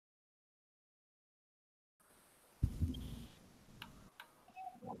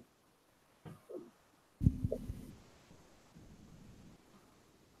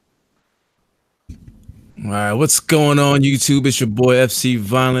right, what's going on, YouTube? It's your boy FC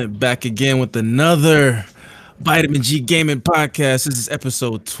Violent back again with another Vitamin G Gaming podcast. This is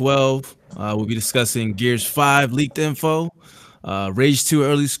episode 12. We'll be discussing Gears 5 leaked info, Rage 2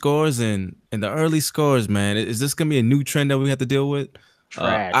 early scores, and the early scores, man. Is this gonna be a new trend that we have to deal with?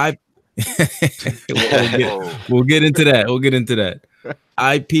 Trash. We'll get into that. We'll get into that.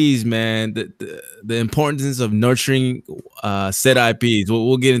 IPs, man, the importance of nurturing said IPs.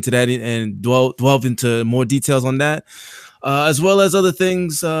 We'll get into that and delve into more details on that, as well as other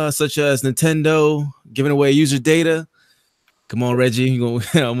things such as Nintendo giving away user data. Come on, Reggie, I'm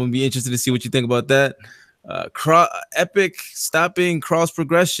gonna be interested to see what you think about that. Epic stopping cross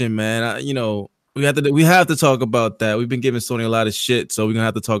progression, man. We have to talk about that. We've been giving Sony a lot of shit, so we're gonna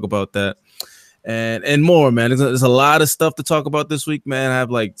have to talk about that. And more, man. There's a lot of stuff to talk about this week, man. I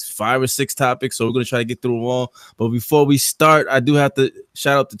have like 5 or 6 topics, so we're gonna try to get through them all. But before we start, I do have to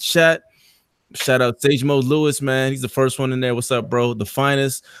shout out the chat. Shout out Sage Mode Lewis, man. He's the first one in there. What's up, bro? The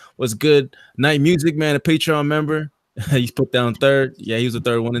finest. What's good? Night Music, man. A Patreon member. He's put down third. Yeah, he was the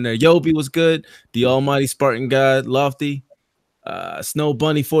third one in there. Yobi was good. The Almighty Spartan God, Lofty. Snow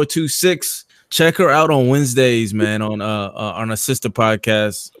Bunny 426. Check her out on Wednesdays, man, on our sister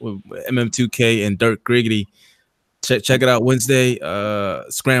podcast with MM2K and Dirk Griggity. Check it out Wednesday,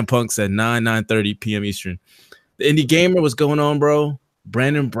 Scram Punks at 9:30 p.m. Eastern. The Indie Gamer, what's going on, bro?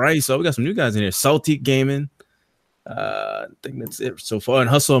 Brandon Bryce. Oh, we got some new guys in here. Salty Gaming. I think that's it so far. And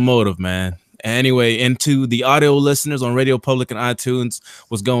Hustle and Motive, man. Anyway, into the audio listeners on Radio Public and iTunes,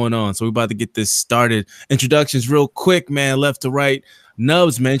 what's going on? So we're about to get this started. Introductions real quick, man, left to right.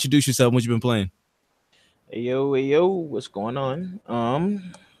 Nubs, man, introduce yourself. What you been playing? Hey yo, what's going on?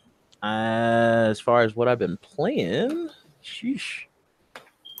 As far as what I've been playing, sheesh.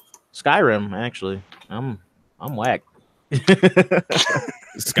 Skyrim, actually. I'm whack.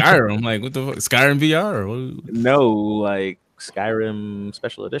 Skyrim, like what the fuck? Skyrim VR? Or No, like Skyrim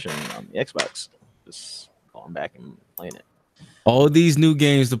Special Edition on the Xbox. Just going back and playing it. All these new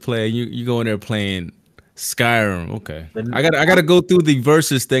games to play. You go in there playing Skyrim. Okay, I gotta go through the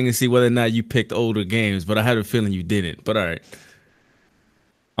versus thing and see whether or not you picked older games, but I had a feeling you didn't. But all right,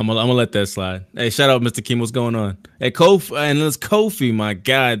 I'm gonna let that slide. Hey, shout out Mr. Kim. What's going on? Hey, Kofi, and it's Kofi. My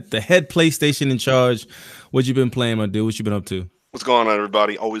God, the head PlayStation in charge. What you been playing, my dude? What you been up to? What's going on,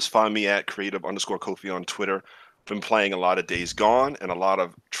 everybody? Always find me at creative_Kofi on Twitter. Been playing a lot of Days Gone and a lot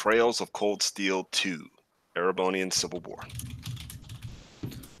of Trails of Cold Steel 2, Erebonian Civil War.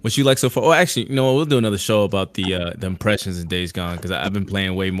 What you like so far? Oh, actually, you know what? We'll do another show about the impressions in Days Gone because I've been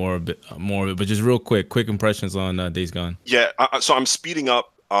playing way more of it. But just real quick impressions on Days Gone. Yeah, so I'm speeding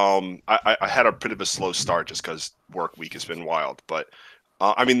up. I had a bit of a slow start just because work week has been wild. But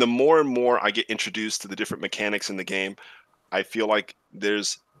I mean, the more and more I get introduced to the different mechanics in the game, I feel like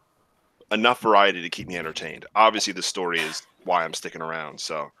there's enough variety to keep me entertained. Obviously, the story is why I'm sticking around.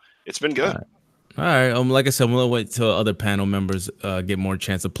 So it's been good. All right. Like I said, we'll wait till other panel members get more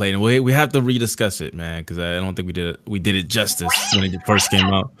chance to play, and we have to rediscuss it, man, because I don't think we did it justice when it first came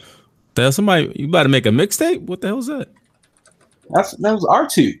out. The hell, somebody, you about to make a mixtape? What the hell is that? That was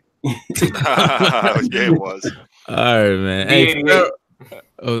R2. Yeah, it was. All right, man.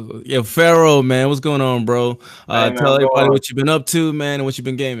 Hey, Pharaoh, man, what's going on, bro? Tell everybody what you've been up to, man, and what you've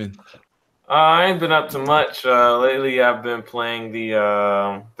been gaming. I ain't been up to much lately. I've been playing the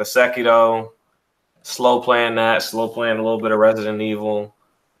Sekiro. Slow playing a little bit of Resident Evil.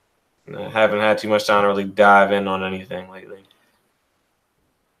 I haven't had too much time to really dive in on anything lately.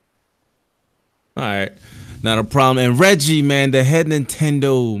 All right, not a problem. And Reggie, man, the head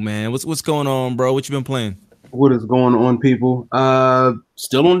Nintendo, man, what's going on, bro? What you been playing? What is going on, people?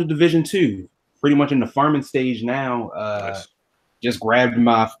 Still on the Division 2. Pretty much in the farming stage now. Nice. Just grabbed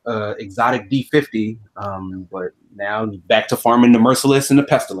my exotic D50, but now back to farming the Merciless and the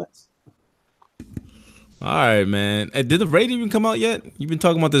Pestilence. All right, man. Did the raid even come out yet? You've been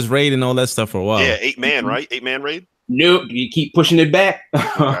talking about this raid and all that stuff for a while. Yeah, 8-man, right? 8-man raid? Nope, you keep pushing it back.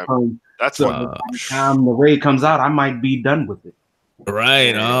 Okay. That's so by the time the raid comes out, I might be done with it.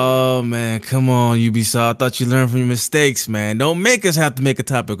 Right. Oh, man. Come on, Ubisoft. I thought you learned from your mistakes, man. Don't make us have to make a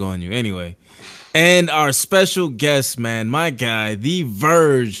topic on you. Anyway. And our special guest, man, my guy, The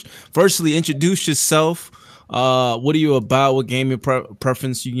Verge. Firstly, introduce yourself. What are you about? What gaming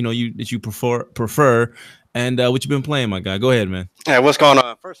preference that you prefer, and what you been playing, my guy? Go ahead, man. Hey, what's going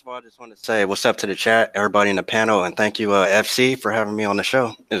on? First of all, I just want to say what's up to the chat, everybody in the panel, and thank you, FC, for having me on the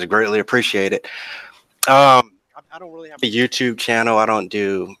show. It's greatly appreciated. I don't really have a YouTube channel.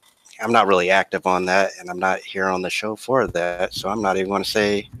 I'm not really active on that, and I'm not here on the show for that, so I'm not even going to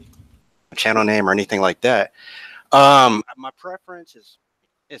say a channel name or anything like that. My preference is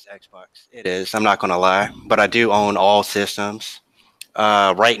It's Xbox. It is. I'm not gonna lie, but I do own all systems.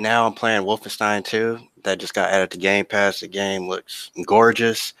 Right now, I'm playing Wolfenstein 2. That just got added to Game Pass. The game looks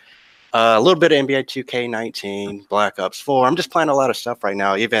gorgeous. A little bit of NBA 2K19, Black Ops 4. I'm just playing a lot of stuff right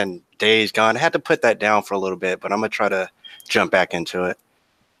now. Even Days Gone. I had to put that down for a little bit, but I'm gonna try to jump back into it.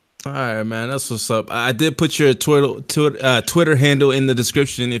 All right, man. That's what's up. I did put your Twitter handle in the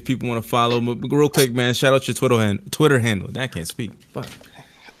description if people want to follow. But real quick, man, shout out your Twitter handle. I can't speak. Fuck.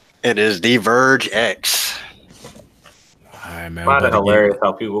 It is The Verge X. All right, man. I find it hilarious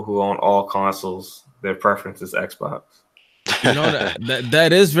how people who own all consoles, their preference is Xbox. You know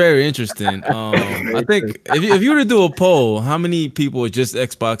that is very interesting. I think if you were to do a poll, how many people are just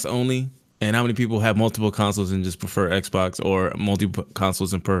Xbox only, and how many people have multiple consoles and just prefer Xbox, or multiple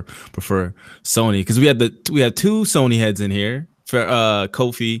consoles and prefer Sony? Because we had two Sony heads in here for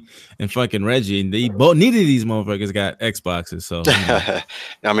Kofi and fucking Reggie, and neither of these motherfuckers got Xboxes. So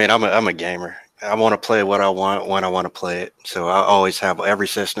I mean, I'm a gamer. I want to play what I want when I want to play it. So I always have every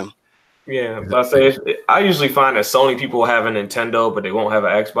system. Yeah, but I usually find that Sony people have a Nintendo, but they won't have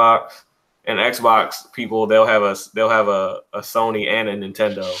an Xbox. And Xbox people, they'll have a Sony and a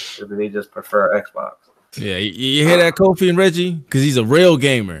Nintendo, if they just prefer Xbox. Yeah, you hear that, Kofi and Reggie? Because he's a real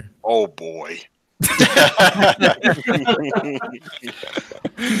gamer. Oh boy.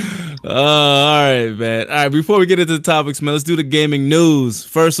 All right, man. All right, before we get into the topics, man, let's do the gaming news.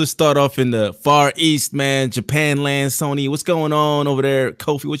 First, let's start off in the Far East, man. Japan land, Sony. What's going on over there?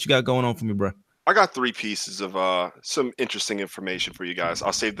 Kofi, what you got going on for me, bro? I got 3 pieces of some interesting information for you guys.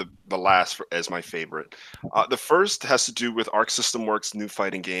 I'll save the last as my favorite. The first has to do with Arc System Works' new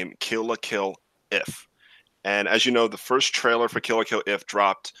fighting game, Kill la Kill If. And as you know, the first trailer for Kill la Kill If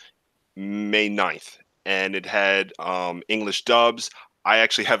dropped May 9th, and it had English dubs. I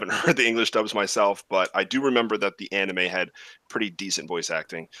actually haven't heard the English dubs myself, but I do remember that the anime had pretty decent voice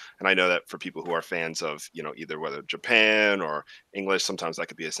acting. And I know that for people who are fans of, either whether Japan or English, sometimes that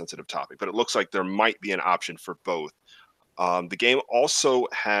could be a sensitive topic, but it looks like there might be an option for both. The game also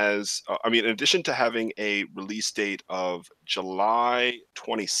has, in addition to having a release date of July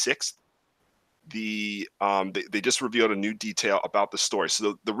 26th, they just revealed a new detail about the story.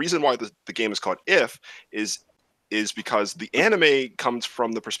 So the reason why the game is called If is because the anime comes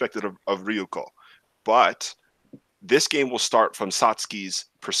from the perspective of Ryuko, but this game will start from Satsuki's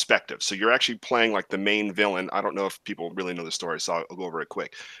perspective. So you're actually playing like the main villain. I don't know if people really know the story, so I'll go over it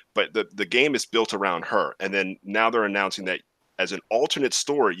quick. But the game is built around her, and then now they're announcing that as an alternate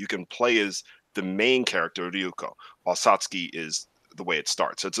story, you can play as the main character Ryuko, while Satsuki is the way it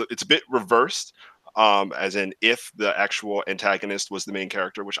starts. So it's a bit reversed, as in if the actual antagonist was the main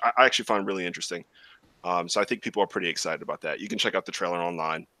character, which I actually find really interesting. So I think people are pretty excited about that. You can check out the trailer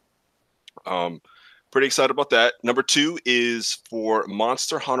online. Pretty excited about that. Number 2 is for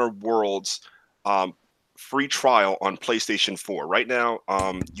Monster Hunter World's free trial on PlayStation 4. Right now,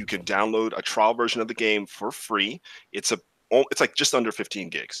 you can download a trial version of the game for free. It's like just under 15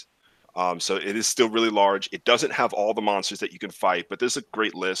 gigs. So it is still really large. It doesn't have all the monsters that you can fight, but there's a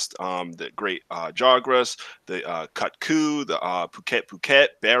great list. The great Jagras, the Kutku, the Phuket,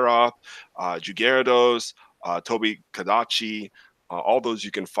 Barop, Jugarados, Tobi Kadachi. All those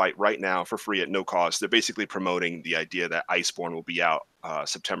you can fight right now for free at no cost. They're basically promoting the idea that Iceborne will be out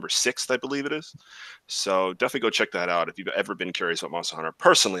September 6th, I believe it is. So definitely go check that out if you've ever been curious about Monster Hunter.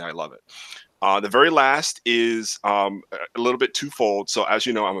 Personally, I love it. The very last is a little bit twofold. So as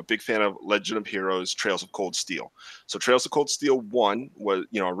you know, I'm a big fan of Legend of Heroes Trails of Cold Steel. So Trails of Cold Steel 1 was,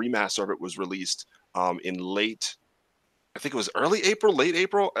 a remaster of it was released in late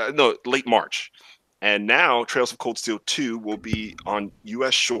March. And now Trails of Cold Steel 2 will be on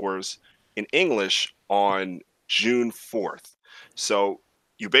U.S. shores in English on June 4th. So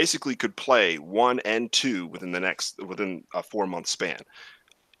you basically could play 1 and 2 within a 4-month span.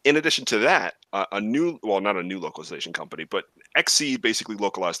 In addition to that, not a new localization company, but Xseed basically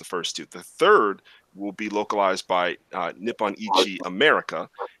localized the first 2. The third will be localized by Nippon Ichi America,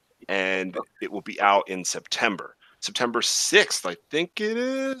 and it will be out in September 6th, I think it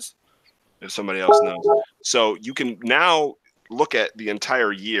is, if somebody else knows. So you can now look at the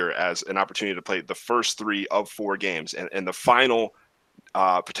entire year as an opportunity to play the first 3 of 4 games, and the final,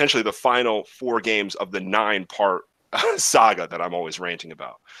 potentially the final 4 games of the 9-part saga that I'm always ranting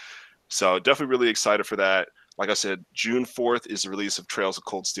about. So definitely really excited for that. Like I said, June 4th is the release of Trails of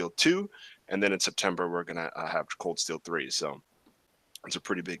Cold Steel 2, and then in September we're gonna have Cold Steel 3. So it's a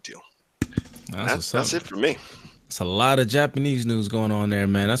pretty big deal. That's it for me. It's a lot of Japanese news going on there,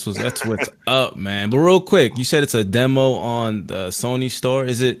 man. That's what's up, man. But real quick, you said it's a demo on the Sony store.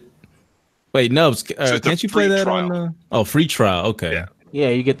 Is it? Wait, Nubs, can't you play that trial on? Free trial. Okay. Yeah,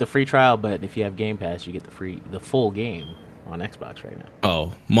 you get the free trial, but if you have Game Pass, you get the full game on Xbox right now.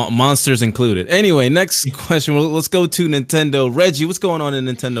 Oh, monsters included. Anyway, next question. Let's go to Nintendo. Reggie, what's going on in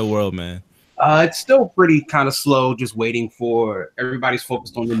Nintendo world, man? It's still pretty kind of slow, just waiting for everybody's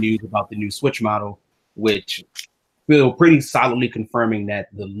focused on the news about the new Switch model, which feel pretty solidly confirming that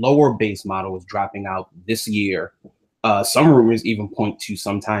the lower base model is dropping out this year. Some rumors even point to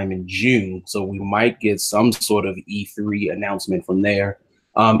sometime in June, so we might get some sort of E3 announcement from there.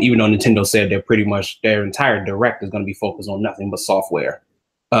 Even though Nintendo said they're pretty much their entire direct is going to be focused on nothing but software,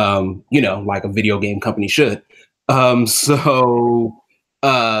 like a video game company should.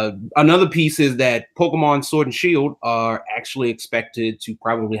 Another piece is that Pokemon Sword and Shield are actually expected to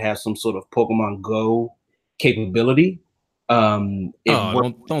probably have some sort of Pokemon Go capability. Don't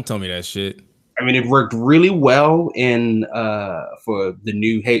tell me that shit. I mean, it worked really well in for the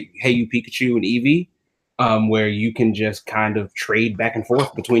new Hey You Pikachu and Eevee, where you can just kind of trade back and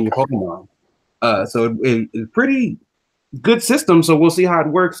forth between your Pokemon. So it's a pretty good system. So we'll see how it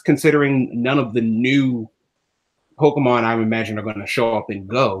works, considering none of the new Pokemon I imagine are going to show up in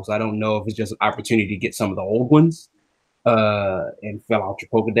Go. So I don't know if it's just an opportunity to get some of the old ones and fill out your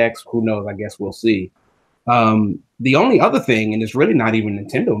Pokedex. Who knows? I guess we'll see. The only other thing, and it's really not even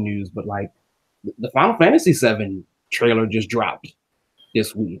Nintendo news, but like the Final Fantasy VII trailer just dropped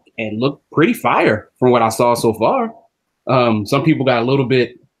this week and looked pretty fire from what I saw so far. Some people got a little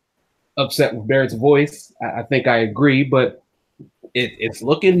bit upset with Barrett's voice. I think I agree, but it's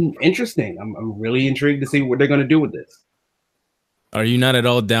looking interesting. I'm really intrigued to see what they're going to do with this. Are you not at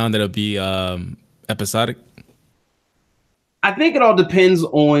all down that it'll be episodic? I think it all depends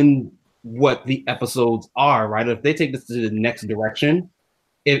on what the episodes are, right? If they take this to the next direction,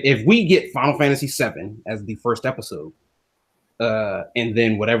 if we get Final Fantasy VII as the first episode, and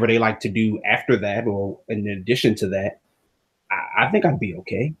then whatever they like to do after that, or in addition to that, I think I'd be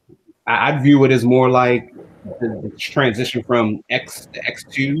okay. I'd view it as more like the transition from X to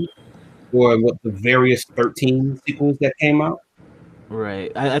X2, or what the various 13 sequels that came out.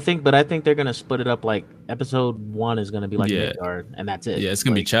 Right. I think they're gonna split it up. Like episode 1 is gonna be like Midgard, and that's it. Yeah, it's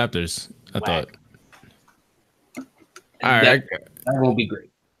gonna be chapters. I thought. All right, that won't be great.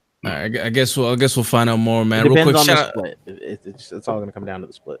 All right, I guess we'll find out more, man. It depends on the split. It's all gonna come down to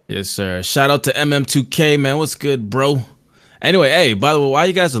the split. Yes, sir. Shout out to MM2K, man. What's good, bro? Anyway, hey, by the way, while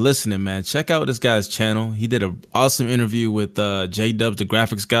you guys are listening, man, check out this guy's channel. He did an awesome interview with J-Dubs, the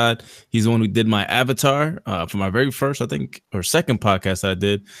graphics god. He's the one who did my avatar for my very first, I think, or second podcast I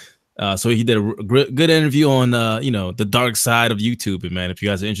did. So he did a good interview on, the dark side of YouTube. And, man, if you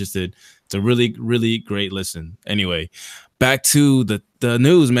guys are interested, it's a really, really great listen. Anyway, back to the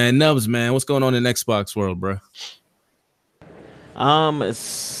news, man. Nubs, man, what's going on in Xbox world, bro?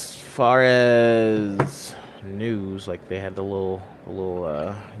 As far as news, like they had the little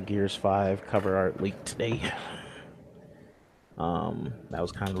Gears 5 cover art leaked today. That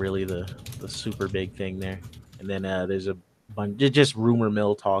was kind of really the super big thing there. And then there's a bunch just rumor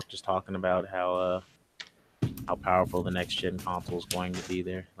mill talk, just talking about how powerful the next gen console is going to be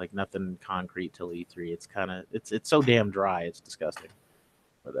there. Like nothing concrete till E3. It's kind of it's so damn dry. It's disgusting.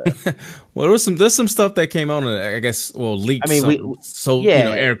 But, well, there's some stuff that came out, I guess, leaked. I mean,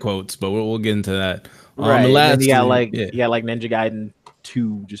 air quotes, but we'll get into that. Right. You got like Ninja Gaiden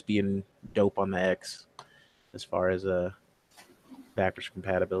 2 just being dope on the X as far as backwards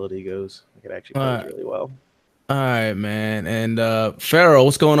compatibility goes. It could actually play really well. All right, man. And Pharaoh,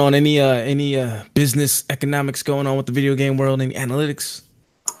 what's going on? Any business economics going on with the video game world? Any analytics?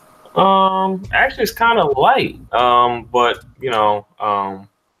 Actually, it's kind of light. But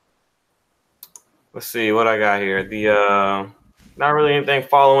let's see what I got here. The not really anything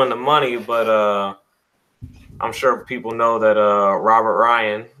following the money, but I'm sure people know that Robert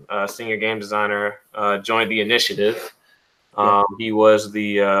Ryan, senior game designer, joined the initiative. He was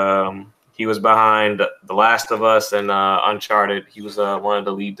behind The Last of Us and Uncharted. He was one of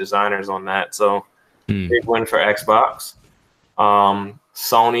the lead designers on that. So big win for Xbox.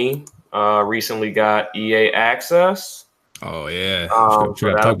 Sony recently got EA Access. Oh yeah, so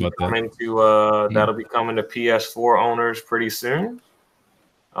that'll be coming to PS4 owners pretty soon.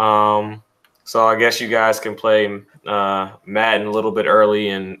 So I guess you guys can play Madden a little bit early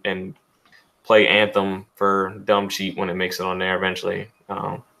and play Anthem for dumb cheap when it makes it on there eventually.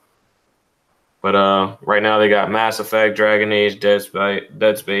 But right now they got Mass Effect, Dragon Age, Dead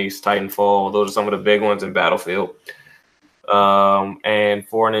Space, Titanfall. Those are some of the big ones in Battlefield. And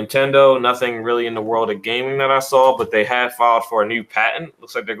for Nintendo, nothing really in the world of gaming that I saw, but they have filed for a new patent.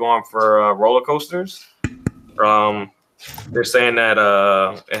 Looks like they're going for roller coasters. They're saying that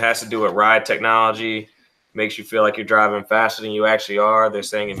it has to do with ride technology, makes you feel like you're driving faster than you actually are. They're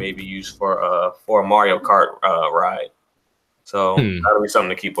saying it may be used for a Mario Kart ride. So that'll be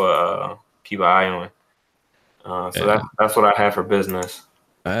something to keep an eye on. So that's what I have for business.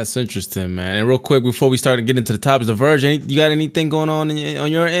 That's interesting, man. And real quick, before we start to get into the topics, The Verge, you got anything going on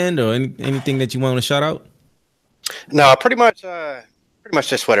your end, or anything that you want to shout out? No, pretty much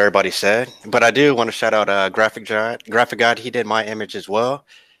just what everybody said. But I do want to shout out Graphic God. He did my image as well.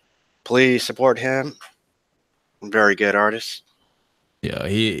 Please support him. Very good artist. Yeah,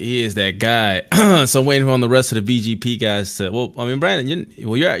 he is that guy. So I'm waiting on the rest of the VGP guys to. Well, I mean, Brandon,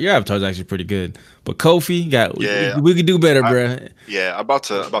 your avatar is actually pretty good, but Kofi we could do better, bro. Yeah, about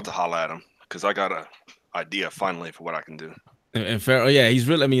to holla at him because I got a idea finally for what I can do. And Pharaoh, yeah, he's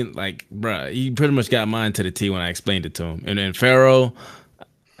really. I mean, like, bro, he pretty much got mine to the T when I explained it to him. And then Pharaoh,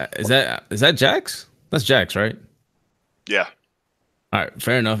 is that Jax? That's Jax, right? Yeah. All right,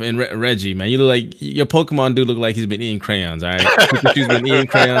 fair enough. And Reggie, man, you look like your Pokemon dude look like he's been eating crayons. All right, Pikachu's been eating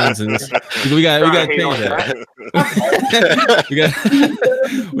crayons, and we got to change that.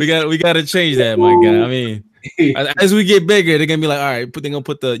 we got to change that, my guy. I mean, as we get bigger, they're gonna be like, all right, they're gonna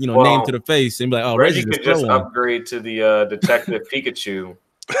put the name to the face and be like, oh, Reggie could just upgrade to the Detective Pikachu.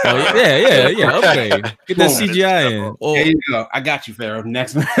 Oh yeah, upgrade. Get that CGI in. Or, there you go. I got you, Pharaoh.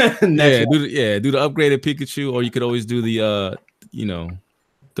 Next one. Do the upgraded Pikachu, or you could always do the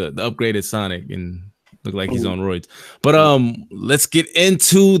the upgraded Sonic and look like he's on roids. But let's get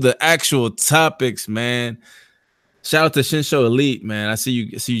into the actual topics, man. Shout out to Shinsho Elite, man. I see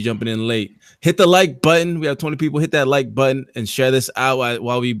you jumping in late. Hit the like button. We have 20 people. Hit that like button and share this out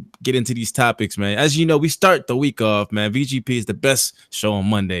while we get into these topics, man. As you know, we start the week off, man. VGP is the best show on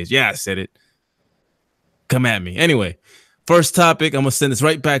Mondays. Yeah, I said it. Come at me. Anyway, first topic. I'm gonna send this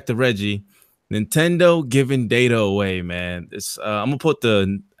right back to Reggie. Nintendo giving data away, man. I'm gonna put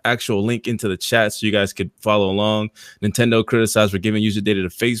the actual link into the chat so you guys could follow along. Nintendo criticized for giving user data to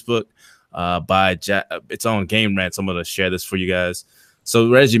Facebook by its own Game Rant. So I'm gonna share this for you guys.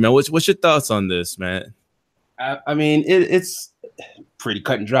 So Reggie, man, what's your thoughts on this, man? I mean, it's pretty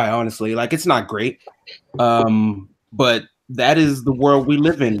cut and dry, honestly. Like, it's not great, but that is the world we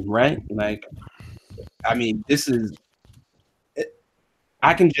live in, right? Like, I mean,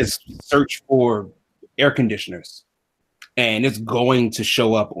 I can just search for air conditioners, and it's going to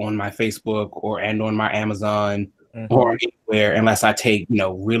show up on my Facebook and on my Amazon or anywhere, unless I take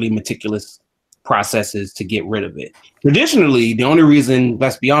really meticulous processes to get rid of it. Traditionally, the only reason,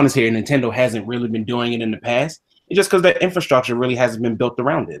 let's be honest here, Nintendo hasn't really been doing it in the past is just because that infrastructure really hasn't been built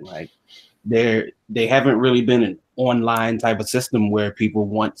around it. Like, they haven't really been an online type of system where people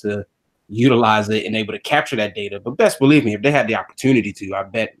want to utilize it and able to capture that data. But best believe me, if they had the opportunity to, I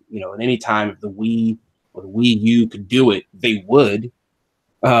bet at any time if the Wii or the Wii U could do it, they would.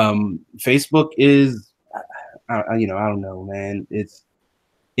 Facebook is, I don't know, man.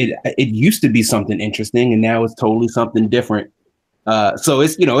 It used to be something interesting, and now it's totally something different. So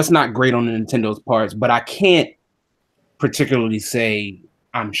it's not great on the Nintendo's parts, but I can't particularly say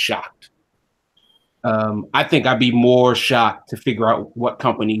I'm shocked. I think I'd be more shocked to figure out what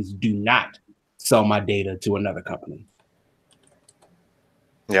companies do not sell my data to another company.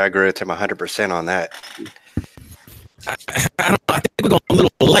 Yeah, I agree with him 100% on that. I don't know. I think we're going a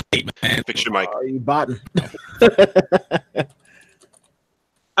little late, man. Fix your mic. You botting?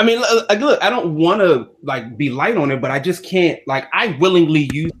 I mean, look, I don't want to be light on it, but I just can't. I willingly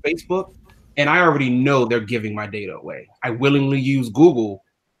use Facebook, and I already know they're giving my data away. I willingly use Google,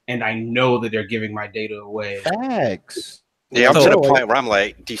 and I know that they're giving my data away. Facts. Yeah, I'm to the point where I'm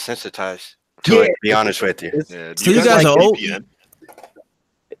desensitized to it, to be honest with you. So you guys are old.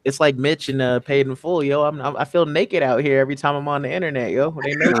 It's like Mitch and Paid in Full, yo. I feel naked out here every time I'm on the internet, yo.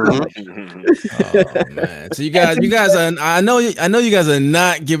 They know. Oh man! So you guys are. I know you guys are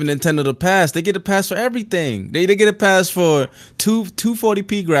not giving Nintendo the pass. They get a pass for everything. They get a pass for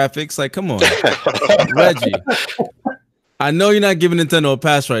 240p graphics. Like, come on, Reggie. I know you're not giving Nintendo a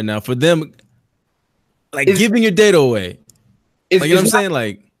pass right now. For them, giving your data away. You know what I'm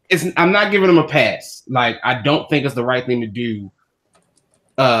saying? I'm not giving them a pass. I don't think it's the right thing to do.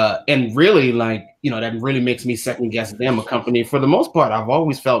 And really, that really makes me second guess them. A company, for the most part, I've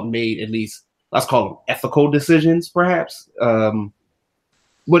always felt made at least, let's call them ethical decisions, perhaps.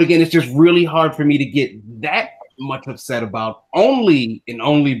 But again, it's just really hard for me to get that much upset about only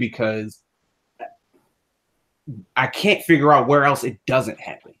because I can't figure out where else it doesn't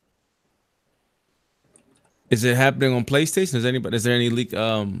happen. Is it happening on PlayStation? Is there any leak?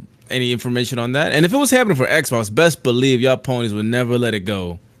 Any information on that? And if it was happening for Xbox, best believe y'all ponies would never let it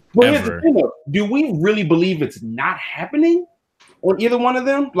go. Well, here's the thing, though. Do we really believe it's not happening? on either one of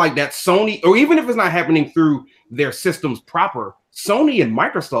them, like that Sony, or even if it's not happening through their systems proper, Sony and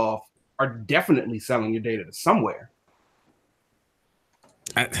Microsoft are definitely selling your data to somewhere.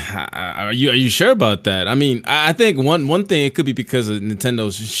 Are you sure about that? I mean, I think one thing it could be because of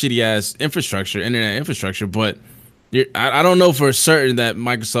Nintendo's shitty ass infrastructure, internet infrastructure, but I don't know for certain that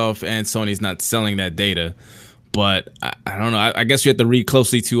Microsoft and Sony's not selling that data. But I don't know. I guess you have to read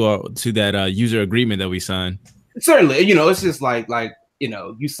closely to that user agreement that we signed. Certainly, it's just like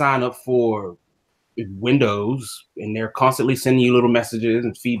you sign up for Windows, and they're constantly sending you little messages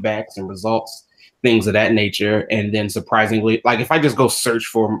and feedbacks and results, things of that nature. And then surprisingly, like if I just go search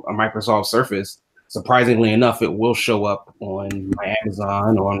for a Microsoft Surface, surprisingly enough, it will show up on my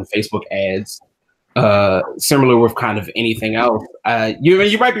Amazon or on Facebook ads. Similar with kind of anything else.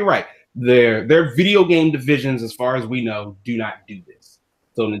 You might be right. Their video game divisions, as far as we know, do not do this.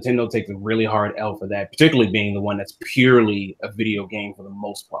 So Nintendo takes a really hard L for that, particularly being the one that's purely a video game for the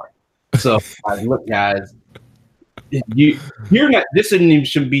most part. So look, guys, you're not. This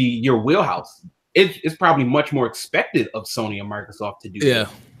shouldn't be your wheelhouse. It's probably much more expected of Sony and Microsoft to do this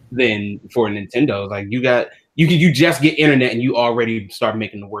than for Nintendo. Like you just get internet and you already start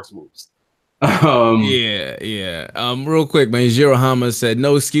making the worst moves. Real quick, man. Jirohama said,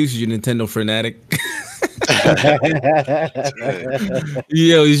 "No excuses, you Nintendo fanatic."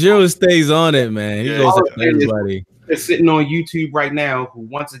 Yo, Zero stays on it, man. He goes to everybody. They're sitting on YouTube right now, who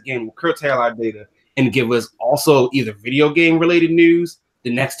once again will curtail our data and give us also either video game related news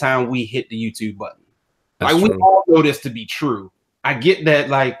the next time we hit the YouTube button. That's like true. We all know this to be true. I get that,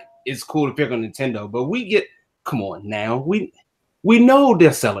 like it's cool to pick on Nintendo, but come on now, we know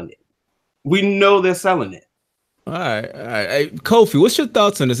they're selling it. We know they're selling it. All right. Hey, Kofi, what's your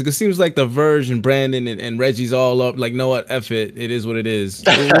thoughts on this? Because it seems like the Verge and Brandon and Reggie's all up. Like, know what? F it. It is what it is.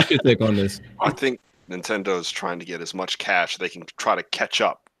 What's your take on this? I think Nintendo's trying to get as much cash they can try to catch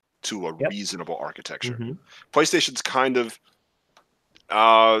up to a reasonable architecture. Mm-hmm. PlayStation's kind of,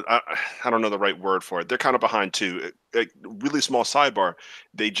 I don't know the right word for it. They're kind of behind too. A really small sidebar.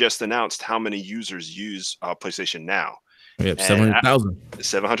 They just announced how many users use PlayStation Now. Yep, 700,000.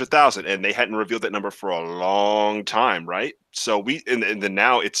 700,000, and they hadn't revealed that number for a long time, right? So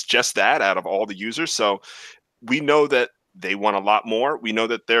now it's just that out of all the users. So we know that they want a lot more. We know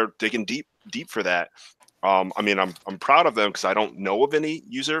that they're digging deep for that. I mean, I'm proud of them because I don't know of any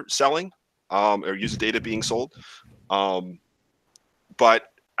user selling or user data being sold. But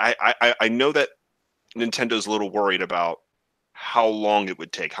I know that Nintendo's a little worried about how long it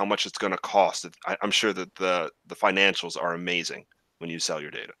would take, how much it's going to cost. I'm sure that the financials are amazing when you sell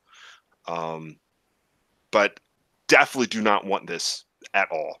your data. But definitely do not want this at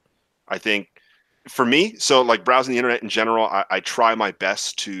all. I think for me, so like browsing the internet in general, I try my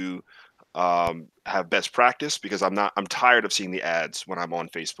best to have best practice because I'm tired of seeing the ads when I'm on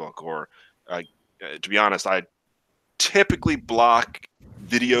Facebook or to be honest, I typically block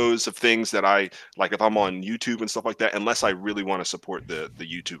videos of things that I like if I'm on YouTube and stuff like that, unless I really want to support the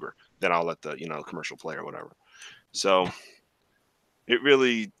YouTuber, then I'll let the commercial play or whatever. So it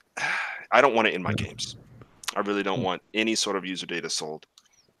really, I don't want it in my games. I really don't want any sort of user data sold.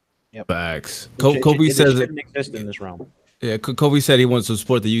 Yep. Facts. Kobe says it shouldn't exist in this realm. Yeah, Kobe said he wants to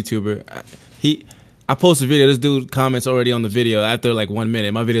support the YouTuber. I posted a video. This dude comments already on the video after like 1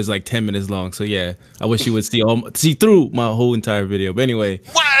 minute. My video is like 10 minutes long. So yeah, I wish you would see through my whole entire video. But anyway,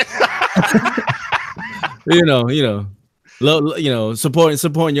 what?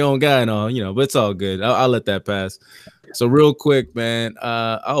 supporting your own guy and all, but it's all good. I'll let that pass. So real quick, man.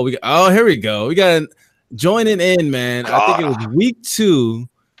 Here we go. We got joining in, man. I think it was week 2.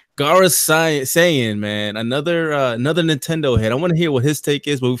 Gara saying, man, another Nintendo head. I want to hear what his take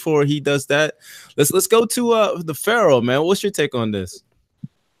is, but before he does that, let's go to the Pharaoh, man. What's your take on this?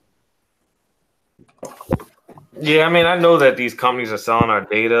 Yeah, I mean, I know that these companies are selling our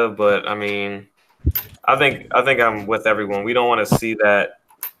data, but I mean, I think I'm with everyone. We don't want to see that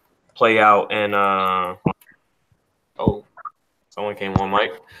play out. And someone came on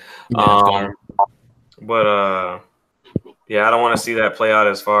mic. Yeah, I don't want to see that play out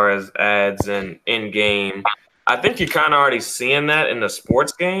as far as ads and in-game. I think you're kind of already seeing that in the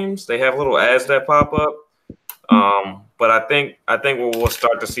sports games. They have little ads that pop up. But I think we'll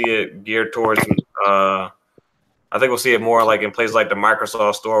start to see it geared towards I think we'll see it more like in places like the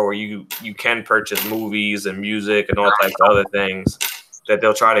Microsoft Store where you can purchase movies and music and all types of other things that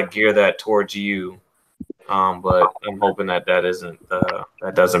they'll try to gear that towards you. But I'm hoping that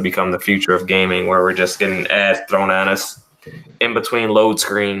doesn't become the future of gaming where we're just getting ads thrown at us in between load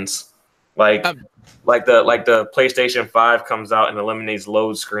screens, like the PlayStation 5 comes out and eliminates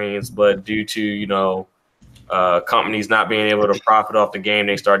load screens, but due to companies not being able to profit off the game,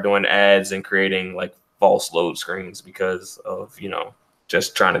 they start doing ads and creating like false load screens because of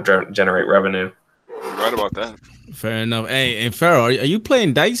just trying to generate revenue. You're right about that. Fair enough. Hey, and Pharaoh, are you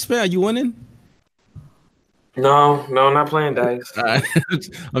playing dice, man? Are you winning? No, not playing dice.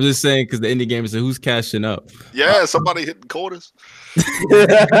 I'm just saying because the indie game is who's cashing up. Yeah, somebody hitting quarters.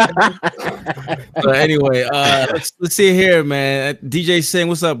 So anyway, let's see here, man. DJ saying,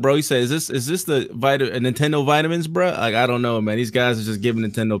 "What's up, bro?" He said, "Is this the Nintendo vitamins, bro?" Like, I don't know, man. These guys are just giving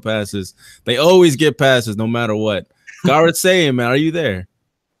Nintendo passes. They always get passes, no matter what. Garrett saying, man, are you there?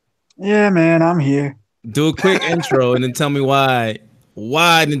 Yeah, man, I'm here. Do a quick intro and then tell me why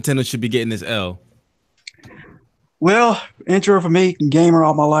Nintendo should be getting this L. Well, intro for me, gamer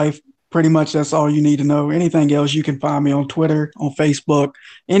all my life. Pretty much that's all you need to know. Anything else, you can find me on Twitter, on Facebook.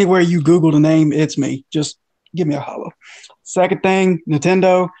 Anywhere you Google the name, it's me. Just give me a holler. Second thing,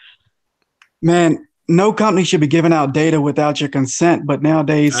 Nintendo. Man, no company should be giving out data without your consent. But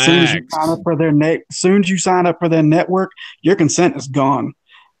nowadays, as soon as you sign up for their network, your consent is gone.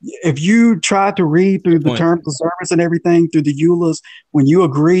 If you try to read through the terms of service and everything through the EULAs, when you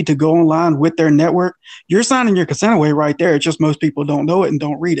agree to go online with their network, you're signing your consent away right there. It's just most people don't know it and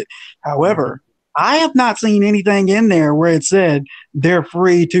don't read it. However, I have not seen anything in there where it said they're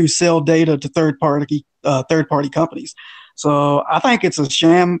free to sell data to third-party companies. So I think it's a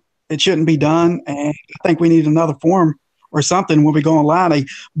sham. It shouldn't be done. And I think we need another form or something when we go online, a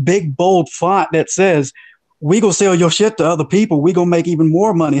big, bold font that says, "We gonna sell your shit to other people. We gonna make even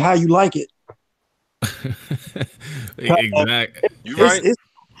more money. How you like it?" Exactly. You right.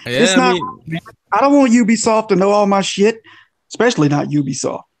 It's not. I don't want Ubisoft to know all my shit, especially not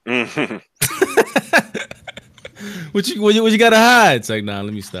Ubisoft. What you gotta hide? It's like, nah,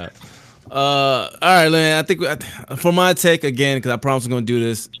 let me stop. All right, man. I think for my take again, because I promise I'm gonna do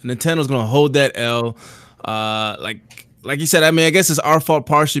this. Nintendo's gonna hold that L. Like you said, I mean, I guess it's our fault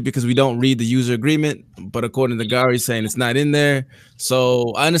partially because we don't read the user agreement. But according to Gary saying it's not in there.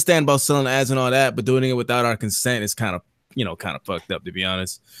 So I understand about selling ads and all that, but doing it without our consent is kind of fucked up, to be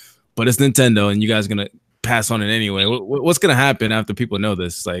honest. But it's Nintendo, and you guys are gonna pass on it anyway. What's gonna happen after people know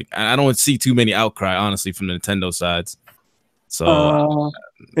this? Like, I don't see too many outcry, honestly, from the Nintendo sides. So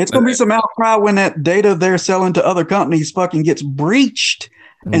it's gonna be some outcry when that data they're selling to other companies fucking gets breached,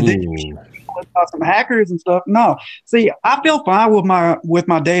 and then some hackers and stuff. No, see, I feel fine with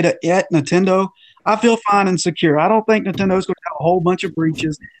my data at Nintendo. I feel fine and secure. I don't think Nintendo's going to have a whole bunch of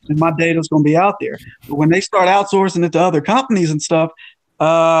breaches and my data's going to be out there. But when they start outsourcing it to other companies and stuff,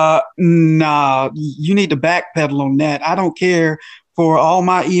 nah, you need to backpedal on that. I don't care for all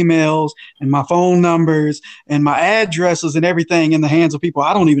my emails and my phone numbers and my addresses and everything in the hands of people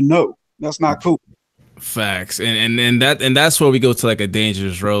I don't even know. That's not cool. Facts, and that's where we go to like a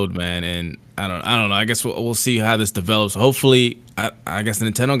dangerous road, man. And I don't know. I guess we'll see how this develops. Hopefully, I guess the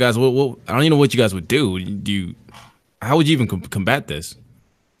Nintendo guys. I don't even know what you guys would do. How would you even combat this?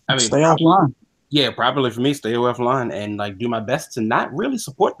 I mean, stay offline. Yeah, probably for me, stay offline and like do my best to not really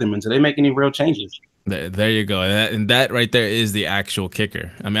support them until they make any real changes. There you go. And that right there is the actual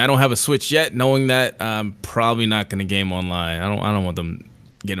kicker. I mean, I don't have a Switch yet, knowing that I'm probably not going to game online. I don't want them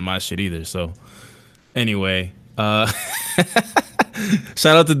getting my shit either. So. Anyway, shout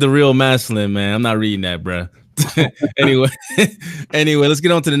out to the real Maslin, man. I'm not reading that, bro. anyway, let's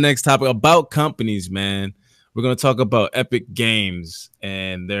get on to the next topic about companies, man. We're gonna talk about Epic Games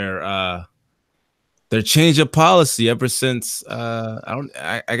and their change of policy ever since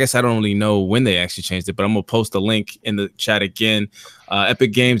I guess I don't really know when they actually changed it, but I'm gonna post a link in the chat again.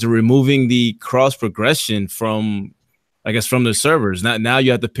 Epic Games are removing the cross progression from the servers. Now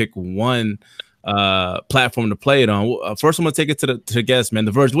you have to pick one platform to play it on. First, I'm gonna take it to guests, man.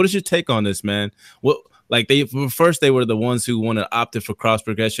 The Verge, what is your take on this, man? What they were the ones who wanted opted for cross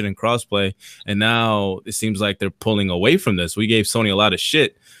progression and crossplay, and now it seems like they're pulling away from this. We gave Sony a lot of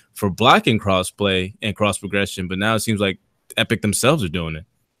shit for blocking crossplay and cross progression, but now it seems like Epic themselves are doing it.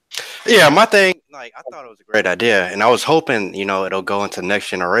 Yeah, my thing, like, I thought it was a great idea, and I was hoping, it'll go into next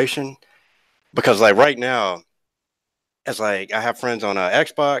generation, because like right now, it's like I have friends on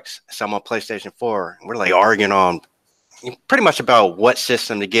Xbox, so I'm on PlayStation 4. And we're like arguing on pretty much about what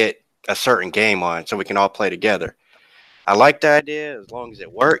system to get a certain game on so we can all play together. I like the idea as long as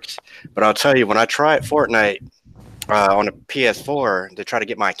it works, but I'll tell you, when I tried Fortnite on the PS4 to try to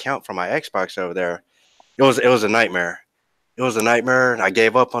get my account from my Xbox over there, it was a nightmare. It was a nightmare. I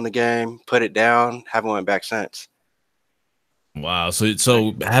gave up on the game, put it down, haven't went back since. Wow.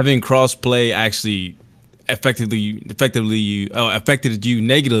 So having crossplay actually affected you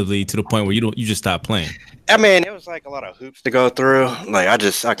negatively to the point where you just stopped playing. I mean, it was like a lot of hoops to go through. Like I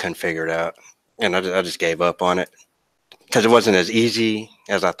couldn't figure it out. and I just gave up on it because it wasn't as easy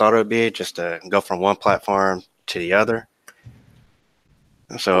as I thought it would be, just to go from one platform to the other.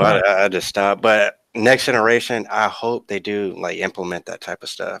 So I just stopped. But next generation, I hope they do like implement that type of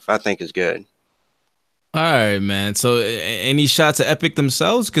stuff. I think it's good. All right, man. So, any shots at Epic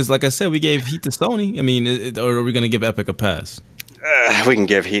themselves? Because, like I said, we gave heat to Sony. I mean, or are we gonna give Epic a pass? We can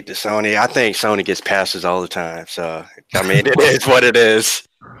give heat to Sony. I think Sony gets passes all the time. So, I mean, it is what it is.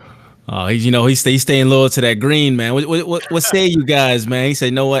 Oh, he's staying loyal to that green, man. What say you guys, man? He said,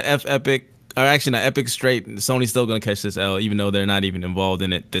 "You know what? F Epic, or actually not Epic straight. Sony's still gonna catch this L, even though they're not even involved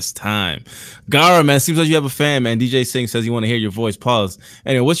in it this time." Gara, man, seems like you have a fan, man. DJ Singh says you want to hear your voice. Pause.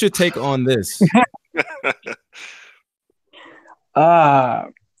 Anyway, what's your take on this?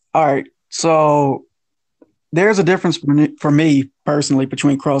 All right. So there's a difference for me personally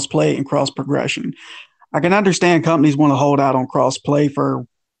between cross-play and cross-progression. I can understand companies want to hold out on cross-play for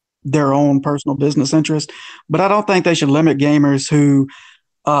their own personal business interest, but I don't think they should limit gamers who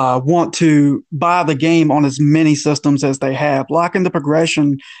want to buy the game on as many systems as they have. Locking the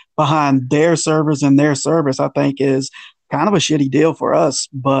progression behind their servers and their service, I think, is kind of a shitty deal for us,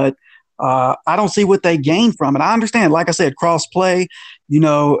 but I don't see what they gain from it. I understand, like I said, cross-play,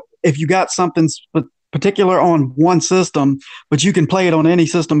 if you got something particular on one system, but you can play it on any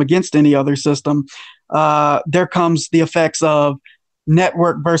system against any other system, there comes the effects of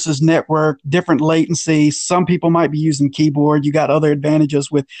network versus network, different latency. Some people might be using keyboard. You got other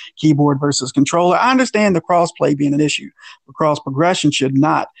advantages with keyboard versus controller. I understand the cross-play being an issue, but cross-progression should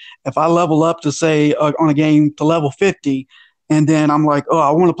not. If I level up to, say, on a game to level 50, and then I'm like, oh,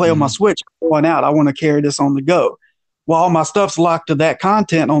 I want to play on my Switch, going out, I want to carry this on the go. Well, all my stuff's locked to that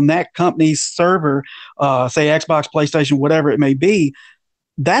content on that company's server, say Xbox, PlayStation, whatever it may be.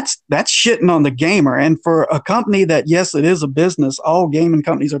 That's shitting on the gamer. And for a company that, yes, it is a business, all gaming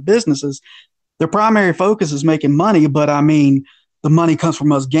companies are businesses, their primary focus is making money, but I mean, the money comes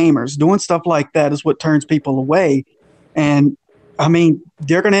from us gamers. Doing stuff like that is what turns people away. And I mean,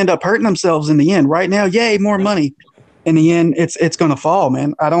 they're going to end up hurting themselves in the end. Right now, yay, more money. In the end, it's going to fall,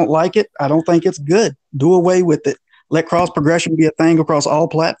 man. I don't like it. I don't think it's good. Do away with it. Let cross progression be a thing across all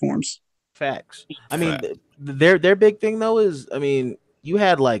platforms. Facts. I mean, their big thing though is, I mean, you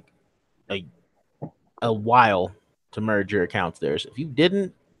had like a while to merge your accounts there. So if you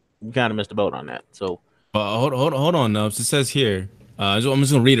didn't, you kind of missed a boat on that. So hold on, Nubs. It says here. I'm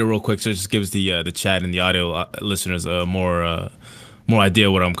just gonna read it real quick, so it just gives the chat and the audio listeners more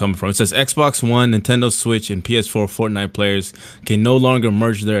idea where I'm coming from. It says Xbox One, Nintendo Switch, and PS4 Fortnite players can no longer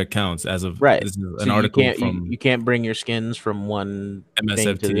merge their accounts as of This is an article from you can't bring your skins from one MSFT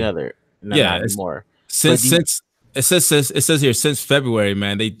thing to the other. No, yeah, not anymore. Since it says here since February,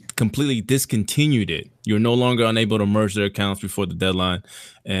 man, they completely discontinued it. You're no longer unable to merge their accounts before the deadline,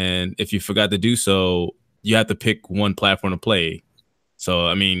 and if you forgot to do so, you have to pick one platform to play. So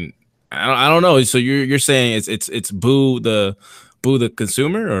I mean, I don't know. So you're saying it's boo the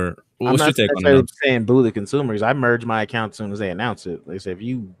consumer, or what's your take on that? I'm saying boo the consumers. I merged my account as soon as they announced it. They said if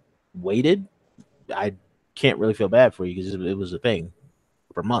you waited, I can't really feel bad for you because it was a thing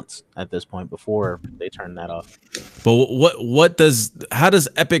for months at this point before they turned that off. But how does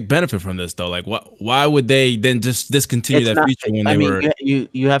Epic benefit from this though? Like why would they then just discontinue that feature when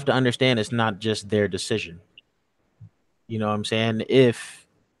you have to understand it's not just their decision. You know what I'm saying? If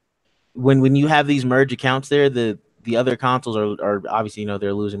when you have these merge accounts there, the other consoles are obviously,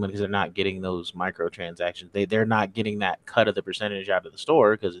 they're losing money because they're not getting those microtransactions. They're not getting that cut of the percentage out of the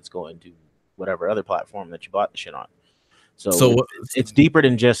store because it's going to whatever other platform that you bought the shit on. So it's deeper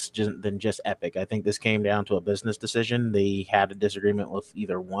than just Epic. I think this came down to a business decision. They had a disagreement with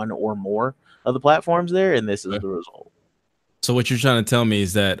either one or more of the platforms there, and this is the result. So what you're trying to tell me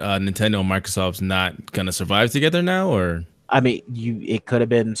is that Nintendo and Microsoft's not gonna survive together now, or? I mean, it could have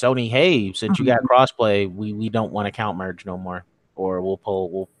been Sony. Hey, since you got crossplay, we don't want account merge no more, or we'll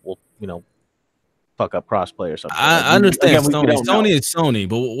fuck up crossplay or something. I understand. Sony is Sony,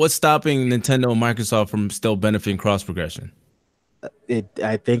 but what's stopping Nintendo and Microsoft from still benefiting cross progression?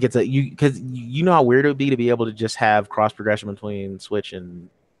 I think it's because you know how weird it would be to be able to just have cross progression between Switch and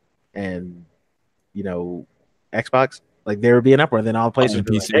Xbox. Like there would be an uproar, then all places would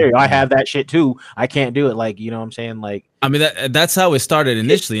be like, hey, I have that shit too. I can't do it. Like, you know what I'm saying? Like, I mean, that's how it started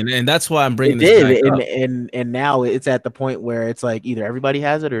initially, and that's why I'm bringing this back up. And now it's at the point where it's like either everybody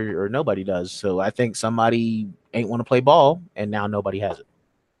has it or nobody does. So I think somebody ain't want to play ball, and now nobody has it.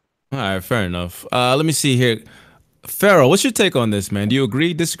 All right, fair enough. Let me see here. Pharaoh, what's your take on this, man? Do you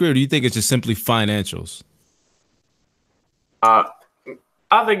agree, disagree, or do you think it's just simply financials? I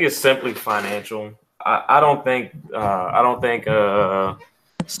think it's simply financial. I don't think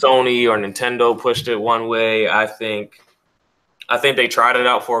Sony or Nintendo pushed it one way. I think they tried it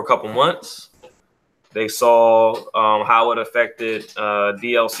out for a couple months. They saw how it affected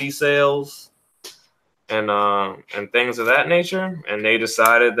DLC sales and things of that nature, and they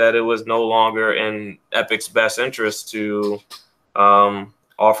decided that it was no longer in Epic's best interest to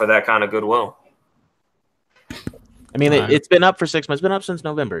offer that kind of goodwill. I mean, it's been up for 6 months. It's been up since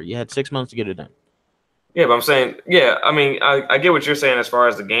November. You had 6 months to get it done. Yeah, but I'm saying, I mean, I get what you're saying as far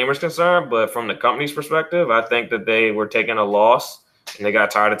as the gamer's concerned, but from the company's perspective, I think that they were taking a loss and they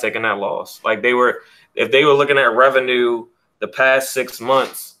got tired of taking that loss. Like if they were looking at revenue the past 6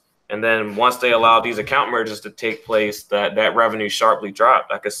 months, and then once they allowed these account mergers to take place, that revenue sharply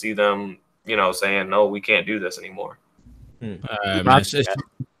dropped. I could see them, saying, no, we can't do this anymore. Man,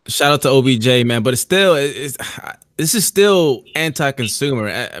 shout out to OBJ, man, but this is still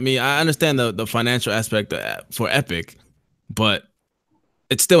anti-consumer. I mean, I understand the financial aspect for Epic, but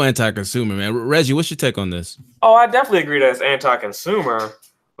it's still anti-consumer, man. Reggie, what's your take on this? Oh, I definitely agree that it's anti-consumer,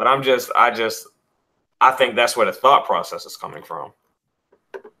 but I think that's where the thought process is coming from.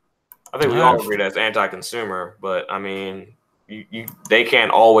 I think we all agree that it's anti-consumer, but I mean, they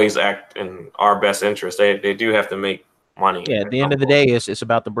can't always act in our best interest. They do have to make money. Yeah, at the end of the day, it's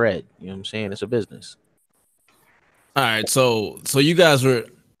about the bread. You know what I'm saying? It's a business. All right, so you guys were,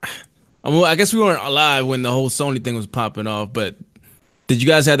 I guess we weren't alive when the whole Sony thing was popping off, but did you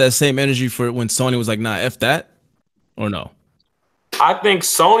guys have that same energy for when Sony was like, nah, F that, or no? I think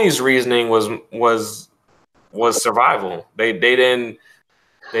Sony's reasoning was survival. They didn't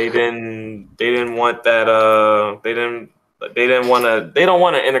want that. They don't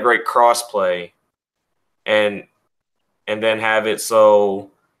want to integrate crossplay, and then have it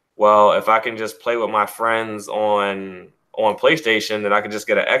so, well, if I can just play with my friends on PlayStation, then I can just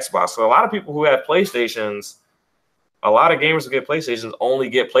get an Xbox. So a lot of people who have PlayStations, a lot of gamers who get PlayStations only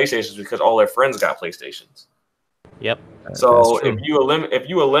get PlayStations because all their friends got PlayStations. Yep. So if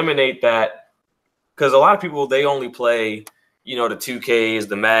you eliminate that, because a lot of people, they only play, the 2Ks,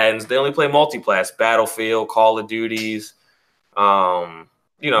 the Maddens, they only play multiplayer, Battlefield, Call of Duties,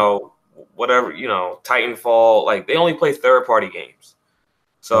 whatever, Titanfall, like they only play third-party games.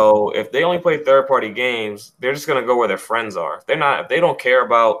 So if they only play third-party games, they're just gonna go where their friends are. If they don't care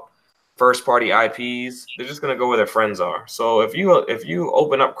about first-party IPs, they're just gonna go where their friends are. So if you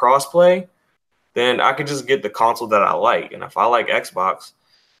open up crossplay, then I could just get the console that I like. And if I like Xbox,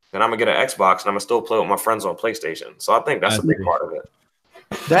 then I'm gonna get an Xbox and I'm gonna still play with my friends on PlayStation. So I think that's a big part of it.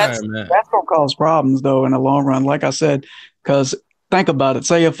 That's gonna cause problems though in the long run. Like I said, because think about it.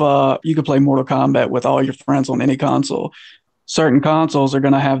 Say if you could play Mortal Kombat with all your friends on any console, certain consoles are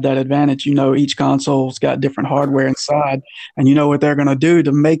going to have that advantage. Each console's got different hardware inside, and you know what they're going to do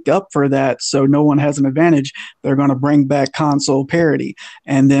to make up for that so no one has an advantage. They're going to bring back console parity.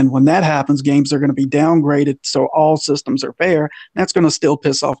 And then when that happens, games are going to be downgraded so all systems are fair. That's going to still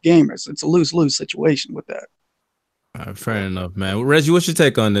piss off gamers. It's a lose-lose situation with that. Fair enough, man. Reggie, what's your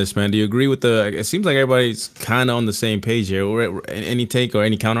take on this, man? Do you agree with it seems like everybody's kind of on the same page here. Any take or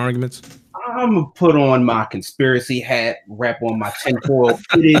any counter arguments? I'm gonna put on my conspiracy hat, wrap on my tinfoil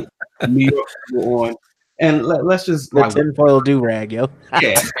fitted New York on, and let's just the tinfoil do rag, yo.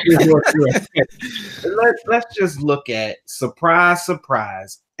 Yeah. Let's just look at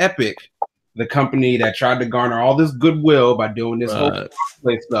surprise, Epic, the company that tried to garner all this goodwill by doing this whole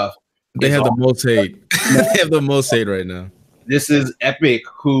play stuff. They have the most hate. They have the most hate right now. This is Epic,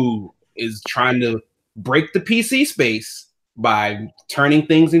 who is trying to break the PC space by turning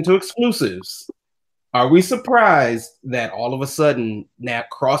things into exclusives. Are we surprised that all of a sudden that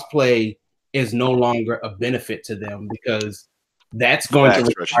crossplay is no longer a benefit to them, because that's going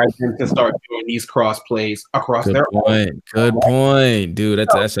to require them to start doing these crossplays across their own. Good point, dude.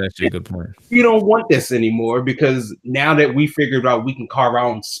 That's actually a good point. You don't want this anymore, because now that we figured out we can carve our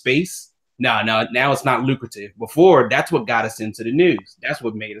own space, now it's not lucrative. Before, that's what got us into the news. That's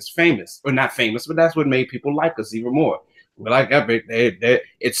what made us famous. Or not famous, but that's what made people like us even more. We're like Epic.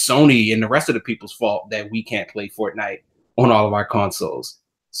 It's Sony and the rest of the people's fault that we can't play Fortnite on all of our consoles.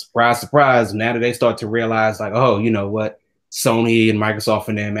 Surprise, surprise. Now that they start to realize, like, oh, you know what? Sony and Microsoft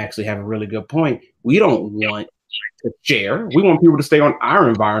and them actually have a really good point. We don't want to share. We want people to stay on our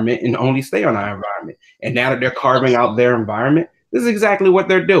environment and only stay on our environment. And now that they're carving out their environment, this is exactly what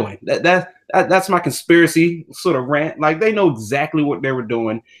they're doing. That's my conspiracy sort of rant. Like, they know exactly what they were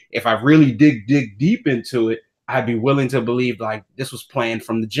doing. If I really dig deep into it, I'd be willing to believe like this was planned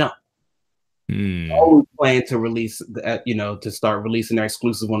from the jump. Always planned to release, to start releasing their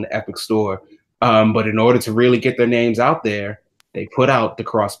exclusive on the Epic Store. But in order to really get their names out there, they put out the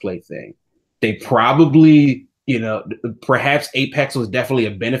crossplay thing. They probably you know, perhaps Apex was definitely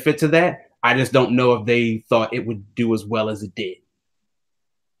a benefit to that. I just don't know if they thought it would do as well as it did.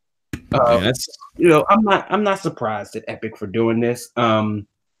 You know, I'm not surprised at Epic for doing this.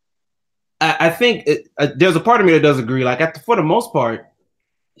 I think there's a part of me that does agree. Like for the most part,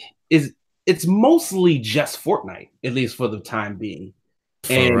 it's mostly just Fortnite, at least for the time being.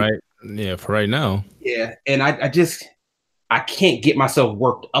 For right now. Yeah, and I can't get myself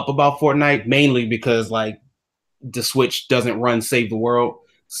worked up about Fortnite, mainly because like the Switch doesn't run Save the World.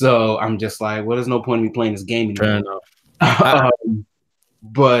 So I'm just like, well, there's no point in me playing this game anymore. Fair enough.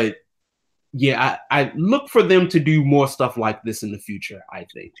 But yeah, I look for them to do more stuff like this in the future, I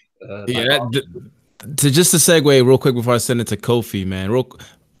think. To segue real quick before I send it to Kofi, man.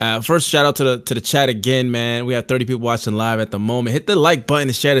 First, shout out to the chat again, man. We have 30 people watching live at the moment. Hit the like button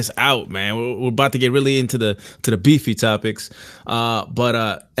and share this out, man. We're about to get really into the beefy topics.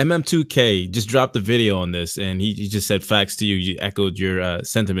 But MM2K just dropped a video on this, and he just said facts to you. You echoed your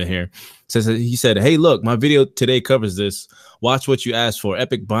sentiment here. He said, "Hey, look, my video today covers this. Watch what you asked for.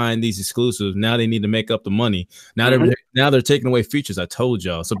 Epic buying these exclusives. Now they need to make up the money. Now they're taking away features. I told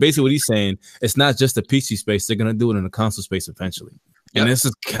y'all." So basically, what he's saying, it's not just the PC space. They're gonna do it in the console space eventually. And this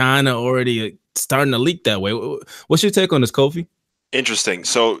is kind of already starting to leak that way. What's your take on this, Kofi? Interesting.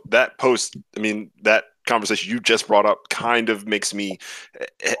 So that post, I mean, that conversation you just brought up kind of makes me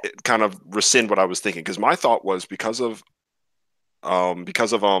kind of rescind what I was thinking, because my thought was because of oh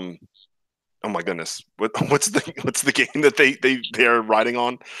my goodness, what's the game that they're riding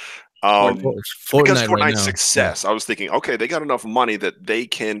on? Because Fortnite's success, I was thinking, okay, they got enough money that they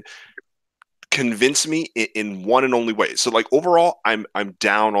can convince me in one and only way. So like overall, I'm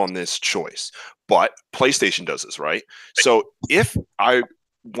down on this choice, but PlayStation does this, right? So if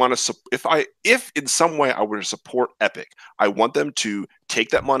in some way I were to support Epic, I want them to take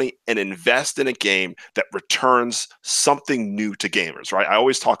that money and invest in a game that returns something new to gamers, right? I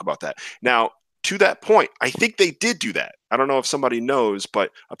always talk about that. Now, to that point, I think they did do that. I don't know if somebody knows,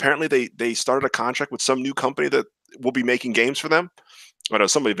 but apparently they started a contract with some new company that will be making games for them. I know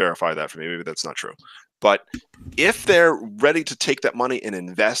somebody verify that for me. Maybe that's not true. But if they're ready to take that money and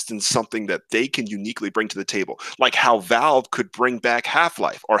invest in something that they can uniquely bring to the table, like how Valve could bring back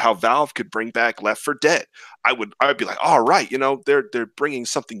Half-Life or how Valve could bring back Left 4 Dead, I would be like, all right, you know, they're bringing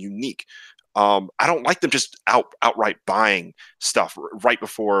something unique. I don't like them just outright buying stuff right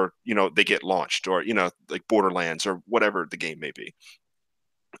before, you know, they get launched, or, you know, like Borderlands or whatever the game may be.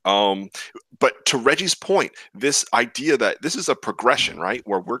 But to Reggie's point, this idea that this is a progression, right,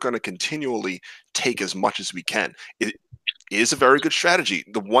 where we're going to continually take as much as we can, it is a very good strategy.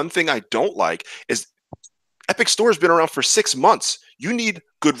 The one thing I don't like is Epic Store has been around for 6 months. You need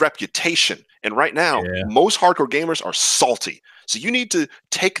good reputation. And right now, most hardcore gamers are salty. So you need to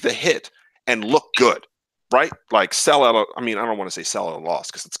take the hit and look good, right? Like sell out. I mean, I don't want to say sell at a loss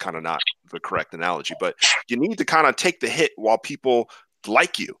because it's kind of not the correct analogy, but you need to kind of take the hit while people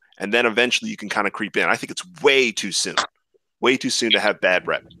like you, and then eventually you can kind of creep in. I think it's way too soon to have bad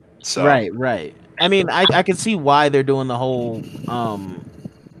rep. So right. I mean, I can see why they're doing the whole,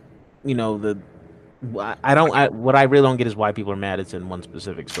 you know, what I really don't get is why people are mad it's in one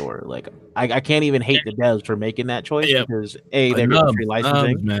specific store. Like, I can't even hate the devs for making that choice because they're getting free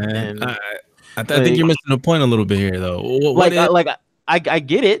licensing, man. And I think you're missing the point a little bit here, though. I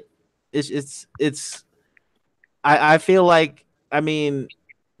get it. It's. I feel like, I mean,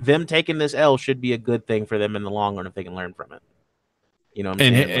 them taking this L should be a good thing for them in the long run if they can learn from it. You know what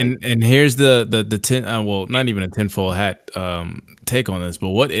I'm saying? And here's the tin, well, not even a tinfoil hat take on this, but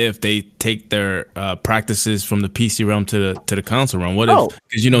what if they take their practices from the PC realm to the console realm? What if,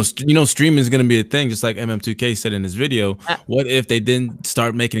 because you know streaming is going to be a thing, just like MM2K said in his video. What if they didn't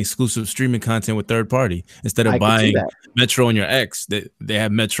start making exclusive streaming content with third party instead of buying Metro on your X? They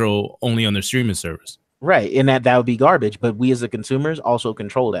have Metro only on their streaming service. Right, and that would be garbage. But we as the consumers also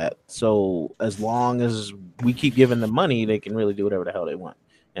control that. So as long as we keep giving them money, they can really do whatever the hell they want.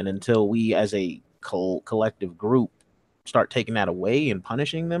 And until we as a collective group start taking that away and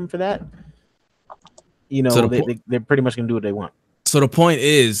punishing them for that, you know, so they're pretty much going to do what they want. So the point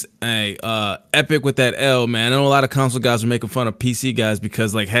is, Epic with that L, man. I know a lot of console guys are making fun of PC guys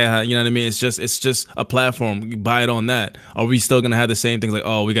because, like, hey, you know what I mean? It's just a platform. You buy it on that. Are we still gonna have the same things like,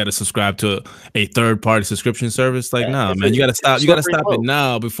 oh, we got to subscribe to a third-party subscription service? Like, nah, man. You got to stop. You got to stop it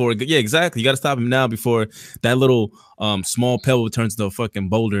now before. Yeah, exactly. You got to stop it now before that little small pebble turns into a fucking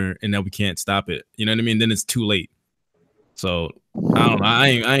boulder, and then we can't stop it. You know what I mean? Then it's too late. So I don't know. I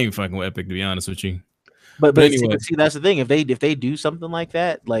ain't fucking with Epic, to be honest with you. But anyway. See, that's the thing. If they do something like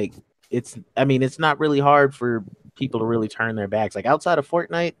that, like it's not really hard for people to really turn their backs. Like outside of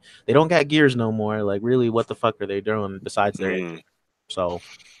Fortnite, they don't got Gears no more. Like really, what the fuck are they doing besides their? So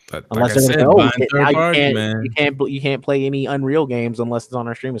But unless like I they're said, gonna say, buying third party, man. you can't play any Unreal games unless it's on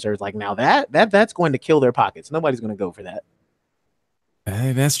our streaming service. Like now that's going to kill their pockets. Nobody's going to go for that.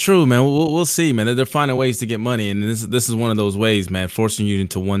 Hey, that's true, man. We'll see, man. They're finding ways to get money, and this is one of those ways, man, forcing you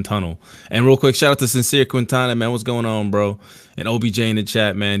into one tunnel. And real quick, shout out to Sincere Quintana, man. What's going on, bro? And OBJ in the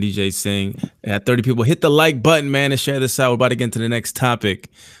chat, man. DJ Singh. At 30 people, hit the like button, man, and share this out. We're about to get into the next topic.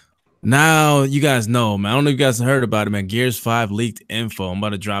 Now, you guys know, man. I don't know if you guys heard about it, man. Gears 5 leaked info. I'm about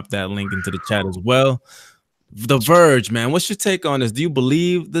to drop that link into the chat as well. The Verge, man. What's your take on this? Do you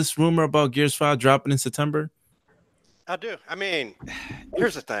believe this rumor about Gears 5 dropping in September? I do. I mean,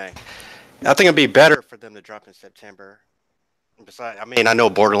 here's the thing. I think it'd be better for them to drop in September. Besides, I mean, I know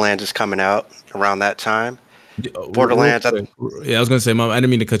Borderlands is coming out around that time. Borderlands. Yeah, I was gonna say, Mom, I didn't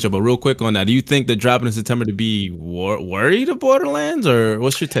mean to cut you, but real quick on that. Do you think they're dropping in September to be worried of Borderlands, or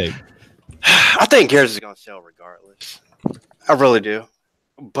what's your take? I think Gears is gonna sell regardless. I really do.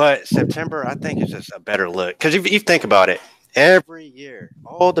 But September, I think it's just a better look. Because if you think about it, every year,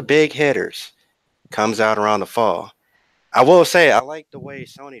 all the big hitters comes out around the fall. I will say I like the way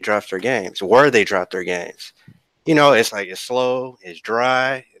Sony drops their games, where they drop their games. You know, it's like it's slow, it's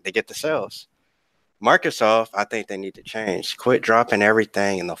dry, they get the sales. Microsoft, I think they need to change. Quit dropping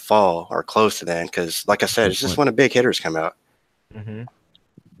everything in the fall or close to that, because like I said, it's just when the big hitters come out. Mm-hmm.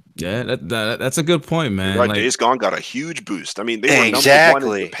 Yeah, that's a good point, man. Right, like, Days Gone got a huge boost. I mean, they were exactly. number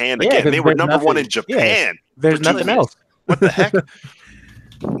one in Japan again. They were number one in Japan. There's nothing else. What the heck?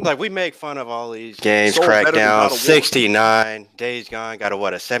 Like, we make fun of all these games, Sold better than Crackdown, God of War. 69, Days Gone got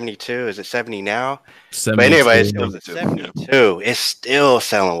a 72? Is it 70 now? 72. But anyways, it was a 72, 72. It's still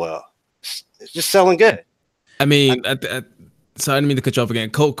selling well. It's just selling good. I mean, so I didn't mean to cut you off again.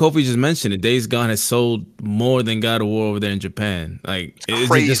 Kofi just mentioned it. Days Gone has sold more than God of War over there in Japan. Like,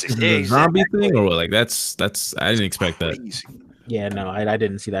 is it just a zombie thing, or what? Like that's I didn't expect that. Yeah, no, I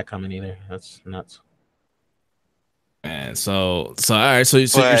didn't see that coming either. That's nuts. And so all right. So you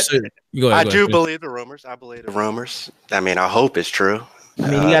go ahead. I do believe the rumors. I believe the rumors. I mean, I hope it's true. I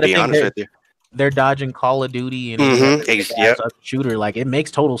mean, you got to be honest with think you. they're dodging Call of Duty and Yep. shooter. Like, it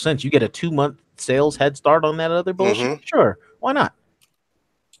makes total sense. You get a 2-month sales head start on that other bullshit. Sure, why not?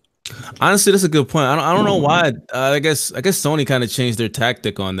 Honestly, that's a good point. I don't know why. I guess Sony kind of changed their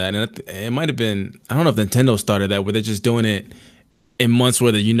tactic on that, and it might have been, I don't know if Nintendo started that, where they're just doing it in months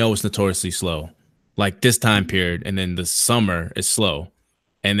where it's notoriously slow, like this time period, and then the summer is slow,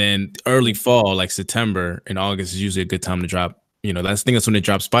 and then early fall, like September and August, is usually a good time to drop. You know, that's when they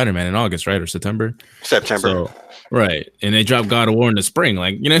drop Spider-Man in August, right, or September. September. Right, and they drop God of War in the spring,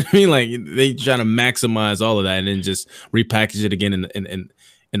 like, you know what I mean? Like, they try to maximize all of that and then just repackage it again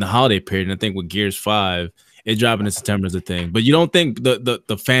in the holiday period. And I think with Gears 5, it dropping in September is a thing. But you don't think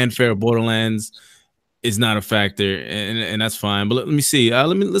the fanfare of Borderlands is not a factor, and that's fine. But let me see.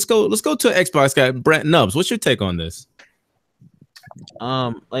 Let's go to Xbox guy Brent Nubbs. What's your take on this?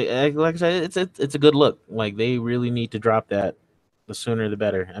 Like I said, it's a good look. Like, they really need to drop that. The sooner the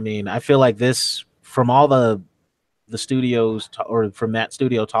better. I mean, I feel like this, from all the studios or from that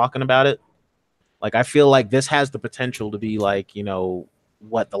studio talking about it, like, I feel like this has the potential to be like, you know,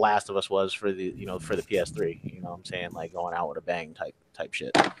 what The Last of Us was for the PS3. You know what I'm saying? Like, going out with a bang type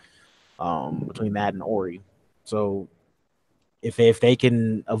shit. Between that and Ori. So if they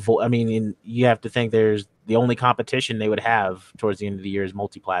can avoid, I mean, you have to think there's the only competition they would have towards the end of the year is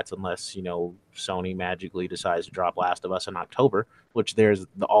multiplats, unless, you know, Sony magically decides to drop Last of Us in October, which there's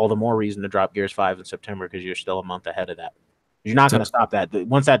all the more reason to drop Gears 5 in September, because you're still a month ahead of that. You're not going to stop that.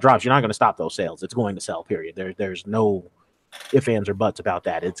 Once that drops, you're not going to stop those sales. It's going to sell, period. There's no ifs, ands, or buts about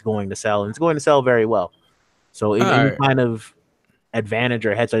that. It's going to sell, and it's going to sell very well. So any kind of advantage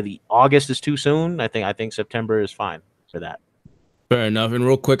or head start, the August is too soon. I think September is fine for that. Fair enough. And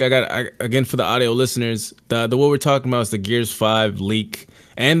real quick, again, for the audio listeners, the what we're talking about is the Gears 5 leak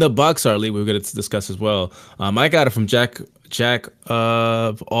and the box art leak we're going to discuss as well. I got it from Jack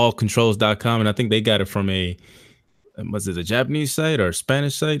of allcontrols.com, and I think they got it from was it a Japanese site or a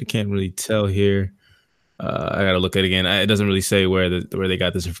Spanish site? I can't really tell here. I got to look at it again. It doesn't really say where they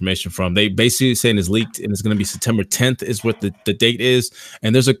got this information from. They basically saying it's leaked and it's going to be September 10th is what the date is.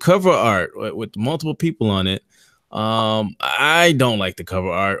 And there's a cover art with multiple people on it. I don't like the cover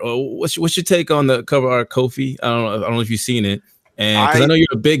art. What's your take on the cover art, Kofi? I don't know if you've seen it, and because I know you're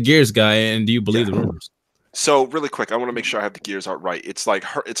a big Gears guy, and do you believe the rumors? So really quick, I want to make sure I have the Gears art right. It's like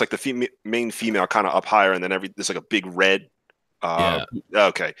the main female kind of up higher, and then there's like a big red. Yeah.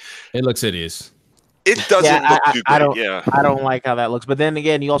 Okay. It looks hideous. It doesn't look too I great. don't. Yeah, I don't like how that looks. But then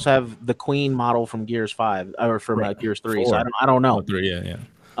again, you also have the Queen model from Gears 5 or from Gears 3. So I don't know. 3, yeah.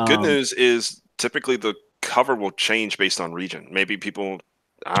 Good news is typically the cover will change based on region. Maybe people,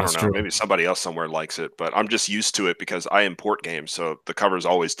 I don't know, maybe somebody else somewhere likes it, but I'm just used to it because I import games, so the cover is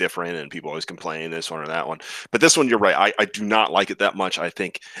always different, and people always complain this one or that one. But this one, you're right. I do not like it that much. I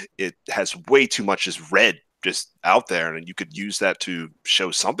think it has way too much just red just out there, and you could use that to show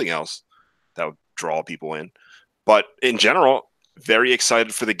something else that would draw people in. But in general, very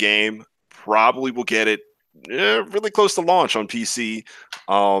excited for the game. Probably will get it really close to launch on PC.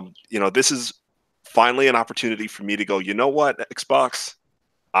 You know, this is finally an opportunity for me to go, you know what, Xbox,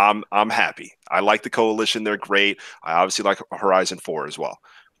 I'm happy. I like the Coalition. They're great. I obviously like Horizon 4 as well,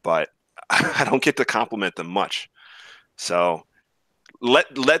 but I don't get to compliment them much. So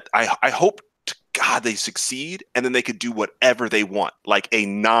I hope to God they succeed, and then they could do whatever they want, like a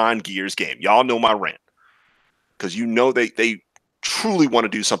non-Gears game. Y'all know my rant, because you know they truly want to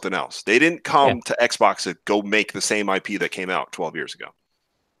do something else. They didn't come to Xbox to go make the same IP that came out 12 years ago.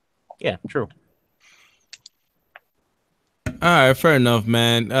 Yeah, true. All right, fair enough,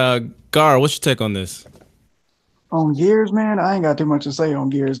 man. Gar, what's your take on this? On Gears, man, I ain't got too much to say on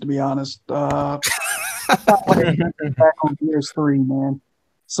Gears, to be honest. Back on Gears 3, man.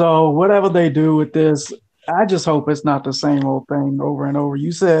 So whatever they do with this, I just hope it's not the same old thing over and over.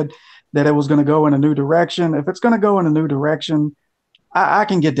 You said that it was going to go in a new direction. If it's going to go in a new direction, I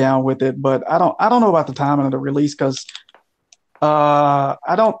can get down with it, but I don't know about the timing of the release, because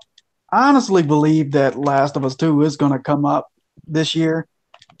I don't honestly believe that Last of Us 2 is going to come up this year.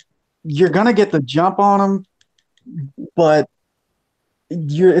 You're going to get the jump on them, but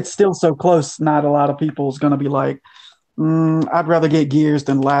it's still so close. Not a lot of people is going to be like, I'd rather get Gears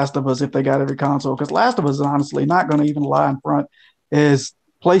than Last of Us if they got every console, because Last of Us is honestly not going to even lie in front, is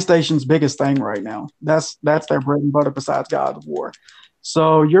PlayStation's biggest thing right now. That's their bread and butter besides God of War.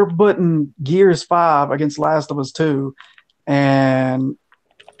 So you're putting Gears 5 against Last of Us 2, and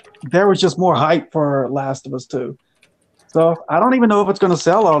there was just more hype for Last of Us 2. So I don't even know if it's going to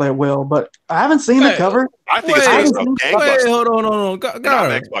sell all that well, but I haven't seen the cover. I think it's going to sell gangbusters. Hold on.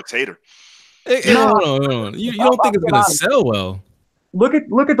 I'm an Xbox hater. Hold on. You don't think it's going to sell well? Look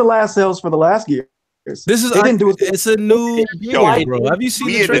at the last sales for the last Gears. This is it's a new game, bro. Have you seen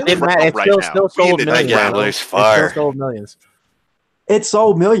the trailer? It's still sold millions. Fire. It still sold millions. It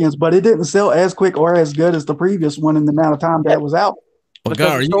sold millions, but it didn't sell as quick or as good as the previous one in the amount of time that it was out. Well,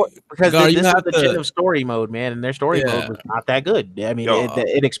 because this is the gen of story mode, man, and their story mode was not that good. I mean,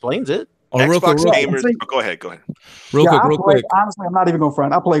 it explains it. Xbox gamers. Go ahead. Real quick. Honestly, I'm not even going to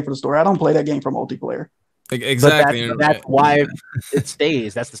front. I play for the story. I don't play that game for multiplayer. Exactly. That's why it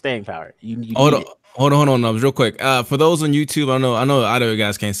stays. That's the staying power. Hold on, real quick. For those on YouTube, I know either of you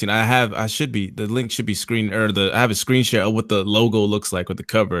guys can't see it. The link should be screen, or I have a screen share of what the logo looks like with the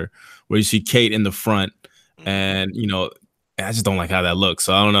cover, where you see Kate in the front, and I just don't like how that looks.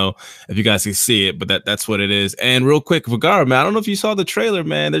 So I don't know if you guys can see it, but that's what it is. And real quick, Vagara, man, I don't know if you saw the trailer,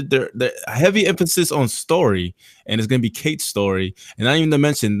 man. They're heavy emphasis on story, and it's gonna be Kate's story. And not even to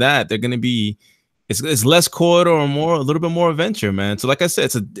mention that they're gonna be it's less corridor or a little bit more adventure, man. So like I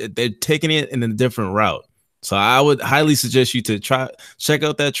said, they're taking it in a different route. So I would highly suggest you to check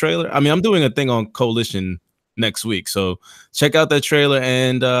out that trailer. I mean, I'm doing a thing on Coalition next week, so check out that trailer,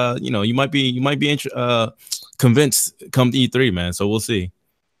 and you might be convinced come to E3, man. So we'll see.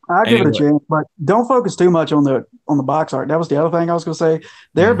 I'll give it a chance, but don't focus too much on the box art. That was the other thing I was going to say.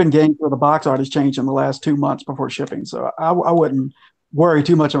 There have been games where the box art has changed in the last 2 months before shipping, so I wouldn't worry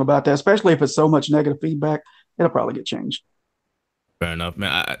too much about that, especially if it's so much negative feedback. It'll probably get changed. Fair enough,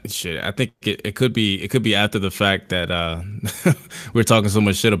 man. I think it could be after the fact that we're talking so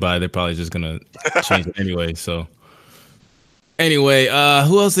much shit about it. They're probably just gonna change it anyway. So anyway,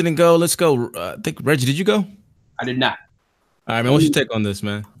 who else didn't go? Let's go. I think Reggie, did you go? I did not. All right, man. What's your take on this,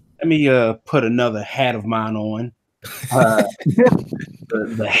 man? Let me put another hat of mine on.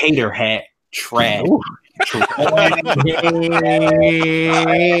 The hater hat. Trash.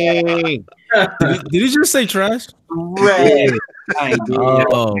 Did you just say trash? Right.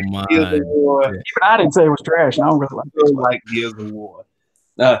 Oh my! Even I didn't say it was trash. I don't really like Gears of War.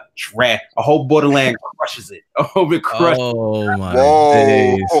 Trash. A whole Borderland crushes it. It crushes. Oh my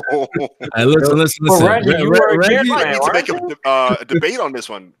days! Hey, listen. Well, Reggie, Reggie need to make a debate on this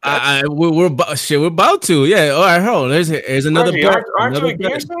one. We're about to. Yeah. All right, hold on. There's another bet. Aren't you a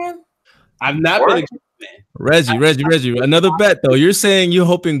Gears fan? I've not been a Reggie, another bet though. You're saying you're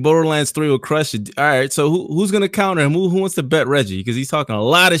hoping Borderlands 3 will crush it. All right, so who's gonna counter him? Who wants to bet Reggie? Because he's talking a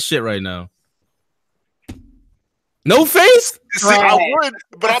lot of shit right now. No face? See, I would,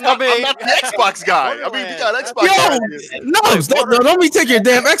 but I'm not the Xbox guy. I mean, we got Xbox guys. No, don't me take your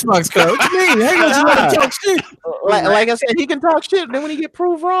damn Xbox card. What you mean? Hang on, you let him talk shit. Like I said, he can talk shit. Then when he get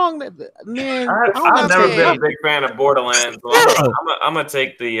proved wrong, man, I've never been a big fan of Borderlands. So I'm gonna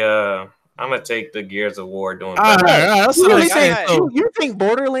take the Gears of War doing that. You think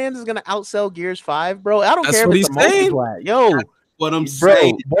Borderlands is gonna outsell Gears 5, bro? I don't That's care what if it's a he's saying. multiplayer. Yo, what I'm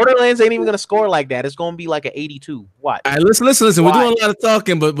saying. Borderlands ain't even gonna score like that. It's gonna be like an 82. What? All right, listen. We're doing a lot of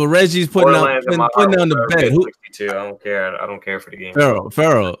talking, but Reggie's putting on the bet. Who? 62. I don't care for the game.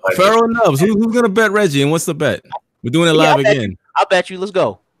 Pharaoh knows. Who's gonna bet Reggie, and what's the bet? We're doing it live again. I'll bet you. Let's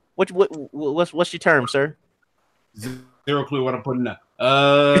go. What's your term, sir? Zero clue what I'm putting up.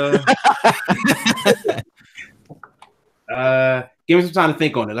 Give me some time to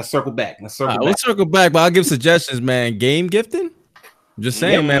think on it. Let's circle back. We'll circle back, but I'll give suggestions, man. Game gifting? Just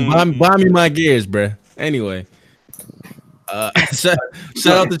saying, man. Buy me my gears, bruh. Anyway. Shout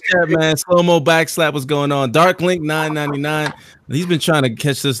out to chat, man. Slow-mo backslap, what's going on? Dark Link 999. He's been trying to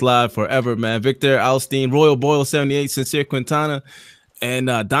catch this live forever, man. Victor Alstein, Royal Boyle 78, Sincere Quintana, and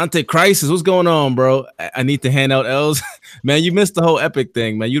Dante Crisis. What's going on, bro? I need to hand out L's. Man, you missed the whole epic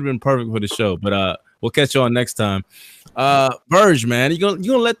thing, man. You'd been perfect for the show, but we'll catch you on next time. Verge, man, you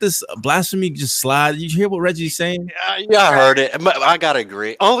gonna let this blasphemy just slide? You hear what Reggie's saying? Yeah, I heard it. I gotta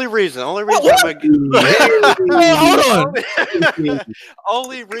agree. Only reason Hold on.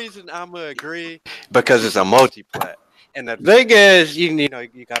 Only reason I'm gonna agree because it's a multiplayer. And the thing is, you know,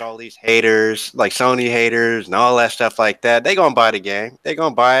 you got all these haters, like Sony haters and all that stuff like that. They gonna buy the game. They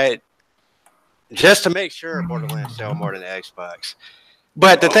gonna buy it just to make sure Borderlands sell more than the Xbox.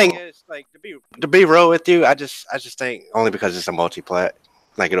 But the thing is, like, to be real with you, I just think only because it's a multiplayer,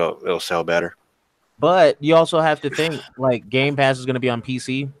 like it'll sell better. But you also have to think like Game Pass is going to be on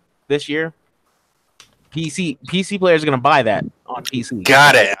PC this year. PC players are going to buy that on PC.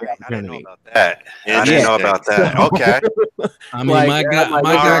 Got it. I didn't know about that. Okay. I mean, my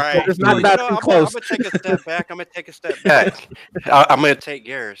God, it's not that too close. I'm gonna take a step back. I'm gonna take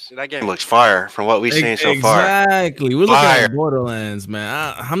Gears. That game looks fire from what we've seen so far. Exactly. We're looking at Borderlands,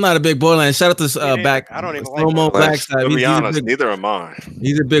 man. I'm not a big Borderlands. Shout out to back. I don't even like Black. To be honest, neither am I.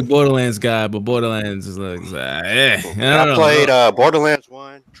 He's a big Borderlands guy, but Borderlands is like, I played Borderlands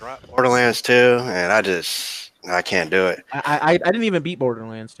 1, dropped Borderlands 2, and I can't do it. I didn't even beat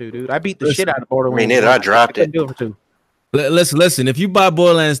Borderlands 2, dude. I beat the shit out of Borderlands. Me neither. I dropped it. Do it for 2. Listen. If you buy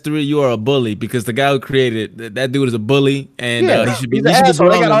Borderlands 3, you are a bully because the guy who created it, that dude is a bully, and he should be. He's an asshole.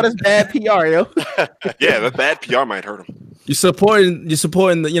 They got all this bad PR, yo. Yeah, that bad PR might hurt him. You're supporting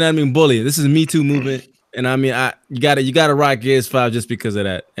the, you know what I mean, bully. This is Me Too movement, and I mean, you gotta rock Gears 5 just because of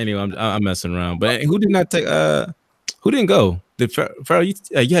that. Anyway, I'm messing around, but who did not take? Who didn't go? Did Farrell? You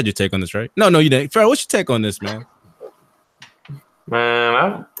had your take on this, right? No, you didn't. Farrell, what's your take on this, man?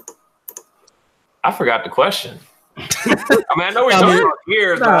 Man, I forgot the question. I mean, I know we're talking about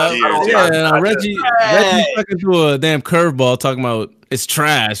Gears. Reggie stuck into a damn curveball talking about it's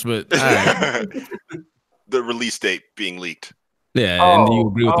trash, but the release date being leaked. Yeah, and do you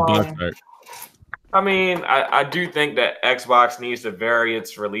agree with the box art? I mean, I do think that Xbox needs to vary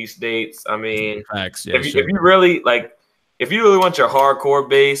its release dates. I mean, facts, if you really want your hardcore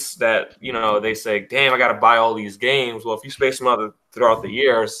base that, you know, they say, damn, I got to buy all these games. Well, if you space them out throughout the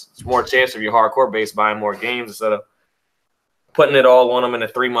years, it's more chance of your hardcore base buying more games instead of putting it all on them in a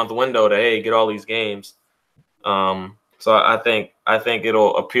 3-month window to, hey, get all these games. So I think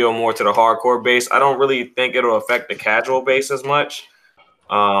it'll appeal more to the hardcore base. I don't really think it'll affect the casual base as much.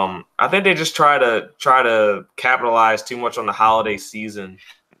 I think they just try to capitalize too much on the holiday season.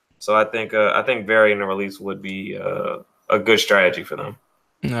 So I think varying the release would be a good strategy for them.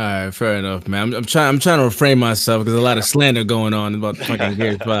 All right, fair enough, man. I'm trying to refrain myself because a lot of slander going on about fucking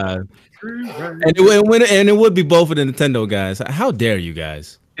Gears 5. And it would be both of the Nintendo guys. How dare you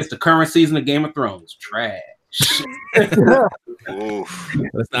guys? It's the current season of Game of Thrones. Trash.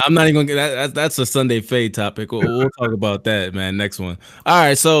 I'm not even gonna get that. That's a Sunday Fade topic. We'll talk about that, man. Next one. All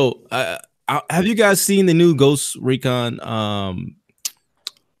right. So, have you guys seen the new Ghost Recon?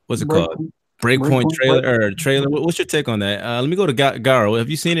 What's it called? Breakpoint trailer. What's your take on that? Let me go to Garo. Have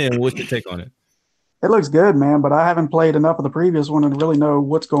you seen it? And what's your take on it? It looks good, man. But I haven't played enough of the previous one to really know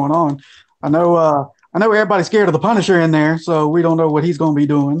what's going on. I know everybody's scared of the Punisher in there, so we don't know what he's going to be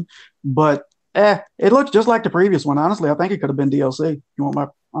doing. But it looks just like the previous one. Honestly, I think it could have been DLC. You want my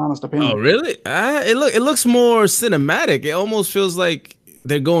honest opinion? Oh, really? It looks more cinematic. It almost feels like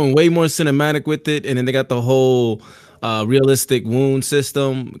they're going way more cinematic with it, and then they got the whole realistic wound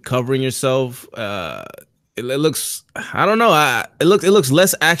system covering yourself. it looks, I don't know, it looks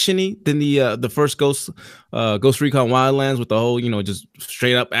less actiony than the first Ghost Recon Wildlands, with the whole, you know, just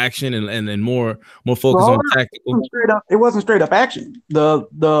straight up action and more focus on tactical. It wasn't straight up action.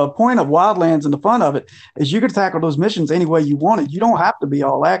 The point of Wildlands and the fun of it is you could tackle those missions any way you wanted. You don't have to be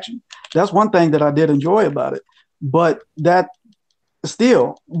all action. That's one thing that I did enjoy about it. But that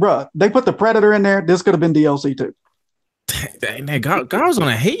still, bruh, they put the Predator in there. This could have been DLC too. Dang, Gar's on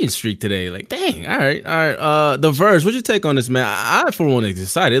a hating streak today. Like, dang, all right. The Verge, what's your take on this, man? I for one is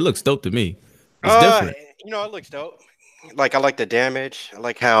excited. It looks dope to me. It's different. You know, it looks dope. Like, I like the damage. I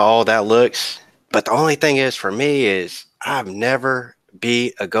like how all that looks. But the only thing is, for me, is I've never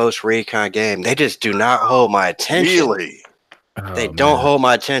beat a Ghost Recon game. They just do not hold my attention. Really? They don't hold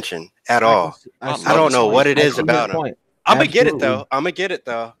my attention at all. I don't know what it is about them. I'm gonna get it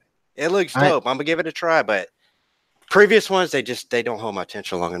though. It looks dope. I'm gonna give it a try, but previous ones, they don't hold my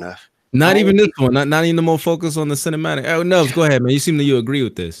attention long enough. Not even this one. Not even the more focus on the cinematic. Oh no, go ahead, man. You seem you agree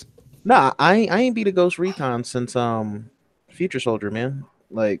with this. Nah, I ain't beat a Ghost Recon since Future Soldier, man.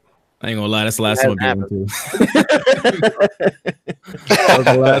 Like, I ain't gonna lie, that's the last time I beat him too. That was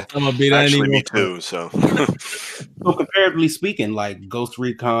the last time I beat Actually, me too. So comparatively speaking, like Ghost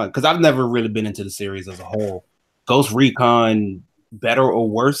Recon, because I've never really been into the series as a whole. Ghost Recon better or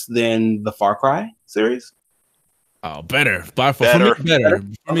worse than the Far Cry series? Oh, better. For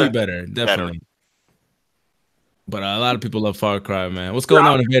me, better. Definitely. But a lot of people love Far Cry, man. What's going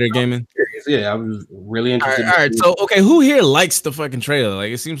on in Vader Gaming? Yeah, I was really interested. All right. So, okay, who here likes the fucking trailer?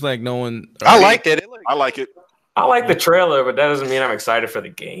 Like, it seems like no one. I liked it. I like it. I like the trailer, but that doesn't mean I'm excited for the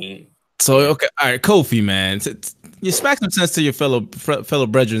game. So, okay, all right, Kofi, man, you smack some sense to your fellow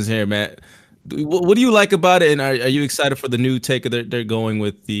brethren here, man. What do you like about it, and are you excited for the new take they're going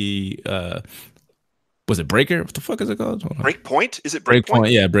with the was it Breaker? What the fuck is it called? Breakpoint? Is it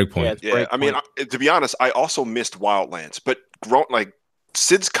Breakpoint? Yeah, Breakpoint. Yeah, I mean, to be honest, I also missed Wildlands, but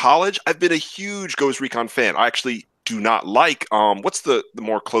since college, I've been a huge Ghost Recon fan. I actually do not like what's the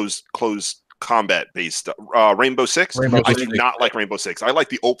more closed combat based Rainbow Six. I do not like Rainbow Six. I like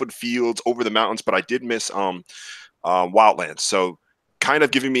the open fields over the mountains, but I did miss Wildlands. So kind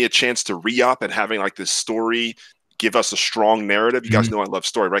of giving me a chance to re-up and having like this story give us a strong narrative. You guys know I love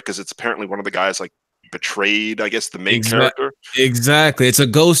story, right? Because it's apparently one of the guys like betrayed, I guess, the main character. Exactly. It's a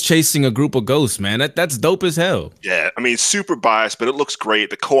ghost chasing a group of ghosts, man. That's dope as hell. Yeah, I mean, super biased, but it looks great.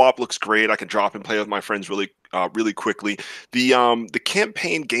 The co-op looks great. I can drop and play with my friends really quickly. The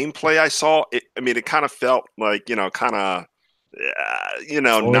campaign gameplay I saw, it kind of felt like, not a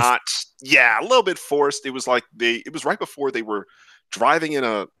little bit forced. It was like it was right before they were driving in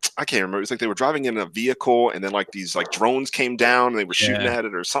I can't remember. It was like they were driving in a vehicle, and then like these like drones came down and they were shooting at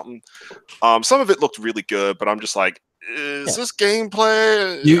it or something. Some of it looked really good, but I'm just like, is this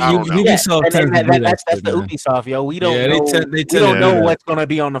gameplay? Ubisoft that's the Ubisoft, yo. We don't know. We don't know what's gonna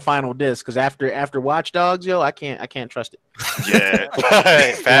be on the final disc, because after Watch Dogs, yo, I can't trust it. Yeah, you know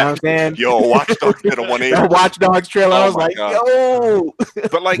what I'm saying? Yo, Watch Dogs did a 180. That Watch Dogs trailer, I was like, God. yo.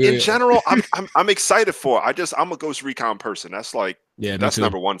 But like in general, I'm excited for it. I'm a Ghost Recon person. That's like, that's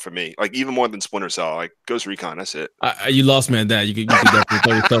number one for me. Like even more than Splinter Cell. Like Ghost Recon, that's it. You lost me at that. You could definitely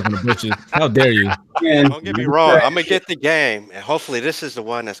throw yourself in the bushes. How dare you? Don't get me wrong. I'm gonna get the game, and hopefully this is the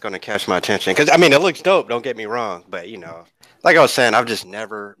one that's gonna catch my attention. Because I mean, it looks dope. Don't get me wrong, but like I was saying, I've just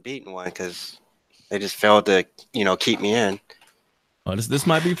never beaten one because they just failed to, keep me in. Oh, this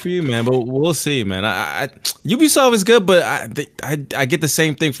might be for you, man, but we'll see, man. Ubisoft is good, but I get the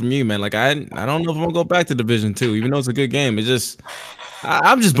same thing from you, man. Like I don't know if I'm gonna go back to Division 2, even though it's a good game. It's just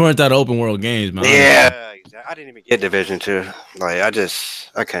I'm just burnt out of open world games, man. Yeah, I didn't even get Division 2. Like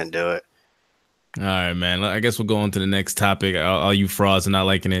I couldn't do it. All right, man. I guess we'll go on to the next topic. All you frauds are not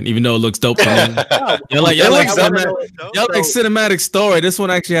liking it, even though it looks dope. Y'all like cinematic story. This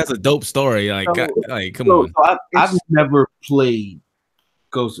one actually has a dope story. Like come on. So I've never played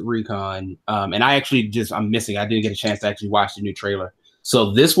Ghost Recon, and I'm missing. I didn't get a chance to actually watch the new trailer.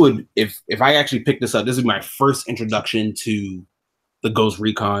 So this would, if I actually pick this up, this is my first introduction to the Ghost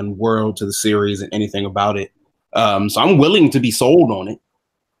Recon world, to the series, and anything about it. So I'm willing to be sold on it.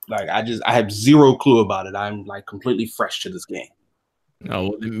 Like I have zero clue about it. I'm like completely fresh to this game.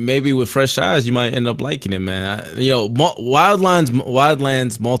 Oh, maybe with fresh eyes, you might end up liking it, man. Wildlands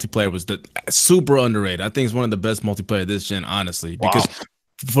multiplayer was super underrated. I think it's one of the best multiplayer this gen, honestly, because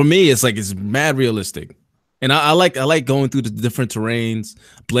for me, it's mad realistic. And I like going through the different terrains,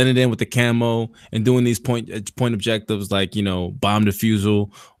 blending in with the camo, and doing these point objectives like bomb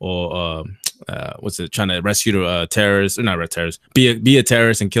defusal or trying to rescue the terrorists, or not terrorists, be a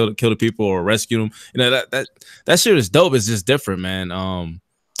terrorist and kill the people or rescue them. That shit is dope. It's just different, man.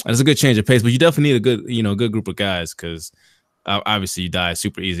 It's a good change of pace, but you definitely need a good group of guys because obviously you die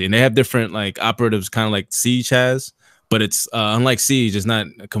super easy, and they have different like operatives, kind of like Siege has, but it's unlike Siege, it's not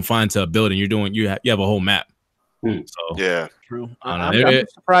confined to a building. You have a whole map. So Yeah, true. I I'm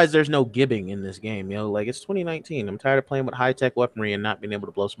surprised there's no gibbing in this game. Like it's 2019. I'm tired of playing with high tech weaponry and not being able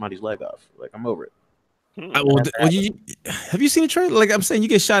to blow somebody's leg off. Like I'm over it. Have you seen the trailer? Like I'm saying, you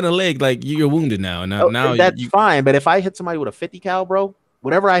get shot in the leg, like you're wounded now. Now that's fine. But if I hit somebody with a 50 cal, bro,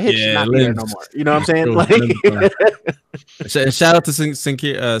 whatever I hit should not be there no more. You know what I'm saying? Like, shout out to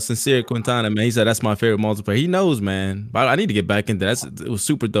Sincere Quintana, man. He said that's my favorite multiplayer. He knows, man. But I need to get back into that. It was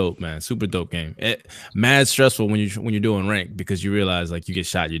super dope, man. Super dope game. Mad stressful when you're doing rank because you realize like you get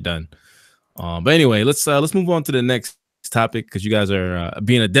shot, you're done. But anyway, let's move on to the next topic because you guys are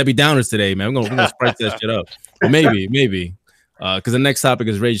being a Debbie Downers today, man. We're gonna spice that shit up. Well, maybe because the next topic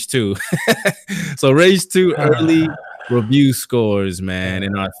is Rage 2. So Rage 2 early review scores, man,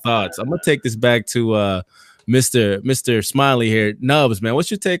 and our thoughts. I'm gonna take this back to Mr. Smiley here. Nubs, man,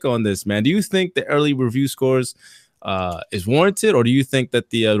 what's your take on this, man? Do you think the early review scores is warranted, or do you think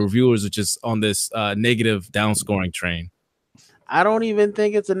that the reviewers are just on this negative downscoring train? I don't even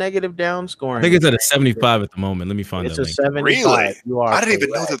think it's a negative downscoring. I think it's at a 75 at the moment. Let me find it's that. It's a 75. Really? You are. I didn't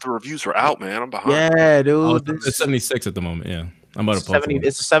even know that the reviews were out, man. I'm behind. Yeah, dude. Oh, it's 76 at the moment. Yeah, I'm about to post 70.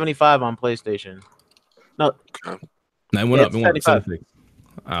 It's a 75 on PlayStation. No, okay. No, it went up. It went up 76.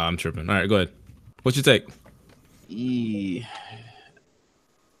 I'm tripping. All right, go ahead. What's your take? I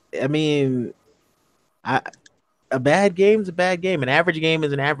mean, a bad game's a bad game. An average game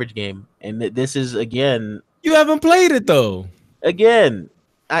is an average game, and this is again. You haven't played it though. Again,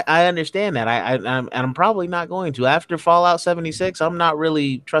 I understand that. I'm probably not going to. After Fallout 76, I'm not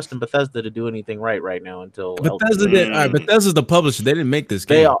really trusting Bethesda to do anything right now until Bethesda did. All right, Bethesda's the publisher. They didn't make this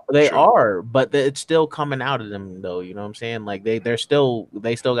game. They are, but it's still coming out of them though. You know what I'm saying? Like they still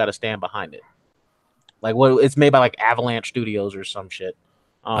got to stand behind it. Like what it's made by like Avalanche Studios or some shit.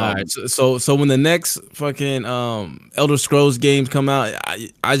 All right, so when the next fucking Elder Scrolls games come out,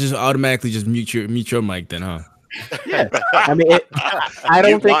 I just automatically just mute your mic then, huh? Yeah, I mean, I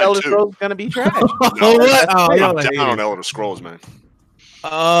don't think Elder Scrolls is gonna be trash. No, what? I'm down on Elder Scrolls, man.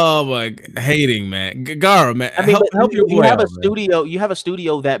 Oh my, hating, man. Gara, man. I mean, help your boy you have out, a studio. You have a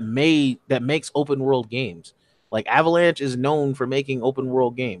studio that makes open world games. Like Avalanche is known for making open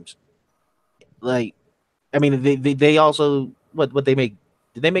world games. Like, I mean, they also what they make.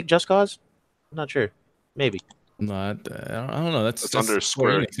 Did they make Just Cause? I'm not sure. Maybe. No, I don't know. That's under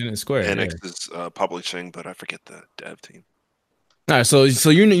Square. Square Enix is publishing, but I forget the dev team. All right, so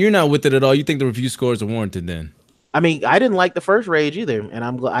you're not with it at all. You think the review scores are warranted then? I mean, I didn't like the first Rage either, and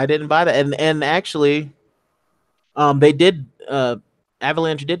I didn't buy that. And actually, they did.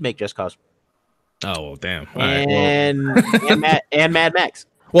 Avalanche did make Just Cause. Oh well, damn. All and Mad Max.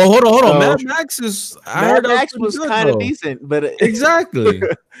 Well, hold on. So, Mad Max was kind of decent, but exactly.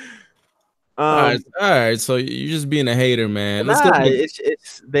 All right. So you're just being a hater, man.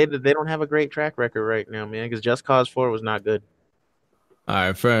 They don't have a great track record right now, man. Because Just Cause 4 was not good. All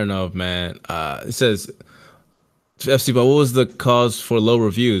right, fair enough, man. It says FC, but what was the cause for low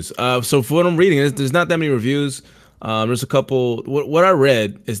reviews? So for what I'm reading, there's not that many reviews. There's a couple. What I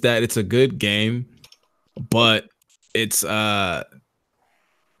read is that it's a good game, but it's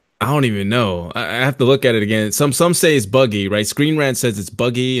I don't even know. I have to look at it again. Some say it's buggy, right? Screen Rant says it's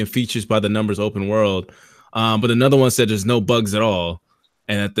buggy and features by the numbers open world. But another one said there's no bugs at all,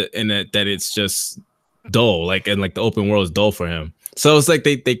 and that it's just dull, like the open world is dull for him. So it's like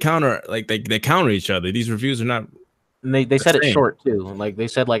they counter each other. These reviews are not. And they said it's short too. Like they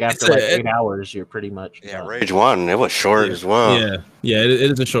said, like after 8 hours, you're pretty much Rage 1, it was short as well. Yeah, it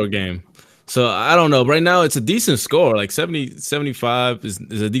is a short game. So I don't know. Right now, it's a decent score. Like 75 is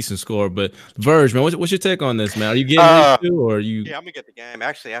a decent score. But Verge, man, what's your take on this, man? Are you getting into or are you? Yeah, I'm gonna get the game.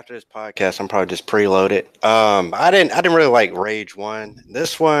 Actually, after this podcast, I'm probably just preload it. I didn't really like Rage 1.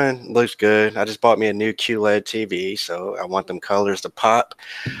 This one looks good. I just bought me a new QLED TV, so I want them colors to pop.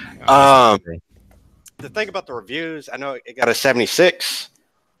 The thing about the reviews, I know it got a 76.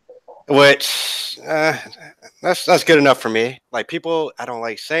 Which that's good enough for me. Like people, I don't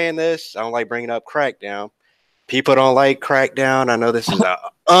like saying this. I don't like bringing up Crackdown. People don't like Crackdown. I know this is an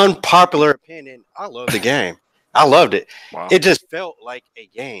unpopular opinion. I love the game. I loved it. Wow. It just felt like a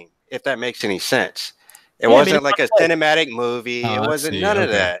game, if that makes any sense. It wasn't like a cinematic movie. It wasn't none of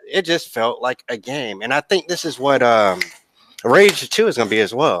that. It just felt like a game. And I think this is what Rage 2 is going to be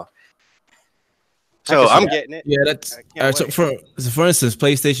as well. So I'm getting it. Yeah, that's all right. So for instance,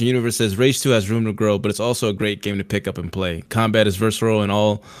 PlayStation Universe says Rage 2 has room to grow, but it's also a great game to pick up and play. Combat is versatile in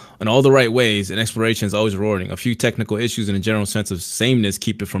all the right ways, and exploration is always rewarding. A few technical issues and a general sense of sameness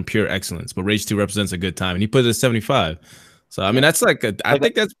keep it from pure excellence, but Rage 2 represents a good time, and he put it at 75. So I mean, that's I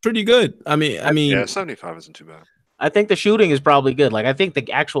think that's pretty good. I mean, yeah, 75 isn't too bad. I think the shooting is probably good. Like I think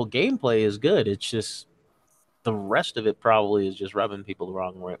the actual gameplay is good. It's just the rest of it probably is just rubbing people the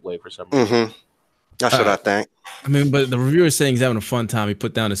wrong way for some reason. That's what I think. I mean, but the reviewer is saying he's having a fun time. He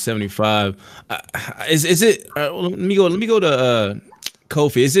put down a 75. Is it? Let me go to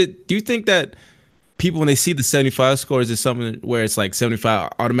Kofi. Is it? Do you think that people, when they see the 75 score, is it something where it's like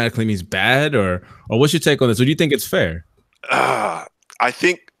 75 automatically means bad, or what's your take on this? Or do you think it's fair? I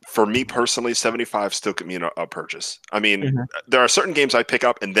think for me personally, 75 still could mean a purchase. I mean, there are certain games I pick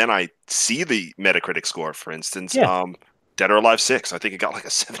up and then I see the Metacritic score. For instance, Dead or Alive 6. I think it got like a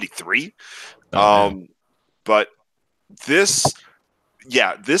 73. But this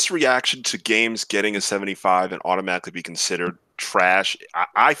reaction to games getting a 75 and automatically be considered trash,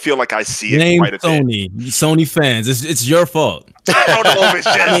 I feel like I see it quite a bit. Sony fans, it's your fault. I don't know if it's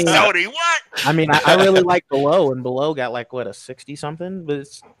just Sony. What? I mean, I really like Below, and Below got like what, a 60 something, but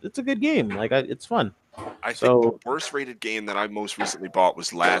it's a good game. Like it's fun. I think the worst rated game that I most recently bought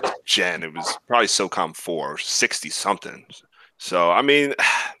was last gen. It was probably SOCOM 4, 60 something. So I mean,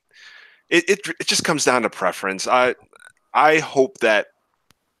 it just comes down to preference. I hope that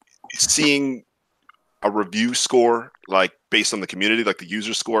seeing a review score, like based on the community, like the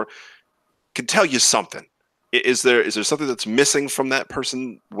user score, can tell you something. Is there something that's missing from that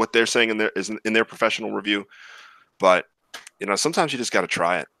person, what they're saying in their professional review? But sometimes you just got to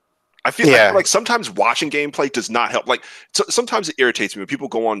try it. I feel like sometimes watching gameplay does not help. Like sometimes it irritates me when people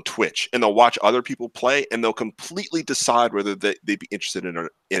go on Twitch and they'll watch other people play and they'll completely decide whether they'd be interested in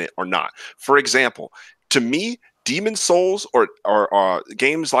it or not. For example, to me, Demon Souls or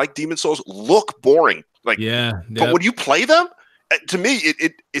games like Demon Souls look boring. Like, but when you play them, to me,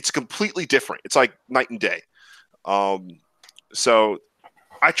 it's completely different. It's like night and day. So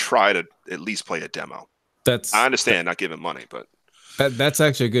I try to at least play a demo. I understand not giving money, but that's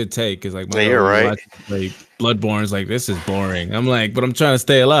actually a good take. Is like, you're right. Like Bloodborne's like, this is boring. I'm like, but I'm trying to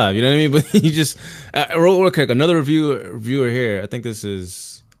stay alive. You know what I mean? But you just real quick, another reviewer here. I think this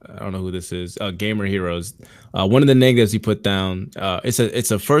is. I don't know who this is. Gamer Heroes. One of the negatives he put down.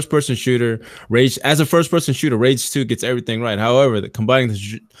 It's a first-person shooter. As a first-person shooter, Rage 2 gets everything right. However, combining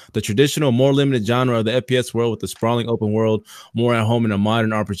the traditional, more limited genre of the FPS world with the sprawling open world, more at home in a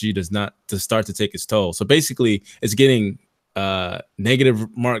modern RPG, does not start to take its toll. So basically, it's getting negative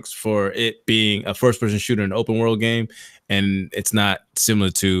marks for it being a first-person shooter in an open world game, and it's not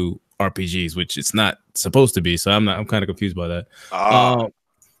similar to RPGs, which it's not supposed to be. So I'm kind of confused by that.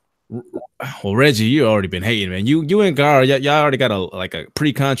 Well, Reggie, you already been hating, man. You and Gar, y'all already got a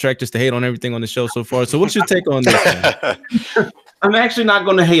pre-contract just to hate on everything on the show so far. So what's your take on this, man? I'm actually not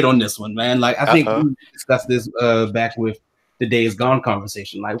going to hate on this one, man. Like, I think we discussed this back with the Days Gone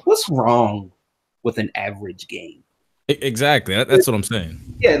conversation. Like, what's wrong with an average game? Exactly. That's what I'm saying.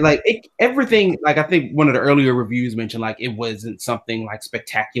 Yeah, like everything. Like, I think one of the earlier reviews mentioned like it wasn't something like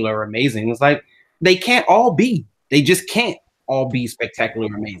spectacular or amazing. It's like they can't all be. They just can't all be spectacular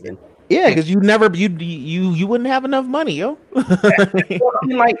or amazing. Yeah, because you wouldn't have enough money, yo. I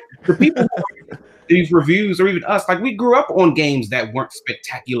mean, like the people who these reviews, or even us, like we grew up on games that weren't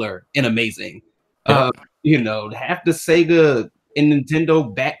spectacular and amazing. Half the Sega and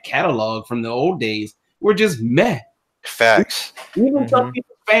Nintendo back catalog from the old days were just meh. Facts. Even some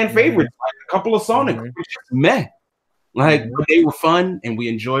people's fan favorites, like a couple of Sonic, were just meh. Like they were fun and we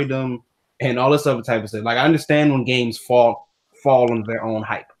enjoyed them and all this other type of stuff. Like I understand when games fall on their own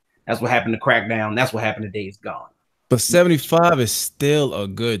hype. That's what happened to Crackdown. That's what happened to Days Gone. But 75 is still a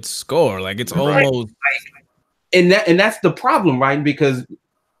good score. Like it's almost and that's the problem, right? Because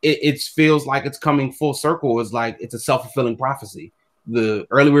it feels like it's coming full circle. It's like it's a self-fulfilling prophecy. The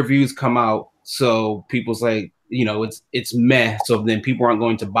early reviews come out, so people say, it's meh. So then people aren't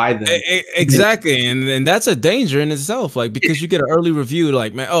going to buy them. Exactly, and that's a danger in itself. Like because you get an early review,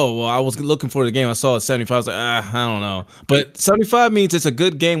 like man, I was looking for the game, I saw it 75. I was like, I don't know. But 75 means it's a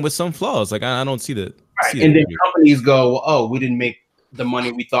good game with some flaws. Like I don't see that. Right. And then companies go, we didn't make the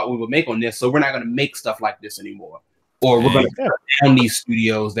money we thought we would make on this, so we're not going to make stuff like this anymore. Or we're going to cut down these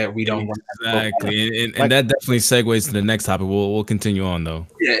studios that we don't want to have. Exactly, and that definitely segues to the next topic. We'll continue on though.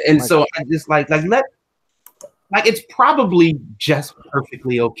 Yeah, and so I just like it's probably just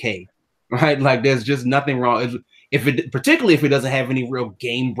perfectly okay, right? Like there's just nothing wrong. Particularly if it doesn't have any real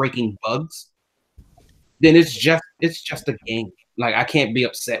game-breaking bugs, then it's just a game. Like I can't be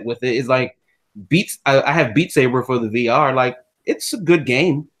upset with it. It's like I have Beat Saber for the VR. Like, it's a good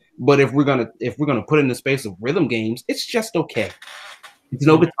game, but if we're gonna put it in the space of rhythm games, it's just okay. It's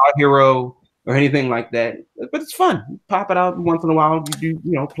no Guitar Hero or anything like that, but it's fun. Pop it out once in a while. You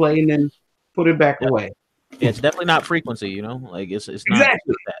do, play and then put it back away. Yeah, it's definitely not frequency, like it's not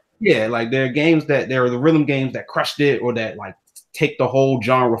Exactly. that. Yeah, like there are the rhythm games that crushed it or that like take the whole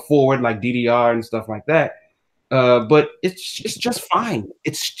genre forward, like DDR and stuff like that. But it's just fine.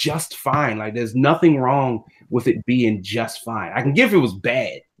 It's just fine. Like there's nothing wrong with it being just fine. I can give it was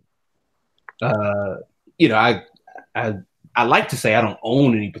bad. I like to say I don't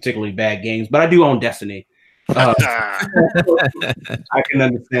own any particularly bad games, but I do own Destiny. I can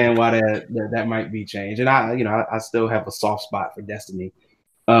understand why that might be changed, and I still have a soft spot for Destiny.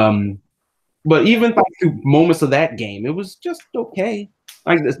 But even through moments of that game, it was just okay.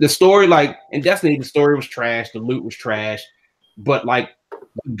 Like the story, like in Destiny, the story was trash, the loot was trash, but like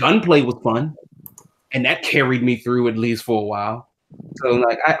the gunplay was fun, and that carried me through at least for a while. So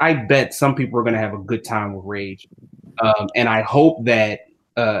like I bet some people are gonna have a good time with Rage, and I hope that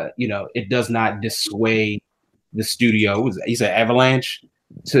it does not dissuade the studio. He said Avalanche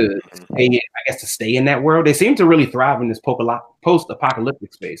to stay in that world. They seem to really thrive in this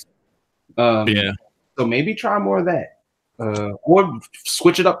post-apocalyptic space. Yeah. So maybe try more of that, or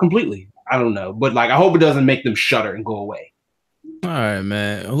switch it up completely. I don't know, but like I hope it doesn't make them shudder and go away. All right,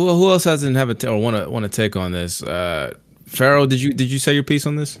 man. Who else hasn't have or want to take on this? Pharaoh, did you say your piece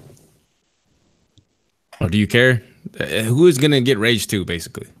on this, or do you care? Who is gonna get Rage 2,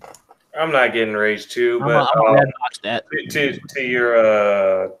 basically? I'm not getting Rage 2, but I'm gonna watch that.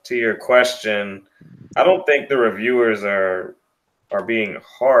 To your question, I don't think the reviewers are being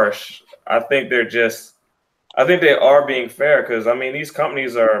harsh. I think they are being fair, because I mean these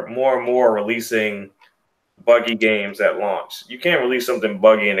companies are more and more releasing buggy games at launch. You can't release something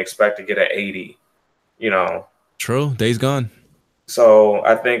buggy and expect to get an 80, True. Days Gone. So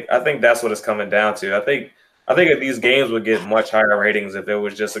I think that's what it's coming down to. I think that these games would get much higher ratings if it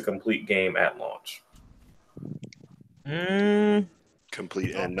was just a complete game at launch.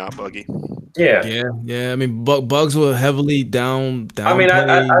 Complete and not buggy. Yeah. I mean, bugs were heavily down. I mean,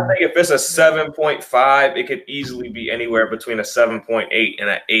 I think if it's a 7.5, it could easily be anywhere between a 7.8 and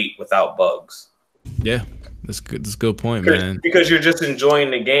an 8 without bugs. Yeah, that's good. That's a good point, man. Because you're just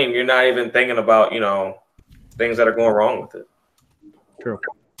enjoying the game. You're not even thinking about things that are going wrong with it. True.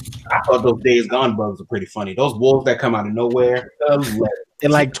 I thought those Days Gone bugs were pretty funny. Those wolves that come out of nowhere. They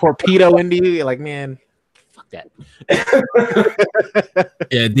like torpedo into you. You're like, man, fuck that.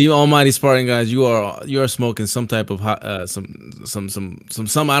 Yeah, the almighty Spartan guys, you are smoking some type of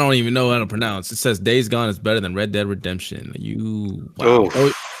some I don't even know how to pronounce. It says Days Gone is better than Red Dead Redemption. Throw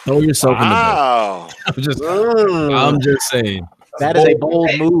yourself in the boat. I'm just saying. That is a bold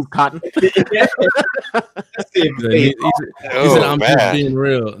move, Cotton. He said, I'm just being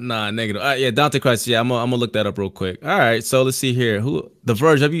real. Nah, negative. Yeah, Dante Christ. Yeah, I'm gonna look that up real quick. All right, so let's see here. The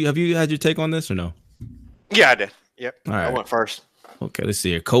Verge, have you had your take on this or no? Yeah, I did. Yep. All right. I went first. Okay, let's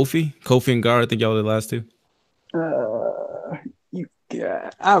see here. Kofi and Gar, I think y'all were the last two.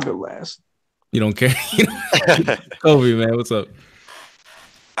 I'll go last. You don't care? Kofi, man, what's up?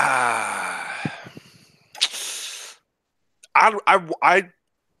 I'll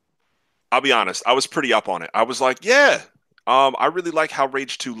be honest. I was pretty up on it. I was like, yeah, I really like how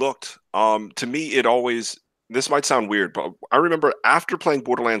Rage 2 looked. To me, it always, this might sound weird, but I remember after playing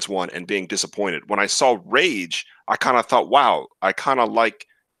Borderlands 1 and being disappointed, when I saw Rage, I kind of thought, wow, I kind of like,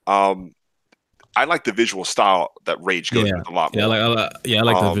 I like the visual style that Rage goes with a lot more. I like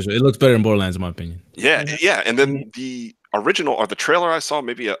the visual. It looks better in Borderlands, in my opinion. Yeah. And then the original or the trailer I saw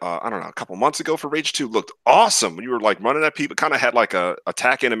maybe I don't know, a couple months ago for Rage 2 looked awesome. When you were like running at people, kind of had like a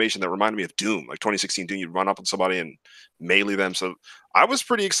attack animation that reminded me of Doom, like 2016 Doom. You'd run up on somebody and melee them. So I was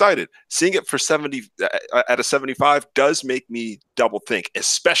pretty excited. Seeing it for 70 at a 75 does make me double think,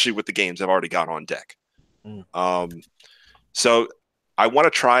 especially with the games I've already got on deck. So I want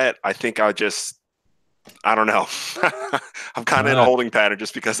to try it. I think I don't know. I'm kind of in a holding pattern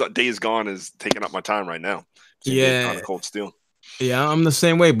just because Days Gone is taking up my time right now. Kind of cold steel. Yeah, I'm the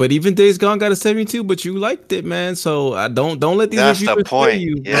same way. But even Days Gone got a 72, but you liked it, man. So don't let these reviewers sway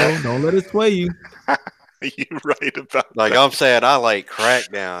you, bro. Don't let it sway you. You're right about like that. I'm saying, I like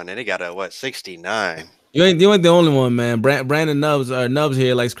Crackdown, and it got a 69. You ain't the only one, man. Brandon Nubs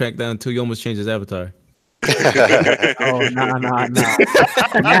here likes Crackdown too. You almost changed his avatar. Oh no.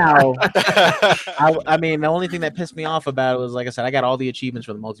 Now, I mean, the only thing that pissed me off about it was, like I said, I got all the achievements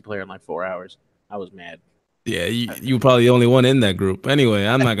for the multiplayer in like 4 hours. I was mad. Yeah, you were probably the only one in that group. Anyway,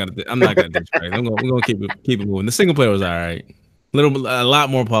 I'm not gonna distract. We're gonna keep it moving. The single player was all right. A lot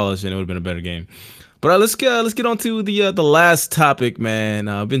more polished, and it would have been a better game. But let's get on to the last topic, man.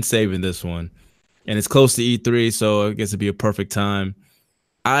 I've been saving this one, and it's close to E3, so I guess it'd be a perfect time.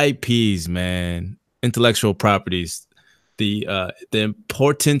 IPs, man, intellectual properties, the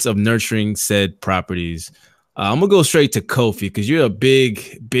importance of nurturing said properties. I'm gonna go straight to Kofi because you're a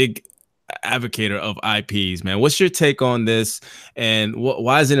big advocate of IPs, man. What's your take on this, and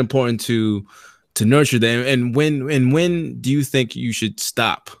why is it important to nurture them, and when do you think you should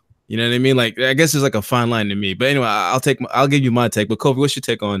stop? You know what I mean? Like, I guess there's like a fine line to me. But anyway, I'll give you my take. But Kofi, what's your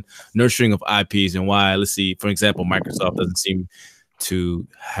take on nurturing of IPs and why? Let's see, for example, Microsoft doesn't seem to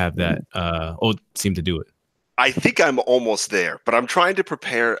have that, or seem to do it. I think I'm almost there, but I'm trying to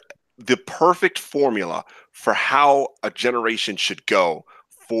prepare the perfect formula for how a generation should go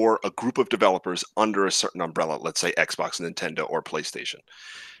for a group of developers under a certain umbrella. Let's say Xbox, Nintendo, or PlayStation.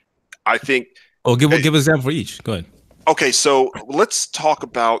 I think. Oh, give an example for each. Go ahead. Okay, so let's talk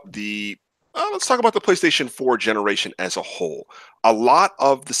about the PlayStation 4 generation as a whole. A lot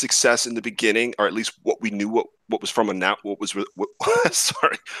of the success in the beginning, or at least what we knew, what was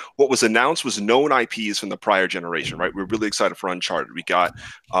announced was known IPs from the prior generation, right? We were really excited for Uncharted. We got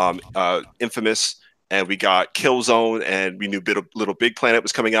Infamous, and we got Killzone, and we knew Little Big Planet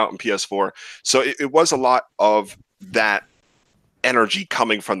was coming out on PS4. So it was a lot of that energy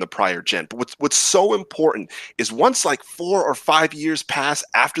coming from the prior gen. But what's so important is once like 4 or 5 years pass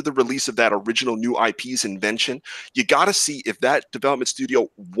after the release of that original new IP's invention, you got to see if that development studio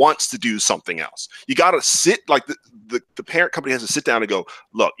wants to do something else. You got to sit, like the parent company has to sit down and go,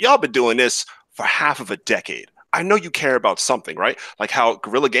 look, y'all been doing this for half of a decade. I know you care about something, right? Like how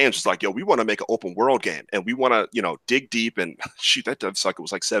Guerrilla Games was like, yo, we want to make an open world game, and we want to, dig deep, and shoot, that dev cycle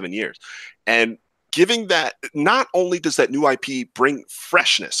was like 7 years. And giving that, not only does that new IP bring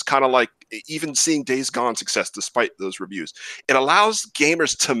freshness, kind of like even seeing Days Gone success despite those reviews, it allows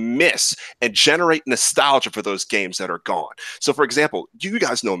gamers to miss and generate nostalgia for those games that are gone. So for example, you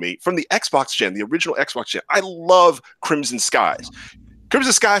guys know me from the Xbox gen, the original Xbox gen. I love Crimson Skies.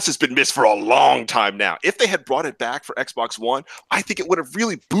 Crimson Skies has been missed for a long time now. If they had brought it back for Xbox One, I think it would have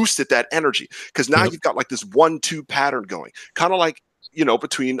really boosted that energy, because now you've got like this 1-2 pattern going, kind of like,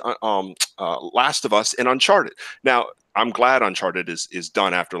 between Last of Us and Uncharted. Now, I'm glad Uncharted is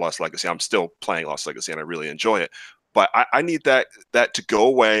done after Lost Legacy. I'm still playing Lost Legacy, and I really enjoy it. But I need that to go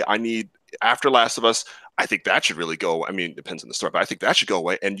away. I need, after Last of Us, I think that should really go. I mean, it depends on the story, but I think that should go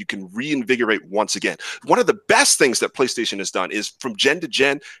away, and you can reinvigorate once again. One of the best things that PlayStation has done is from gen to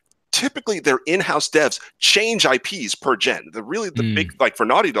gen, typically their in-house devs change IPs per gen. The big, like for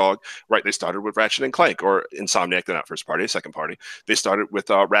Naughty Dog, right? They started with Ratchet and Clank, or Insomniac. They're not first party, second party. They started with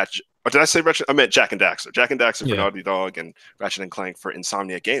Ratchet. Or did I say Ratchet? I meant Jak and Daxter. Jak and Daxter for Naughty Dog, and Ratchet and Clank for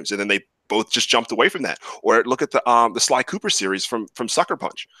Insomniac Games. And then they both just jumped away from that. Or look at the Sly Cooper series from Sucker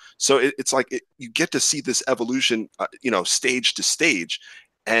Punch. So it's like you get to see this evolution, stage to stage,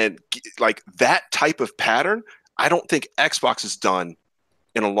 and like that type of pattern. I don't think Xbox has done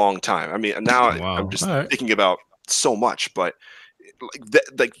in a long time. I mean, now I'm just thinking about so much, but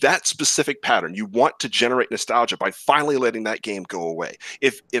like that specific pattern, you want to generate nostalgia by finally letting that game go away.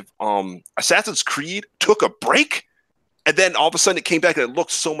 If Assassin's Creed took a break, and then all of a sudden it came back and it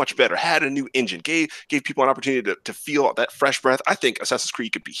looked so much better, had a new engine, gave people an opportunity to feel that fresh breath, I think Assassin's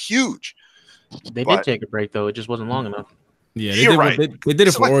Creed could be huge. They did take a break, though. It just wasn't long enough. Yeah, they did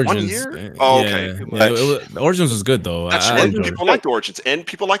it for like Origins. 1 year? Oh, okay. Origins was good though. People liked Origins, and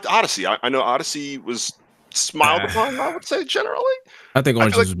people liked Odyssey. I know Odyssey was smiled upon, I would say, generally. I think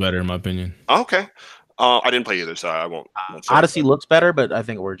Origins was better in my opinion. Okay. I didn't play either, so I won't say Odyssey looks better, but I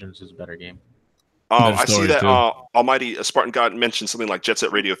think Origins is a better game. I see that Almighty Spartan God mentioned something like Jet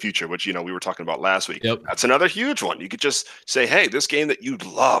Set Radio Future, which we were talking about last week. Yep. That's another huge one. You could just say, hey, this game that you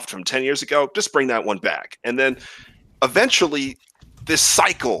loved from 10 years ago, just bring that one back. And then eventually this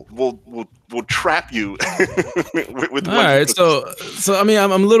cycle will trap you with all right. So I mean,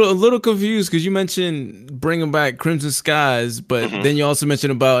 I'm a little confused because you mentioned bringing back Crimson Skies, but then you also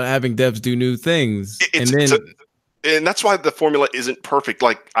mentioned about having devs do new things, and that's why the formula isn't perfect.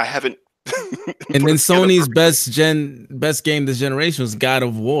 Like I haven't. And then Sony's best game this generation was God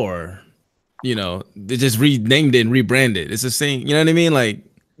of War. They just renamed it and rebranded. It's the same. You know what I mean? Like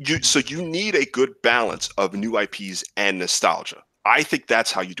you need a good balance of new IPs and nostalgia. I think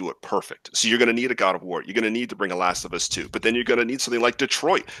that's how you do it perfect. So you're going to need a God of War. You're going to need to bring a Last of Us 2, but then you're going to need something like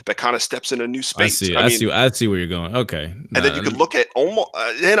Detroit that kind of steps in a new space. I see where you're going. Okay. And then you can look at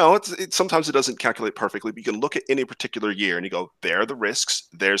almost, sometimes it doesn't calculate perfectly, but you can look at any particular year and you go, there are the risks.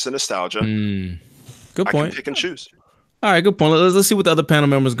 There's the nostalgia. Good point. I can pick and choose. All right, good point. Let's see what the other panel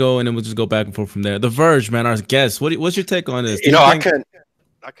members go, and then we'll just go back and forth from there. The Verge, man, our guest. What's your take on this? You know, I couldn't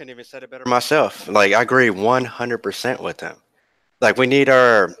even say it better myself. Like, I agree 100% with them. Like, we need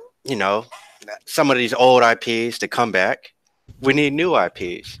our, you know, some of these old IPs to come back. We need new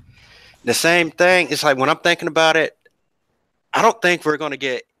IPs. The same thing. It's like when I'm thinking about it, I don't think we're going to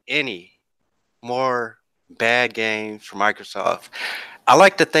get any more bad games from Microsoft. I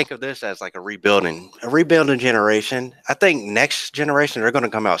like to think of this as like a rebuilding generation. I think next generation they're going to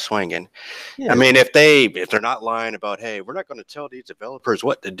come out swinging. Yeah. I mean, if they're not lying about, hey, we're not going to tell these developers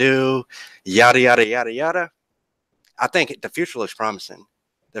what to do, yada yada yada yada. I think the future looks promising.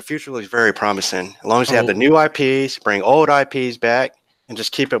 The future looks very promising. As long as you have the new IPs, bring old IPs back, and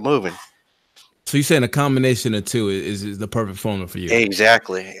just keep it moving. So you're saying a combination of two is the perfect formula for you?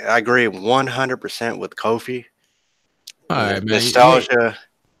 Exactly. I agree 100% with Kofi. All right, man. Nostalgia.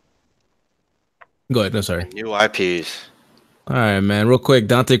 Go ahead. No, sorry. New IPs. All right, man. Real quick,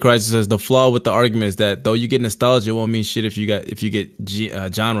 Dante Crisis says the flaw with the argument is that though you get nostalgia, it won't mean shit if you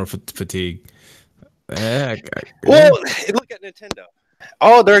get genre fatigue. Well, look at Nintendo.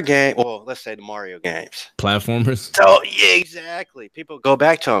 All their games, well, let's say the Mario games, platformers. So yeah, exactly. People go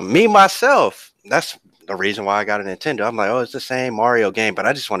back to them. Me myself, that's the reason why I got a Nintendo. I'm like, oh, it's the same Mario game, but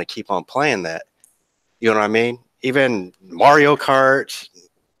I just want to keep on playing that. You know what I mean? Even Mario Kart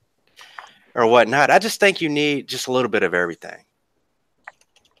or whatnot. I just think you need just a little bit of everything.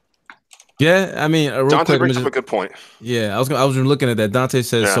 Yeah, I mean, Dante brings up a good point. Yeah, I was looking at that. Dante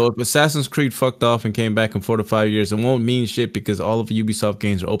says, so if Assassin's Creed fucked off and came back in 4 to 5 years, it won't mean shit because all of Ubisoft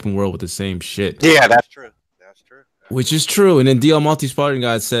games are open world with the same shit. Yeah, that's true. That's true. Which is true. And then DL Multi-Spartan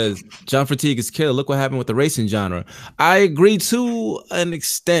God says, John Fatigue is killer. Look what happened with the racing genre. I agree to an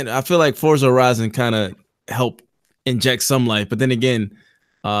extent. I feel like Forza Horizon kind of helped inject some life, but then again,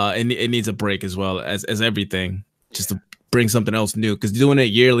 it needs a break as well as everything, just to bring something else new, because doing it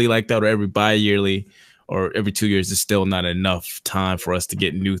yearly like that or every bi-yearly or every 2 years is still not enough time for us to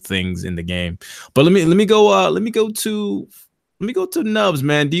get new things in the game. But let me go to Nubs,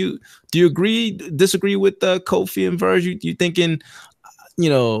 man. Do you disagree with Kofi and Verge? You thinking, you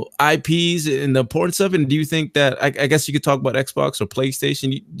know, IPs and the importance of it? And do you think that I guess you could talk about Xbox or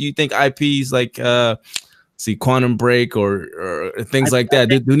PlayStation? Do you think IPs like Quantum Break or things like that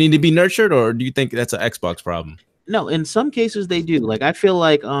do need to be nurtured, or do you think that's an Xbox problem? No, in some cases they do. Like, I feel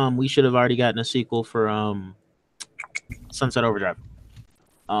like we should have already gotten a sequel for Sunset Overdrive.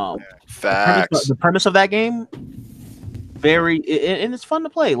 Facts. The premise of that game, and it's fun to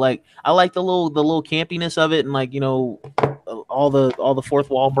play. Like, I like the little campiness of it, and like, you know, all the fourth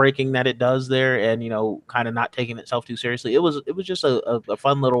wall breaking that it does there, and you know, kind of not taking itself too seriously. It was just a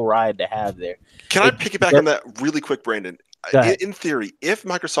fun little ride to have there. Can I piggyback on that really quick, Brandon? In theory, if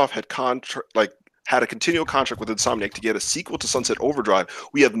Microsoft had a continual contract with Insomniac to get a sequel to Sunset Overdrive,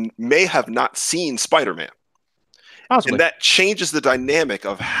 we may have not seen Spider-Man. Possibly. And that changes the dynamic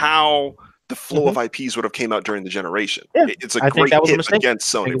of how the flow of IPs would have came out during the generation. Yeah. It's a great hit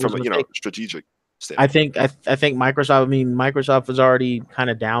against Sony from a strategic standpoint. I think Microsoft. I mean, Microsoft was already kind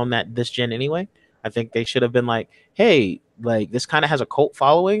of down this gen anyway. I think they should have been like, hey, like, this kind of has a cult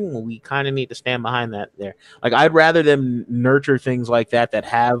following. We kind of need to stand behind that there. Like, I'd rather them nurture things like that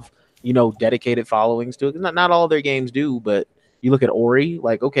have, you know, dedicated followings to it. Not all of their games do, but you look at Ori,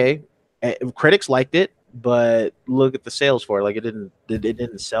 like, okay, critics liked it, but look at the sales for it. Like, it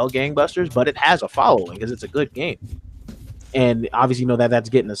didn't sell gangbusters, but it has a following because it's a good game. And obviously, you know, that's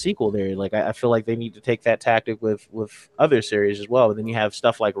getting a sequel there. Like, I feel like they need to take that tactic with other series as well. And then you have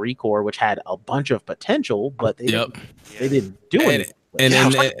stuff like Recore, which had a bunch of potential, but they didn't do anything.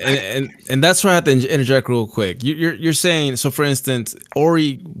 And that's where I have to interject real quick. You're saying, so for instance,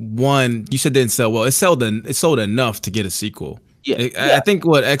 Ori 1, you said didn't sell well. It sold enough to get a sequel. I think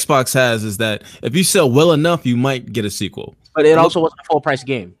what Xbox has is that if you sell well enough, you might get a sequel. But it also wasn't a full price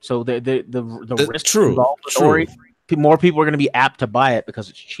game, so the risk involved with Ori, more people are going to be apt to buy it because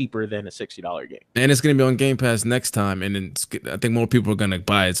it's cheaper than a $60 game, and it's going to be on Game Pass next time. And I think more people are going to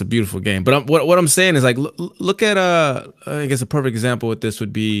buy it. It's a beautiful game. But what I'm saying is, like, look at I guess a perfect example with this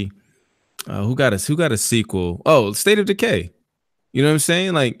would be who got a sequel? Oh, State of Decay. You know what I'm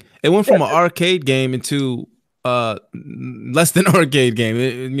saying? Like, it went from an arcade game into less than arcade game.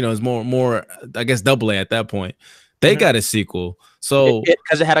 You know, it's more I guess AA at that point. They got a sequel, so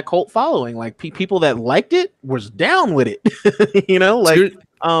because it had a cult following. Like, people that liked it was down with it. You know, like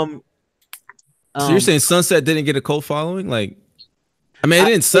so you're saying Sunset didn't get a cult following? Like, I mean,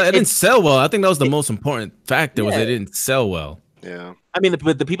 it didn't sell well. I think that was the most important factor was it didn't sell well. Yeah, I mean,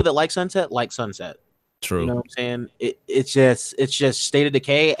 the people that like Sunset like Sunset. True. You know what I'm saying? It's just State of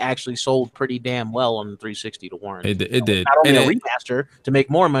Decay actually sold pretty damn well on the 360 to Warren. It did. Not only And a remaster to make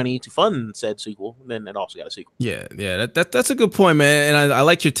more money to fund said sequel, then it also got a sequel. Yeah. That's a good point, man. And I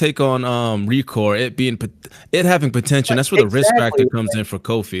like your take on Recore, it having potential. That's where the risk factor comes in for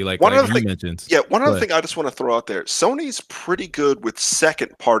Kofi, like you mentioned. Yeah, one other thing I just want to throw out there: Sony's pretty good with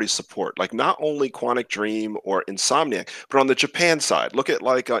second-party support, like not only Quantic Dream or Insomniac, but on the Japan side. Look at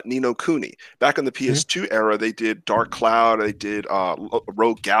like Ni no Kuni. Back in the PS2 era, they did Dark Cloud, they did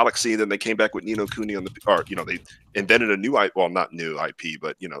Rogue Galaxy, then they came back with Ni no Kuni they invented a new not new IP,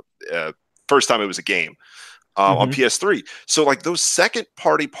 but first time it was a game. On PS3. So like those second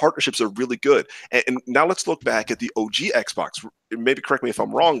party partnerships are really good. And now let's look back at the OG Xbox. Maybe correct me if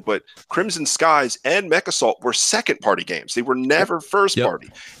I'm wrong, but Crimson Skies and MechAssault were second party games. They were never first party.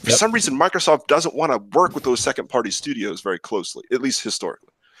 For some reason, Microsoft doesn't want to work with those second party studios very closely, at least historically.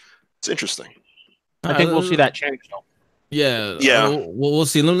 It's interesting. I think we'll see that change though. Yeah. We'll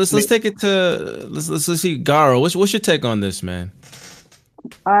see. Let's take it to let's see. Garo, what's your take on this, man?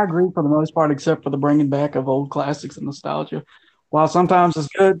 I agree for the most part, except for the bringing back of old classics and nostalgia. While sometimes it's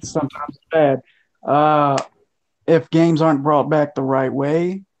good, sometimes it's bad. If games aren't brought back the right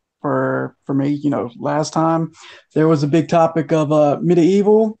way, for me, last time there was a big topic of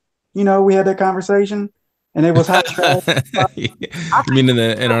Medieval. We had that conversation, and it was how I mean,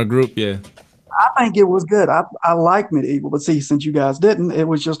 in our group, yeah. I think it was good. I like Medieval, but see, since you guys didn't, it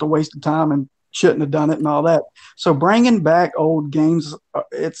was just a waste of time and shouldn't have done it and all that. So bringing back old games,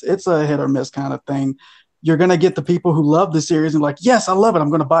 it's a hit or miss kind of thing. You're going to get the people who love the series and like, yes, I love it, I'm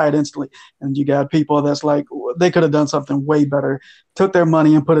going to buy it instantly. And you got people that's like, they could have done something way better, took their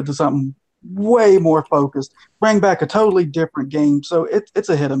money and put it to something way more focused, bring back a totally different game. So it's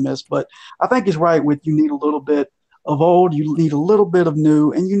a hit or miss, but I think he's right with you need a little bit of old, you need a little bit of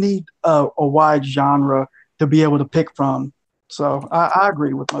new, and you need a wide genre to be able to pick from. So I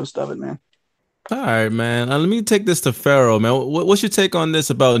agree with most of it, man. All right, man. Let me take this to Pharaoh, man. What's your take on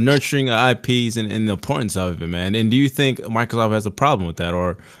this about nurturing IPs and the importance of it, man? And do you think Microsoft has a problem with that,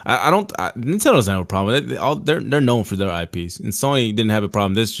 or I don't? Nintendo doesn't have a problem. They're known for their IPs, and Sony didn't have a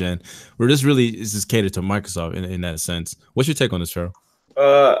problem this gen. Where this really is just catered to Microsoft in that sense. What's your take on this, Pharaoh?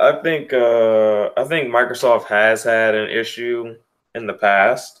 I think Microsoft has had an issue in the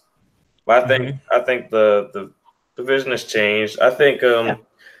past, but I think the vision has changed. I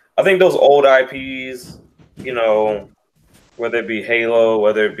think those old IPs, whether it be Halo,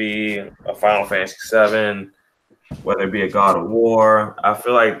 whether it be a Final Fantasy VII, whether it be a God of War, I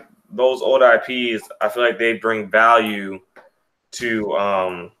feel like those old IPs, I feel like they bring value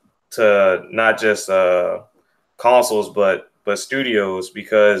to not just consoles, but studios,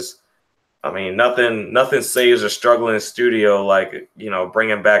 because I mean nothing saves a struggling studio like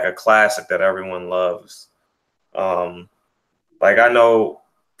bringing back a classic that everyone loves. Like I know.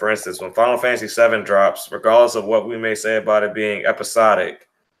 For instance, when Final Fantasy VII drops, regardless of what we may say about it being episodic,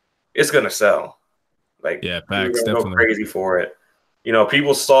 it's gonna sell. Like, yeah, facts, we're gonna definitely go crazy for it.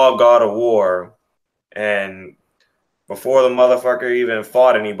 People saw God of War, and before the motherfucker even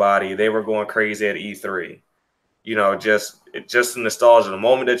fought anybody, they were going crazy at E3. Just the nostalgia. The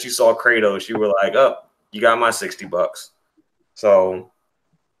moment that you saw Kratos, you were like, "Oh, you got my $60." So,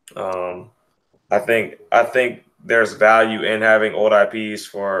 I think there's value in having old IPs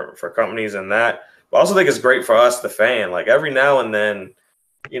for companies and that. But I also think it's great for us, the fan. Like every now and then,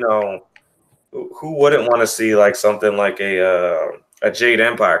 who wouldn't want to see like something like a Jade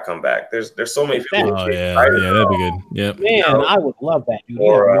Empire come back? There's so many people. Oh yeah, that'd be good. Yeah, man, I would love that. Dude.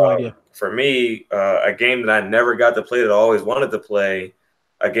 Or no idea. For me, a game that I never got to play that I always wanted to play,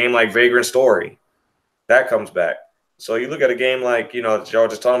 a game like Vagrant Story, that comes back. So you look at a game like, y'all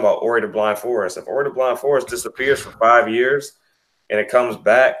just talking about Ori the Blind Forest. If Ori the Blind Forest disappears for 5 years and it comes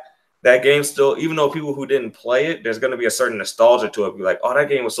back, that game still, even though people who didn't play it, there's going to be a certain nostalgia to it. Be like, oh, that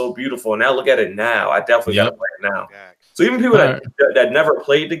game was so beautiful. Now look at it now. I definitely got to play it now. So even people that never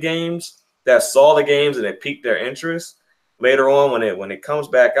played the games, that saw the games and it piqued their interest, later on when it comes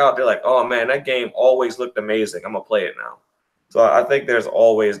back out, they're like, oh, man, that game always looked amazing. I'm going to play it now. So I think there's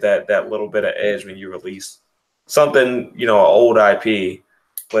always that little bit of edge when you release something, an old IP,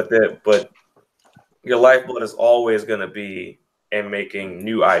 but your lifeblood is always going to be in making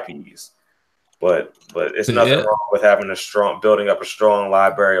new IPs. But it's nothing wrong with having building up a strong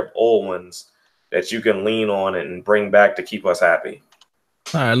library of old ones that you can lean on and bring back to keep us happy.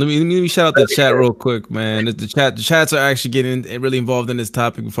 All right, let me shout out the chat real quick, man. The chats are actually getting really involved in this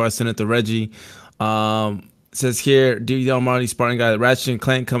topic before I send it to Reggie. It says here, DL Marty Spartan guy, Ratchet and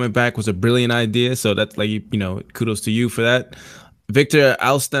Clank coming back was a brilliant idea. So that's like, kudos to you for that. Victor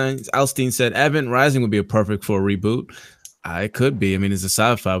Alstein said Event Rising would be a perfect for a reboot. It could be. I mean, it's a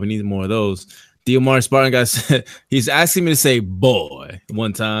sci-fi. We need more of those. Diomar Spartan guy said he's asking me to say "boy"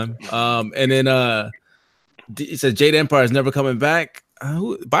 one time. And then he said Jade Empire is never coming back.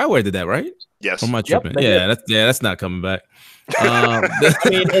 Bioware did that, right? Yes. Or am I tripping? That's not coming back. I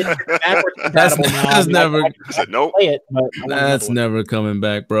mean, that's never. Nope. That's never coming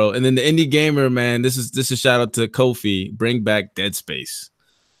back, bro. And then the indie gamer, man. This is shout out to Kofi. Bring back Dead Space.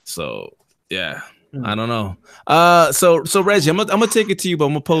 So yeah, I don't know. So Reggie, I'm gonna take it to you, but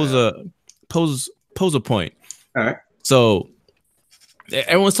I'm gonna pose a point. All right. So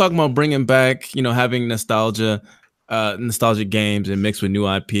everyone's talking about bringing back, having nostalgic games and mixed with new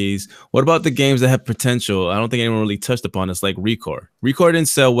IPs. What about the games that have potential? I don't think anyone really touched upon this, like Recore. Recore didn't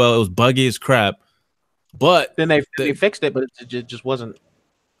sell well. It was buggy as crap. But then they fixed it, but it just wasn't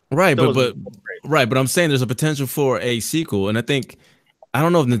right. But I'm saying there's a potential for a sequel, and I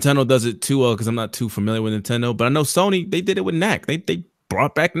don't know if Nintendo does it too well because I'm not too familiar with Nintendo. But I know Sony, they did it with Knack. They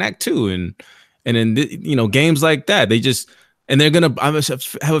brought back Knack 2, and then games like that. They just. And I have a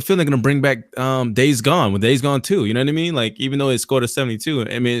feeling they're gonna bring back Days Gone with Days Gone 2. You know what I mean? Like, even though it scored a 72,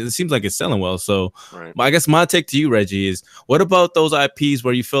 I mean, it seems like it's selling well. So, right. I guess my take to you, Reggie, is what about those IPs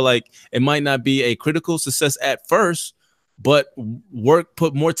where you feel like it might not be a critical success at first, but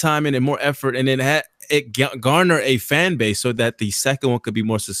put more time in and more effort, and then garner a fan base so that the second one could be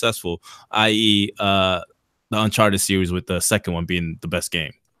more successful, i.e., the Uncharted series, with the second one being the best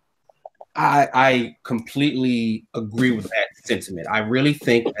game. I completely agree with that sentiment. I really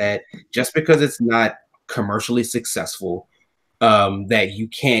think that just because it's not commercially successful, that you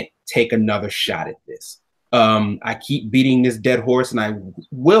can't take another shot at this. I keep beating this dead horse, and I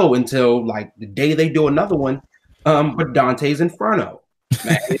will until like the day they do another one. But Dante's Inferno,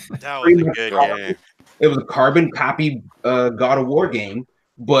 man, that was a good game. It was a carbon copy God of War game,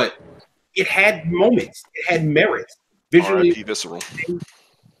 but it had moments. It had merits. Visually, R.I.P. Visceral.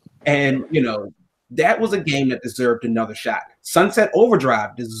 And, that was a game that deserved another shot. Sunset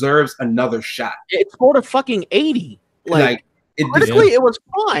Overdrive deserves another shot. It scored a fucking 80. Critically, it was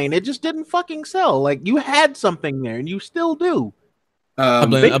fine. It just didn't fucking sell. Like, you had something there, and you still do. I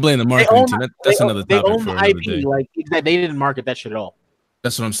blame the marketing team. That's another topic. They own the IP. Like, they didn't market that shit at all.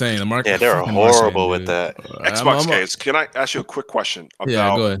 That's what I'm saying. The market. Yeah, they're horrible with that. Xbox guys, can I ask you a quick question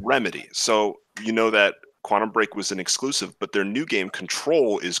about Remedy? So you know that Quantum Break was an exclusive, but their new game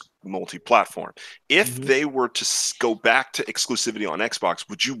Control is multi-platform. If they were to go back to exclusivity on Xbox,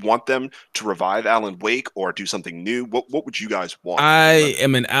 would you want them to revive Alan Wake or do something new? What would you guys want? I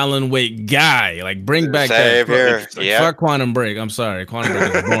am an Alan Wake guy. Like, bring back that. Fuck Quantum Break. I'm sorry, Quantum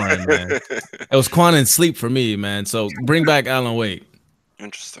Break is boring, man. It was Quantum Sleep for me, man. So bring back Alan Wake.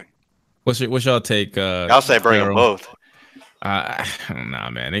 Interesting. What's y'all take? I'll say bring them both. Nah,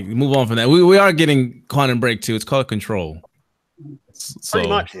 man. Move on from that. We are getting Quantum Break too. It's called Control. So, pretty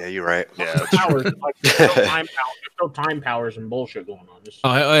much. Yeah, you're right. Yeah, powers, there's no time powers and bullshit going on.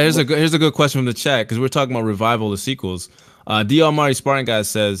 Here's a good question from the chat, because we're talking about revival of sequels. D.R. Mari Spartan guy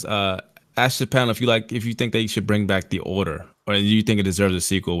says, ask the panel if you think they should bring back The Order, or do you think it deserves a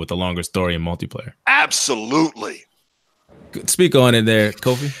sequel with a longer story and multiplayer? Absolutely. Speak on it there,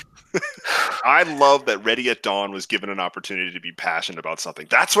 Kofi. I love that Ready at Dawn was given an opportunity to be passionate about something.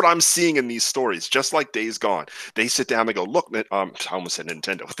 That's what I'm seeing in these stories. Just like Days Gone, they sit down, they go, "Look, I almost said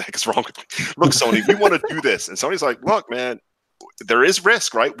Nintendo. What the heck is wrong with me? Look, Sony, we want to do this." And Sony's like, "Look, man, there is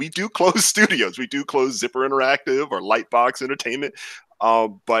risk, right? We do close studios. We do close Zipper Interactive or Lightbox Entertainment,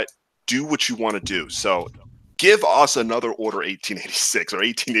 but do what you want to do. So give us another Order 1886 or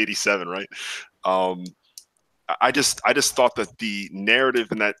 1887, right?" I just thought that the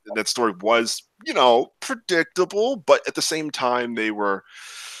narrative in that story was, predictable, but at the same time they were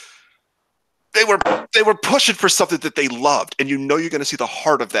pushing for something that they loved, and you're going to see the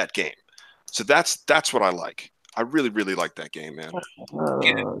heart of that game. So that's what I like. I really, really like that game, man.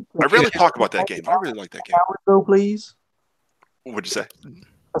 I rarely talk about that game. I really like that game. Go, please. What'd you say?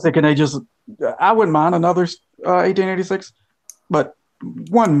 I said, can they just? I wouldn't mind another 1886, but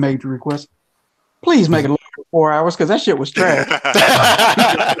one major request: please make it longer than 4 hours, because that shit was trash.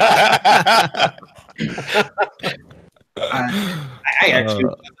 I actually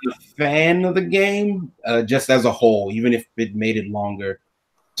wasn't a fan of the game, just as a whole, even if it made it longer.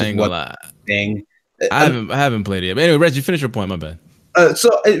 I ain't gonna lie. Thing. I haven't played it yet. But anyway, Reggie, finish your point. My bad.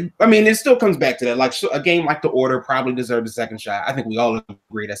 It still comes back to that. Like, so a game like The Order probably deserved a second shot. I think we all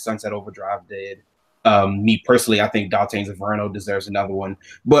agree that Sunset Overdrive did. Me personally, I think Dante's Inferno deserves another one.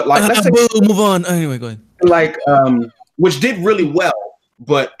 But like, let's move on. Anyway, go ahead. Like, which did really well,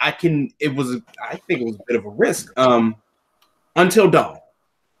 but I think it was a bit of a risk. Until Dawn.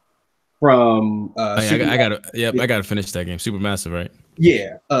 From I gotta finish that game. Supermassive, right?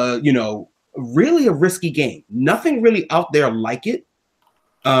 Yeah, you know, really a risky game. Nothing really out there like it,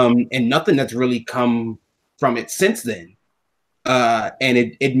 and nothing that's really come from it since then.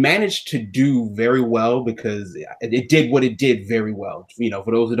 And it managed to do very well because it did what it did very well. You know,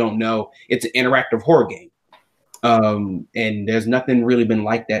 for those who don't know, it's an interactive horror game. And there's nothing really been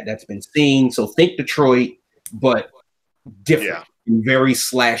like that that's been seen. So think Detroit, but different, very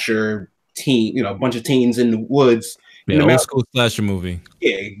slasher teen, you know, a bunch of teens in the woods. Yeah, old school slasher movie.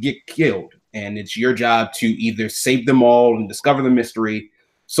 Yeah, get killed. And it's your job to either save them all and discover the mystery,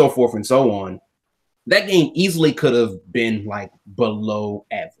 so forth and so on. That game easily could have been like below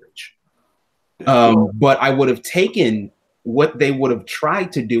average. But I would have taken what they would have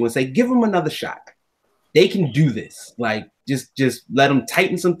tried to do and say, give them another shot. They can do this. Like, just let them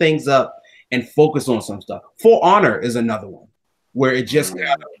tighten some things up and focus on some stuff. For Honor is another one where it just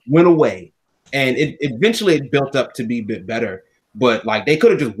kind of went away. And it eventually built up to be a bit better. But like they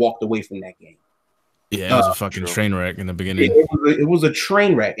could have just walked away from that game. Yeah, it was a fucking train wreck in the beginning. It was a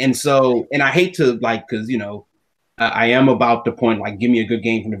train wreck. And so, and I hate to like, because, you know, I am about the point, like, give me a good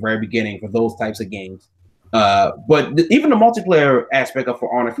game from the very beginning for those types of games. But even the multiplayer aspect of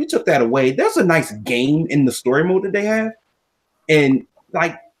For Honor, if you took that away, there's a nice game in the story mode that they have. And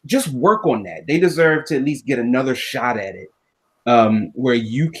like, just work on that. They deserve to at least get another shot at it, where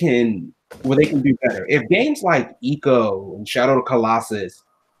they can do better. If games like Eco and Shadow of the Colossus,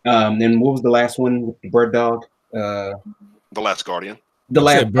 then what was the last one with the bird dog? The Last Guardian. The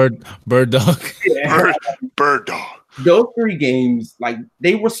last bird dog. Yeah. Bird dog. Those three games, like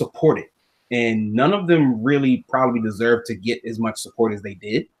they were supported, and none of them really probably deserved to get as much support as they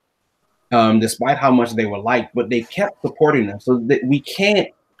did, despite how much they were liked. But they kept supporting them, so that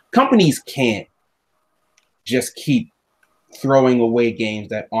companies can't just keep throwing away games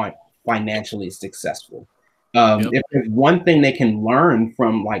that aren't financially successful. If there's one thing they can learn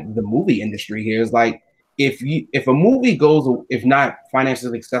from like the movie industry here is like if a movie goes, if not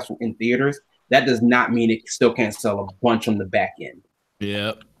financially successful in theaters, that does not mean it still can't sell a bunch on the back end.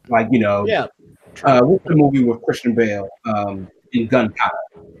 Yeah, like, you know, what's the movie with Christian Bale in Gunpowder?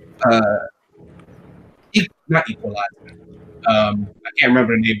 Not Equalizer. I can't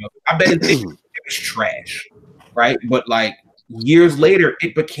remember the name of it. I bet it was trash, right? But like years later,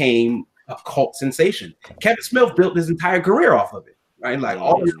 it became a cult sensation. Kevin Smith built his entire career off of it, right? Like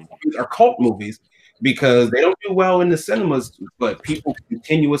all these movies are cult movies because they don't do well in the cinemas, but people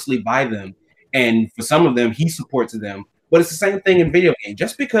continuously buy them. And for some of them, he supports them. But it's the same thing in video games.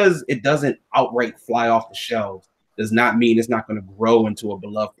 Just because it doesn't outright fly off the shelves does not mean it's not going to grow into a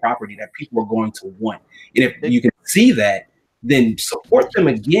beloved property that people are going to want. And if you can see that, then support them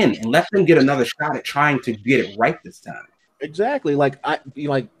again and let them get another shot at trying to get it right this time. Exactly. Like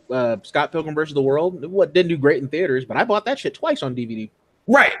Scott Pilgrim versus the World. What didn't do great in theaters, but I bought that shit twice on DVD.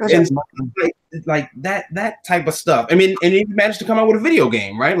 Right. And like that type of stuff. I mean, and he managed to come out with a video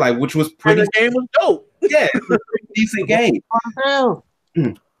game, right? Like, which was pretty. The game was dope. Yeah, it was a pretty decent game.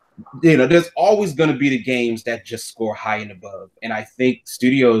 You know, there's always going to be the games that just score high and above, and I think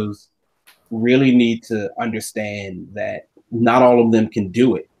studios really need to understand that not all of them can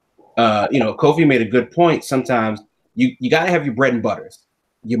do it. You know, Kofi made a good point. Sometimes you got to have your bread and butters,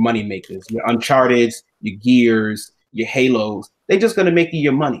 your money makers, your Uncharted's, your Gears, your Halos. They're just going to make you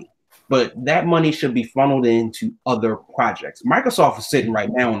your money. But that money should be funneled into other projects. Microsoft is sitting right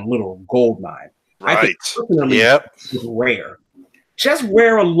now in a little gold mine. Right. I think personally, it's Rare. Just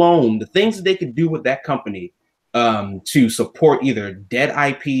Rare alone, the things that they could do with that company to support either dead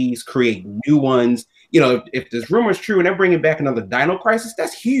IPs, create new ones. You know, if this rumor is true and they're bringing back another Dino Crisis,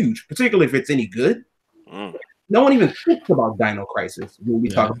 that's huge, particularly if it's any good. No one even thinks about Dino Crisis when we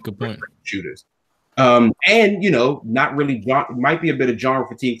talk about shooters. And, you know, not really, might be a bit of genre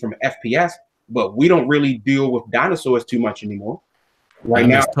fatigue from FPS, but we don't really deal with dinosaurs too much anymore. Right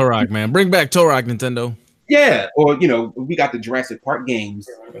now, Turok, man, bring back Turok, Nintendo. Yeah, or you know, we got the Jurassic Park games,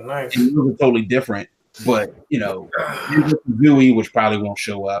 nice. And it was totally different. But you know, Zooey, which probably won't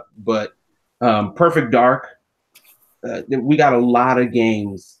show up, but Perfect Dark, we got a lot of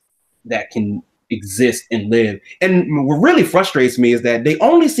games that can exist and live. And what really frustrates me is that they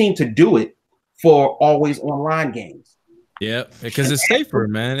only seem to do it for always online games. Yeah, because it's safer,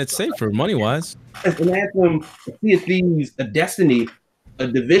 man. It's safer money wise. An Anthem, a Sea of Thieves, a Destiny, a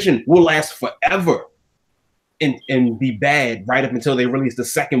Division will last forever and be bad right up until they release the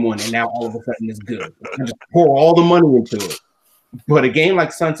second one, and now all of a sudden it's good. You just pour all the money into it. But a game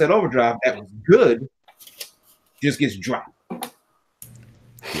like Sunset Overdrive that was good just gets dropped.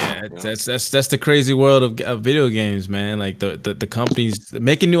 Yeah, That's the crazy world of video games, man. Like the companies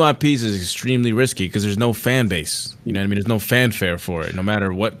making new IPs is extremely risky because there's no fan base. You know what I mean? There's no fanfare for it, no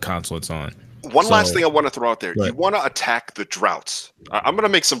matter what console it's on. One last thing I want to throw out there. Right. You want to attack the droughts. I'm going to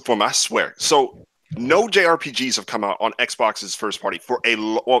make some form, I swear. So no JRPGs have come out on Xbox's first party for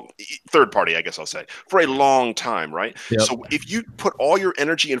third party, I guess I'll say, for a long time, right? Yep. So if you put all your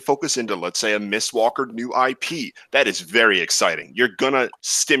energy and focus into, let's say, a Mistwalker new IP, that is very exciting. You're going to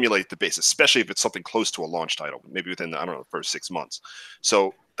stimulate the base, especially if it's something close to a launch title, maybe within, I don't know, the first 6 months.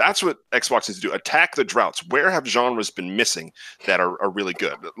 So that's what Xbox needs to do. Attack the droughts. Where have genres been missing that are really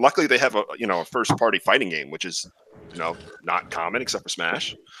good? Luckily, they have a first party fighting game, which is not common except for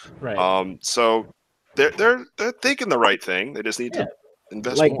Smash. Right. So they're thinking the right thing. They just need to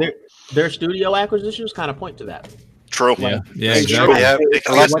invest like more. Their studio acquisitions kind of point to that. True. Yeah. It's Exactly. true. Yeah.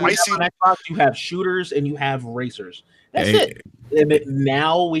 Because When I you see. have on Xbox, you have shooters and you have racers. That's Hey. it. And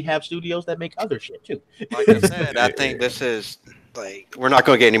now we have studios that make other shit too. Like I said, I think this is like we're not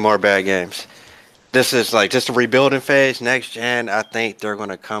going to get any more bad games. This is like just a rebuilding phase. Next gen, I think they're going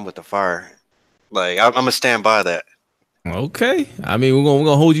to come with the fire. Like I'm gonna stand by that. Okay, I mean we're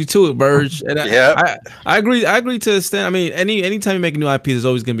gonna hold you to it, Burge. And Yeah. I agree. I agree to extent. I mean, anytime you make a new IP, there's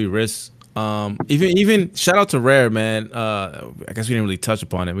always gonna be risks. Even shout out to Rare, man. I guess we didn't really touch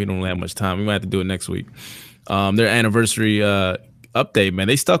upon it. We don't really have much time. We might have to do it next week. Their anniversary update, man.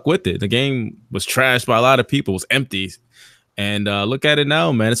 They stuck with it. The game was trashed by a lot of people. It was empty, and look at it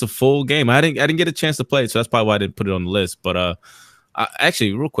now, man. It's a full game. I didn't get a chance to play it, so that's probably why I didn't put it on the list. But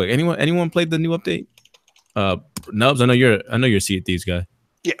actually, real quick, anyone played the new update? Nubs, I know you're a Sea of Thieves guy.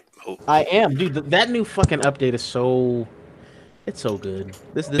 Yeah. I am, dude. That new fucking update is so good.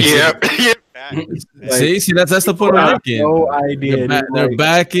 This Yeah. See, that's the point I'm making. No idea. They're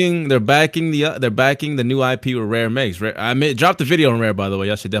backing the new IP with Rare makes. Drop the video on Rare, by the way.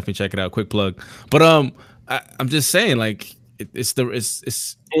 Y'all should definitely check it out. Quick plug. But I'm just saying, like it's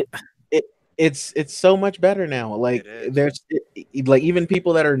so much better now. Like there's like even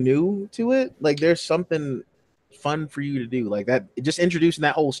people that are new to it, like there's something fun for you to do. Like that, just introducing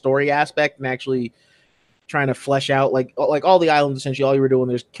that whole story aspect and actually trying to flesh out like all the islands. Essentially, all you were doing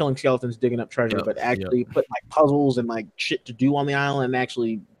is killing skeletons, digging up treasure, but actually putting like puzzles and like shit to do on the island and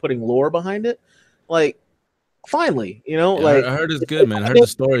actually putting lore behind it. Like finally, like I heard it's good, man. I heard the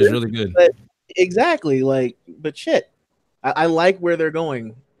story is really good. But exactly, like, but shit, I like where they're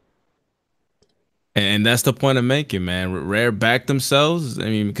going. And that's the point I'm making, man. Rare backed themselves. I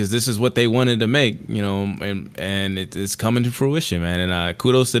mean, because this is what they wanted to make, and it's coming to fruition, man. And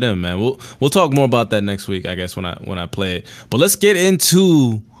kudos to them, man. We'll talk more about that next week, I guess, when I play it. But let's get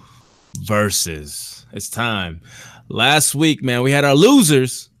into versus. It's time. Last week, man, we had our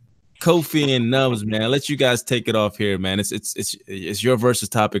losers, Kofi and Nubs, man. I'll let you guys take it off here, man. It's your versus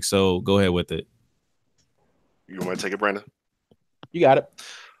topic, so go ahead with it. You want to take it, Brandon? You got it.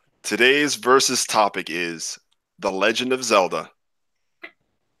 Today's versus topic is The Legend of Zelda,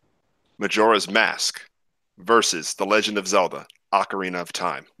 Majora's Mask versus The Legend of Zelda, Ocarina of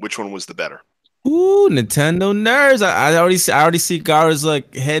Time. Which one was the better? Ooh, Nintendo nerds! I already see Gara's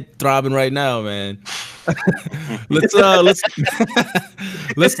like head throbbing right now, man. let's go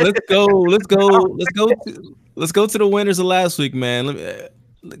to the winners of last week, man.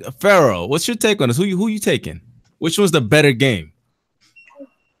 Pharaoh, what's your take on this? Who you taking? Which one's the better game?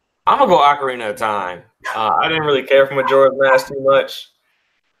 I'm gonna go Ocarina of Time. I didn't really care for Majora's Mask too much,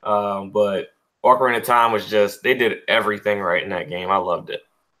 but Ocarina of Time was they did everything right in that game. I loved it.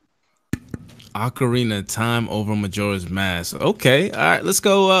 Ocarina of Time over Majora's Mask. Okay, all right, let's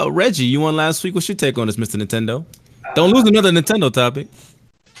go. Reggie, you won last week. What's your take on this, Mr. Nintendo? Don't lose another Nintendo topic.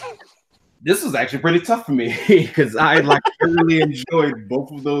 This was actually pretty tough for me because I really enjoyed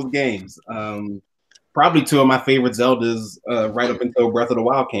both of those games. Probably two of my favorite Zeldas right up until Breath of the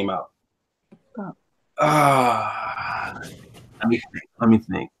Wild came out. Let me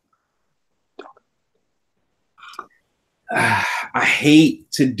think. I hate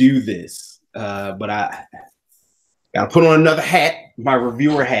to do this, but I gotta put on another hat, my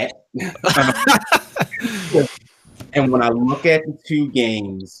reviewer hat. And when I look at the two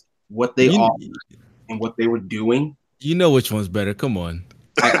games, what they offered and what they were doing, you know which one's better. Come on.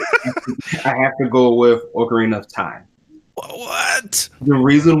 I have to go with Ocarina of Time. What? The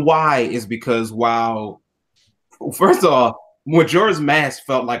reason why is because first of all, Majora's Mask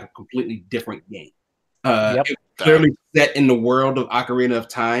felt like a completely different game. It clearly set in the world of Ocarina of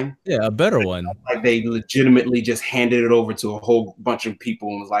Time. Yeah, a better one. Like they legitimately just handed it over to a whole bunch of people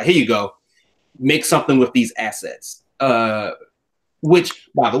and was like, "Here you go, make something with these assets." Which,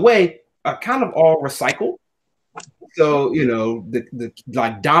 by the way, are kind of all recycled. So the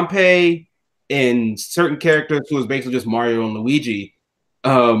like Dompe and certain characters who is basically just Mario and Luigi,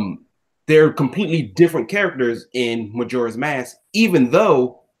 they're completely different characters in Majora's Mask, even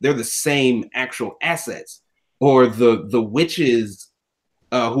though they're the same actual assets. Or the witches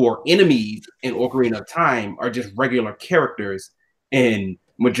who are enemies in Ocarina of Time are just regular characters in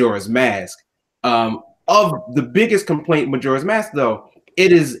Majora's Mask. Of the biggest complaint in Majora's Mask, though,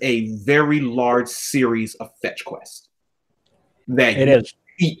 it is a very large series of fetch quests that It is.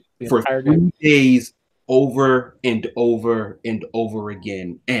 repeat for 3 days over and over and over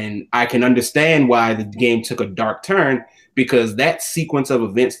again. And I can understand why the game took a dark turn, because that sequence of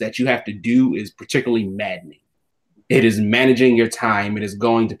events that you have to do is particularly maddening. It is managing your time. It is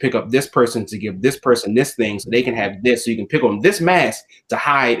going to pick up this person to give this person this thing so they can have this. So you can pick on this mask to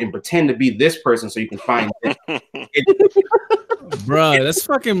hide and pretend to be this person so you can find this. Bro, that's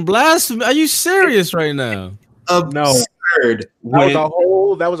fucking blasphemy. Are you serious right now? Absurd.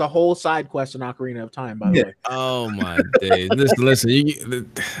 That was a whole side quest in Ocarina of Time, by the way. Oh my days. Listen.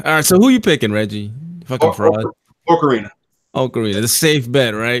 All right, so who you picking, Reggie? Fucking fraud. Ocarina. Ocarina, the safe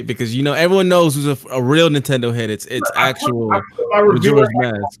bet, right? Because everyone knows who's a real Nintendo head. It's actual Majora's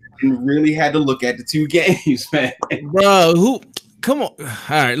Mask. And really had to look at the two games, man. Bro, come on. All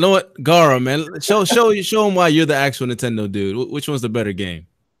right, you know what? Gara, man. Show them why you're the actual Nintendo dude. Which one's the better game?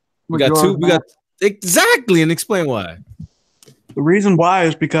 We got two. We got exactly, and explain why. The reason why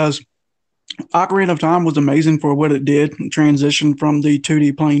is because Ocarina of Time was amazing for what it did. Transition from the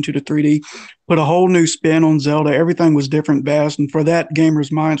 2D plane to the 3D, put a whole new spin on Zelda. Everything was different, vast, and for that,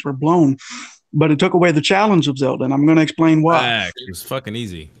 gamers' minds were blown. But it took away the challenge of Zelda, and I'm going to explain why. It was fucking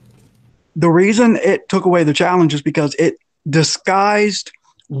easy. The reason it took away the challenge is because it disguised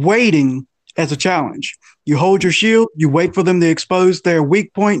waiting as a challenge. You hold your shield, you wait for them to expose their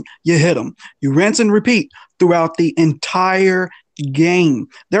weak point, you hit them. You rinse and repeat throughout the entire game.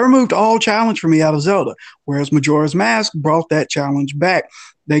 They removed all challenge for me out of Zelda, whereas Majora's Mask brought that challenge back.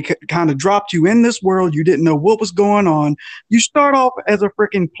 They kind of dropped you in this world. You didn't know what was going on. You start off as a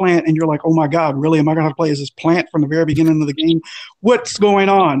freaking plant and you're like, oh my God, really? Am I going to play as this plant from the very beginning of the game? What's going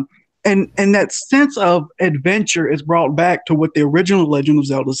on? And that sense of adventure is brought back to what the original Legend of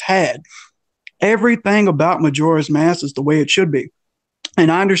Zelda's had. Everything about Majora's Mask is the way it should be.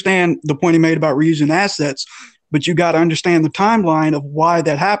 And I understand the point he made about reusing assets, but you got to understand the timeline of why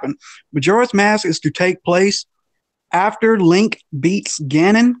that happened. Majora's Mask is to take place after Link beats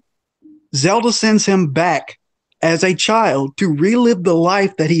Ganon. Zelda sends him back as a child to relive the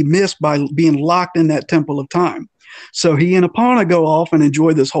life that he missed by being locked in that Temple of Time. So he and Epona go off and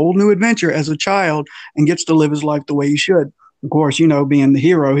enjoy this whole new adventure as a child and gets to live his life the way he should. Of course, being the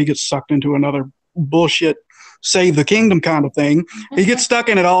hero, he gets sucked into another bullshit save the kingdom kind of thing. He gets stuck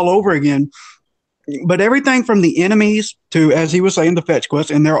in it all over again. But everything from the enemies to, as he was saying, the fetch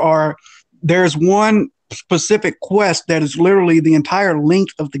quest, and there's one specific quest that is literally the entire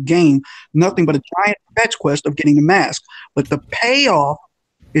length of the game, nothing but a giant fetch quest of getting the mask. But the payoff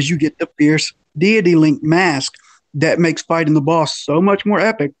is you get the fierce deity link mask that makes fighting the boss so much more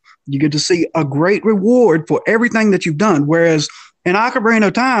epic. You get to see a great reward for everything that you've done. Whereas in Ocarina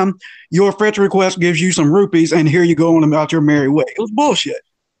of Time, your fetch request gives you some rupees and here you go on about your merry way. It was bullshit.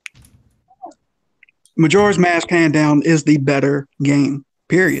 Majora's Mask, hand down, is the better game.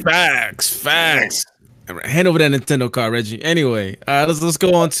 Period. Facts. Hand over that Nintendo card, Reggie. Anyway, let's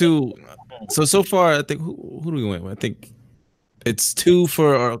go on to. So far, I think who do we went with? I think it's 2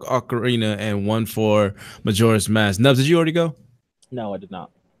 for Ocarina and 1 for Majora's Mask. Nubs, did you already go? No, I did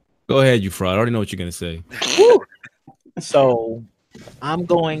not. Go ahead, you fraud. I already know what you're gonna say. So I'm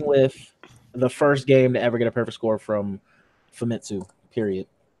going with the first game to ever get a perfect score from Famitsu. Period.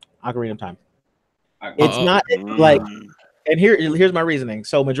 Ocarina of Time. It's not like, and here's my reasoning.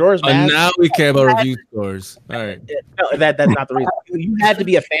 So Majora's Mask. Now we care about review scores. All right. No, that's not the reason. You had to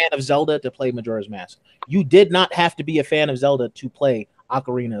be a fan of Zelda to play Majora's Mask. You did not have to be a fan of Zelda to play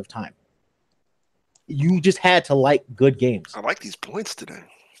Ocarina of Time. You just had to like good games. I like these points today.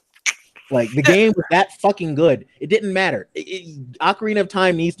 Like the game was that fucking good. It didn't matter. Ocarina of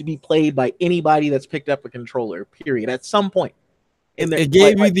Time needs to be played by anybody that's picked up a controller. Period. At some point. It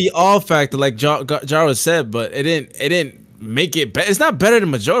gave you the all factor, like Jaro said, but it didn't make it better. It's not better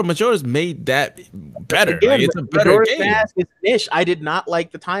than Majora. Majora's made that better. Again, it's a better Majora's game. Mask is niche. I did not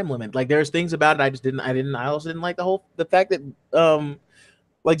like the time limit. Like there's things about it I also didn't like the fact that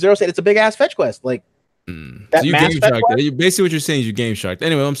like Zero said, it's a big ass fetch quest. Like so you game sharked. Basically, what you're saying is you game sharked.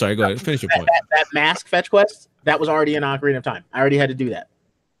 Anyway, I'm sorry. Go ahead. Finish your point. That mask fetch quest that was already in Ocarina of Time. I already had to do that.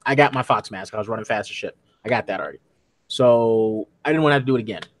 I got my Fox mask. I was running fast as shit. I got that already. So I didn't want to have to do it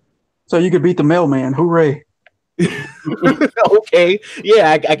again. So you could beat the mailman. Hooray. Okay,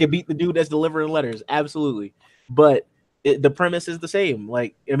 yeah, I could beat the dude that's delivering letters, absolutely. But the premise is the same.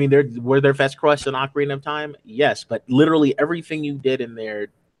 Like, I mean, were there fetch quests in Ocarina of Time? Yes, but literally everything you did in there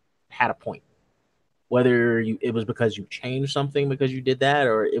had a point. Whether it was because you changed something because you did that,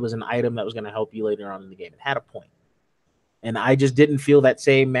 or it was an item that was going to help you later on in the game, it had a point. And I just didn't feel that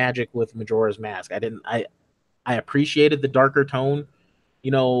same magic with Majora's Mask. I appreciated the darker tone,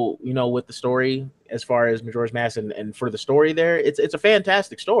 with the story as far as Majora's Mask, and for the story there, it's a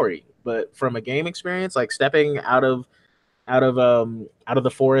fantastic story. But from a game experience, like stepping out of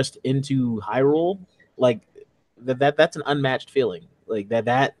the forest into Hyrule, like that's an unmatched feeling. Like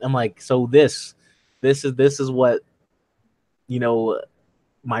that I'm like, so this is what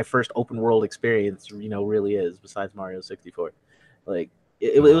my first open world experience really is, besides Mario 64. Like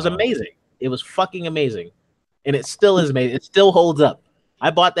it was amazing. It was fucking amazing. And it still is amazing. It still holds up.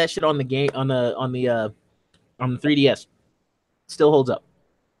 I bought that shit on the 3DS. Still holds up.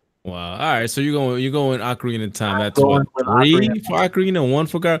 Wow. All right. So you're going Ocarina of Time. That's what, 3 for Ocarina, 1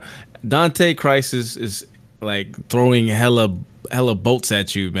 for God. Dante Crisis is like throwing hella bolts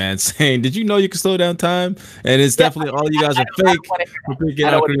at you, man, saying, "Did you know you can slow down time?" And it's definitely all you guys are fake for picking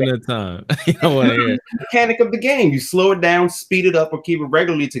Ocarina of Time. You don't want to hear mechanic of the game. You slow it down, speed it up, or keep it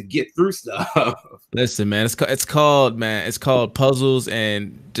regularly to get through stuff. Listen, man, it's called puzzles,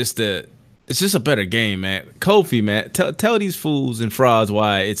 and it's just a better game, man. Kofi, man, tell these fools and frauds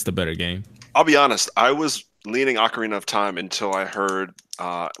why it's the better game. I'll be honest. I was leaning Ocarina of Time until I heard,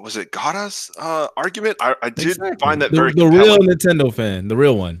 was it Gada's argument? I did find that very the real Nintendo fan, the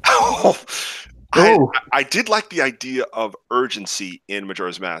real one. I did like the idea of urgency in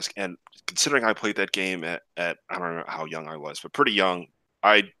Majora's Mask, and considering I played that game at I don't know how young I was, but pretty young,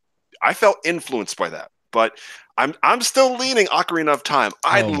 I felt influenced by that. But I'm still leaning Ocarina of Time.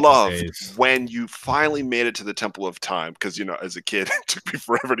 I loved when you finally made it to the Temple of Time, because as a kid it took me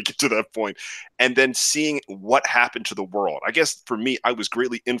forever to get to that point, and then seeing what happened to the world. I guess for me, I was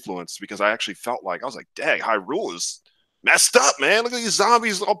greatly influenced because I actually felt like I was like, "Dang, Hyrule is messed up, man! Look at these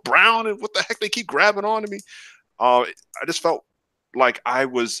zombies all brown, and what the heck they keep grabbing onto me." I just felt like I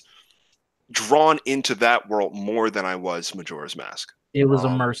was drawn into that world more than I was Majora's Mask. It was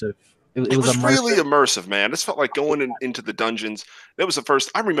immersive. It was really immersive, man. This felt like going into the dungeons. That was the first.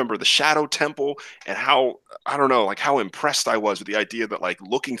 I remember the Shadow Temple and how, I don't know, like how impressed I was with the idea that like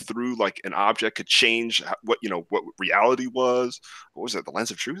looking through like an object could change what reality was. What was it? The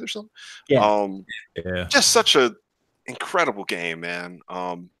Lens of Truth or something? Yeah. Just such a incredible game, man.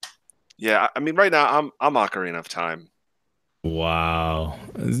 Yeah. I mean, right now I'm Ocarina of Time. Wow.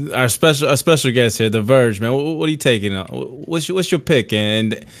 Our special guest here, The Verge, man. What are you taking? What's your pick?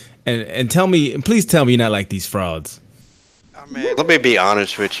 And tell me, please tell me you're not like these frauds. Let me be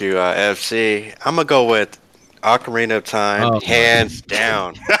honest with you, FC. I'm gonna go with Ocarina of Time, hands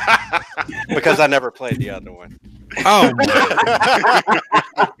down, because I never played the other one. Oh, that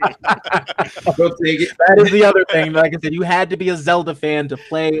is the other thing. Like I said, you had to be a Zelda fan to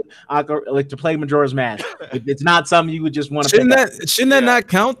play Majora's Mask. It's not something you would just want to. Shouldn't that not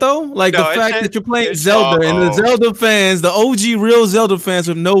count though? Like the fact that you're playing Zelda and the Zelda fans, the OG real Zelda fans,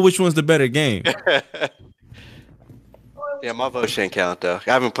 would know which one's the better game. Yeah, my vote shouldn't count though.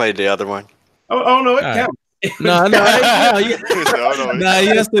 I haven't played the other one. Oh no, it counts. No, he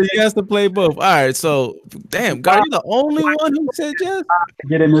has to play both. All right, so damn, God, you're the only one who said yes.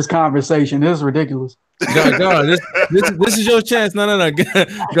 Get in this conversation. This is ridiculous. God, this is your chance. No,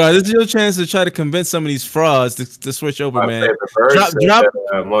 God, this is your chance to try to convince some of these frauds to switch over, man. Drop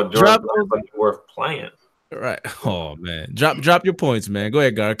worth playing. Right. Oh man, drop your points, man. Go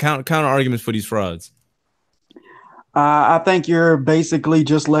ahead, God. Counter arguments for these frauds. I think you're basically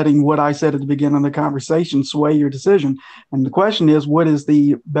just letting what I said at the beginning of the conversation sway your decision. And the question is, what is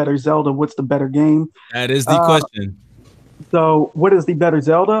the better Zelda? What's the better game? That is the question. So what is the better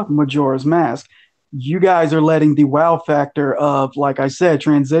Zelda? Majora's Mask. You guys are letting the wow factor of, like I said,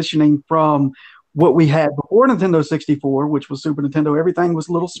 transitioning from what we had before Nintendo 64, which was Super Nintendo. Everything was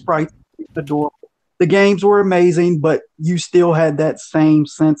little sprites, adorable. The games were amazing, but you still had that same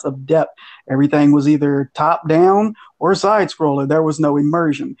sense of depth. Everything was either top down or side scroller. There was no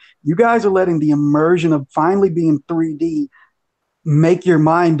immersion. You guys are letting the immersion of finally being 3D make your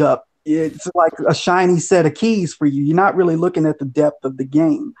mind up. It's like a shiny set of keys for you. You're not really looking at the depth of the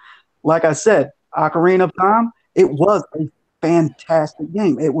game. Like I said, Ocarina of Time, it was a fantastic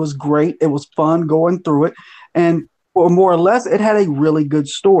game. It was great. It was fun going through it. And for more or less, it had a really good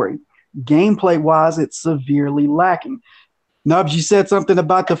story. Gameplay wise, it's severely lacking. Nubs, you said something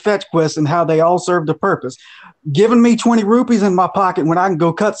about the fetch quests and how they all served a purpose. Giving me 20 rupees in my pocket when I can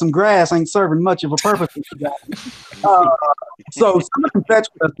go cut some grass ain't serving much of a purpose. So some of the fetch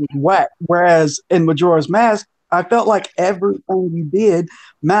quests was whack. Whereas in Majora's Mask, I felt like everything you did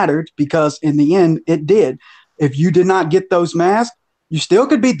mattered because in the end, it did. If you did not get those masks, you still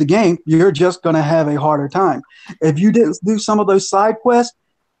could beat the game. You're just going to have a harder time. If you didn't do some of those side quests,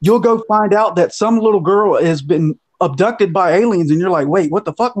 you'll go find out that some little girl has been abducted by aliens, and you're like, wait, what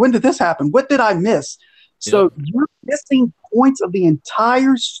the fuck? When did this happen? What did I miss? So you're missing points of the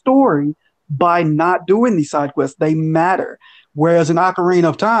entire story by not doing these side quests. They matter. Whereas in Ocarina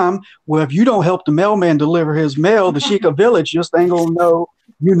of Time, well, if you don't help the mailman deliver his mail, the Sheikah village just ain't gonna know,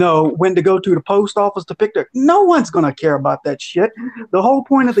 when to go to the post office to pick up. No one's gonna care about that shit. The whole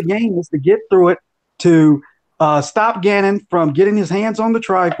point of the game is to get through it, to stop Ganon from getting his hands on the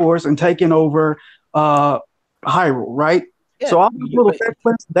Triforce and taking over Hyrule, right? Yeah. So all these little fetch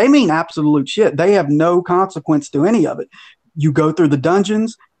quests, they mean absolute shit. They have no consequence to any of it. You go through the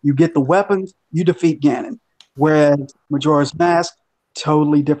dungeons, you get the weapons, you defeat Ganon. Whereas Majora's Mask,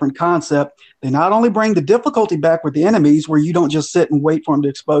 totally different concept. They not only bring the difficulty back with the enemies, where you don't just sit and wait for them to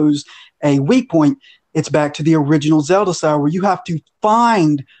expose a weak point. It's back to the original Zelda style, where you have to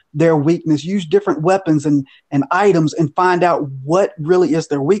find their weakness, use different weapons and items, and find out what really is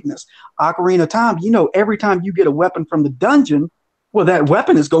their weakness. Ocarina of Time, every time you get a weapon from the dungeon, well, that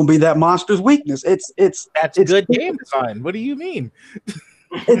weapon is going to be that monster's weakness. It's good game design. What do you mean?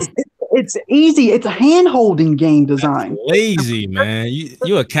 It's easy. It's a hand-holding game design. That's lazy, man.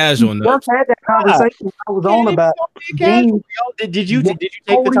 You a casual nut. Just had that conversation I was on about games. Did you take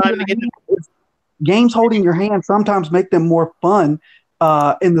the time to get games holding your hand sometimes make them more fun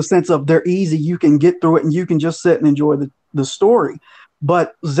in the sense of they're easy. You can get through it and you can just sit and enjoy the story.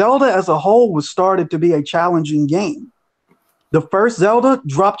 But Zelda as a whole was started to be a challenging game. The first Zelda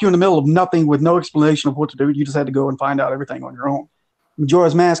dropped you in the middle of nothing with no explanation of what to do. You just had to go and find out everything on your own.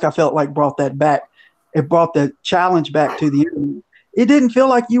 Majora's Mask, I felt like brought that back. It brought the challenge back to the enemy. It didn't feel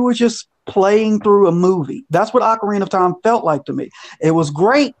like you were just playing through a movie. That's what Ocarina of Time felt like to me. It was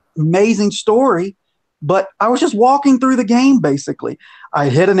great, amazing story, but I was just walking through the game, basically. I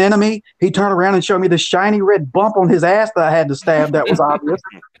hit an enemy. He turned around and showed me this shiny red bump on his ass that I had to stab. That was obvious.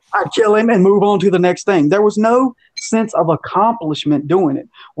 I kill him and move on to the next thing. There was no sense of accomplishment doing it.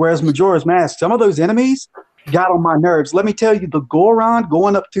 Whereas Majora's Mask, some of those enemies got on my nerves. Let me tell you, the Goron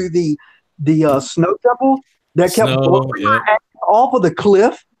going up to the snow temple that kept blowing my ass off of the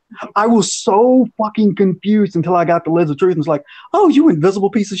cliff. I was so fucking confused until I got the Lids of Truth and was like, oh, you invisible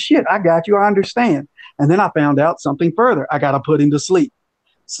piece of shit. I got you. I understand. And then I found out something further. I got to put him to sleep.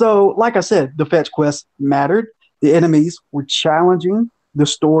 So, like I said, the fetch quests mattered. The enemies were challenging. The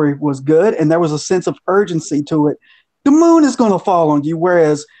story was good. And there was a sense of urgency to it. The moon is going to fall on you.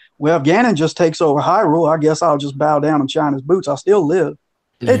 Whereas, well, if Ganon just takes over Hyrule, I guess I'll just bow down and shine his boots. I'll still live.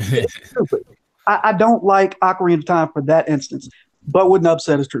 It's stupid. I don't like Ocarina of Time for that instance. But what Nub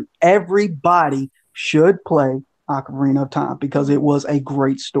said is true. Everybody should play Ocarina of Time because it was a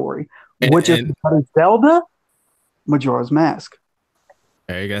great story. Which is Zelda, Majora's Mask.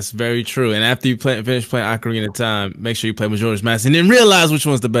 Hey, that's very true. And after you finish playing Ocarina of Time, make sure you play Majora's Mask and then realize which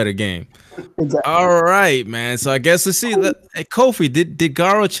one's the better game. Exactly. All right, man. So I guess let's see. Hey, Kofi, did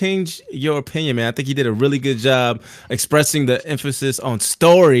Garo change your opinion, man? I think he did a really good job expressing the emphasis on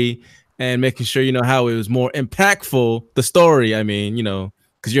story and making sure how it was more impactful. The story, I mean,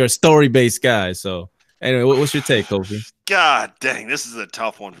 because you're a story-based guy. So anyway, what's your take, Kofi? God dang, this is a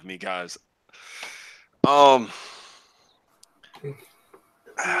tough one for me, guys. Well,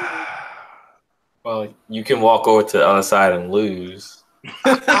 you can walk over to the other side and lose.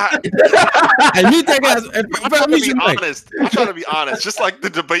 I'm trying to be honest, just like the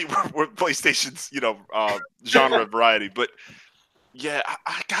debate with PlayStation's, genre variety. But yeah,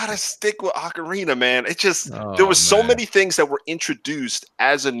 I gotta stick with Ocarina, man. It just there was so many things that were introduced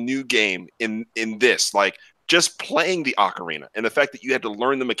as a new game in this, like just playing the Ocarina and the fact that you had to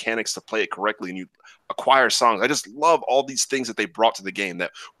learn the mechanics to play it correctly and you acquire songs. I just love all these things that they brought to the game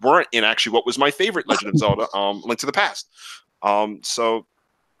that weren't in actually what was my favorite Legend of Zelda, Link to the Past. So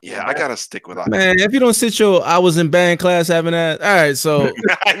yeah, I gotta stick with that. Man, if you don't sit your I was in band class having that. All right, so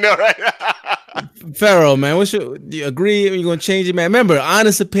I know, right? Pharaoh, man, do you agree? Are you gonna change it, man? Remember,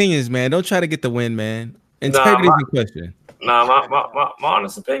 honest opinions, man. Don't try to get the win, man. Integrity is the question. My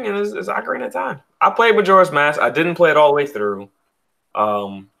honest opinion is Ocarina of Time. I played Majora's Mask. I didn't play it all the way through,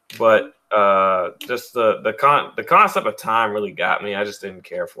 but just the concept of time really got me. I just didn't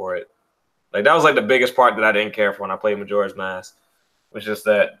care for it. Like that was like the biggest part that I didn't care for when I played Majora's Mask, was just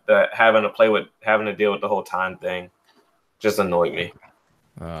that having to deal with the whole time thing. just annoyed me.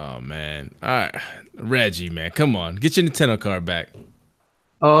 Oh man. All right. Reggie, man. Come on. Get your Nintendo card back.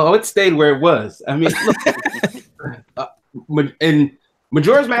 Oh, it stayed where it was. I mean, look, and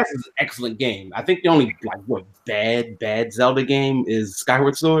Majora's Mask is an excellent game. I think the only bad Zelda game is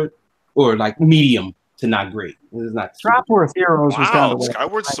Skyward Sword, or like medium to not great. It's not. Triforce Heroes was kind of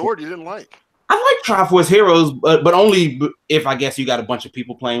Skyward Sword you didn't like. I like Triforce Heroes, but only if I guess you got a bunch of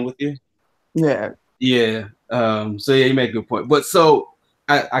people playing with you. Yeah. Yeah. So yeah, you make a good point. But so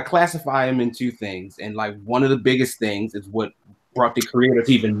I classify them in two things, and like one of the biggest things is what brought the creator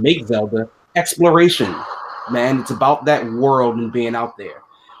to even make Zelda: exploration. Man, it's about that world and being out there.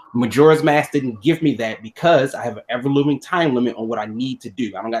 Majora's Mask didn't give me that because I have an ever-looming time limit on what I need to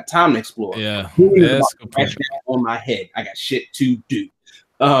do. I don't got time to explore. Yeah, that's on my head. I got shit to do.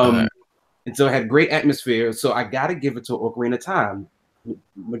 And so it had great atmosphere. So I got to give it to Ocarina of Time.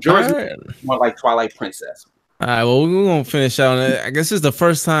 Majora's Mask more like Twilight Princess. All right, well, we're going to finish out. I guess this is the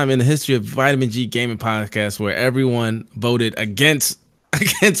first time in the history of Vitamin G Gaming Podcast where everyone voted against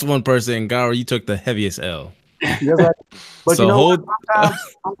one person, and Garo, you took the heaviest L. But so you know,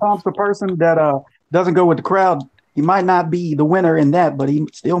 sometimes the person that doesn't go with the crowd, he might not be the winner in that, but he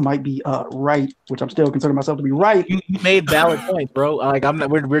still might be right, which I'm still considering myself to be right. You made valid points, bro. Like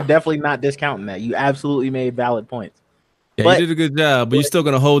we're definitely not discounting that. You absolutely made valid points. Yeah, you did a good job, but you're still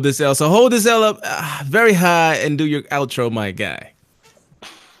gonna hold this L. So hold this L up very high and do your outro, my guy.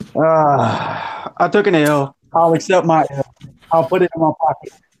 I took an L. I'll accept my L. I'll put it in my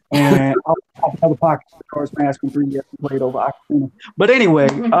pocket, and I'll put another pocket of Majora's Mask and 3DS played over Ocarina. But anyway,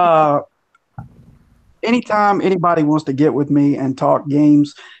 anytime anybody wants to get with me and talk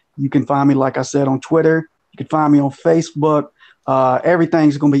games, you can find me, like I said, on Twitter. You can find me on Facebook.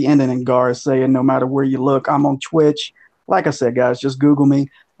 Everything's going to be ending in Gar's saying, no matter where you look. I'm on Twitch. Like I said, guys, just Google me.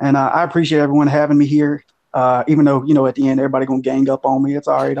 And I appreciate everyone having me here. Even though, you know, at the end, everybody going to gang up on me. It's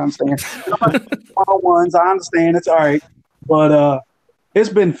all right. I understand. All ones, I understand. It's all right. But it's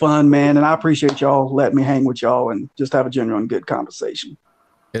been fun, man. And I appreciate y'all letting me hang with y'all and just have a genuine good conversation.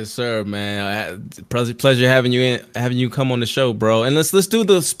 Yes, sir, man. Pleasure having you come on the show, bro. And let's do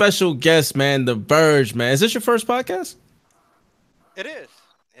the special guest, man, The Verge, man. Is this your first podcast? It is.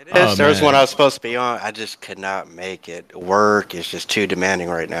 It is. Oh, there's one I was supposed to be on. I just could not make it. Work is just too demanding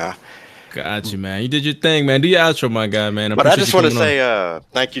right now. Got you, man. You did your thing, man. Do your outro, my guy, man. But I just want to say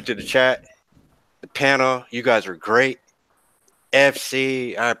thank you to the chat, the panel. You guys were great.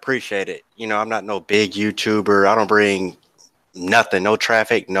 FC, I appreciate it. You know, I'm not no big YouTuber. I don't bring nothing, no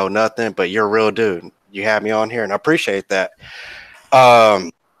traffic, no nothing, but you're a real dude. You have me on here, and I appreciate that.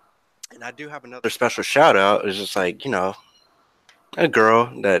 And I do have another special shout out. It's just like, you know, a girl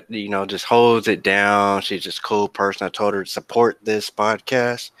that, you know, just holds it down. She's just a cool person. I told her to support this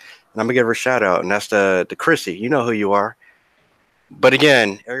podcast, and I'm gonna give her a shout out, and that's the Chrissy. You know who you are. But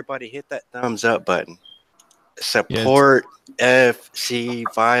again, everybody hit that thumbs up button. Support FC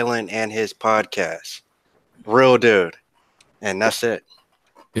Violent and his podcast. Real dude. And that's it.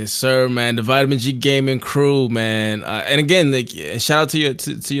 Yes, sir, man. The Vitamin G Gaming crew, man. And again, like, shout out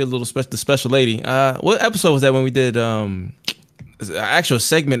to your little special lady. What episode was that when we did an actual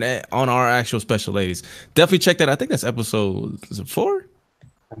segment on our actual special ladies? Definitely check that. I think that's episode 4.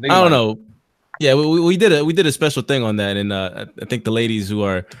 I don't know. Yeah, we did a special thing on that, and I think the ladies who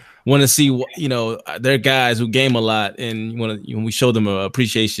want to see, you know, they're guys who game a lot, and we show them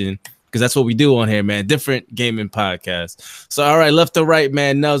appreciation. Because that's what we do on here, man. Different gaming podcast. So, all right, left to right,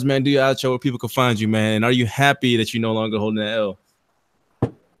 man. Nels, man, do your outro where people can find you, man. And are you happy that you're no longer holding that L?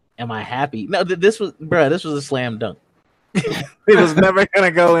 Am I happy? No, this was a slam dunk. It was never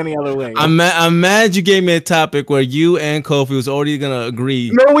gonna go any other way. I'm mad you gave me a topic where you and Kofi was already gonna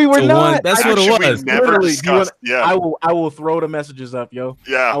agree. No, we were not. That's what it was. I will throw the messages up, yo.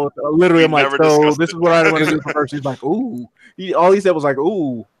 Yeah. I'm like, so this is what I want to do first. He's like, ooh. All he said was like,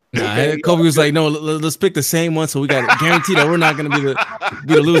 ooh. Nah, Kobe was like, no, let's pick the same one, so we got to guarantee that we're not going to be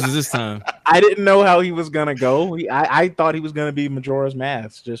the losers this time. I didn't know how he was going to go. I thought he was going to be Majora's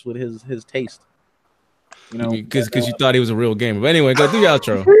Mask, just with his taste. You know, because you thought he was a real gamer. But anyway, go do your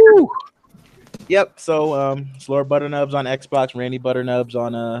outro. Yep. So, it's Lord Butternubs on Xbox, Randy Butternubs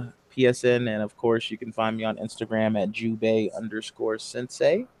on PSN, and of course, you can find me on Instagram at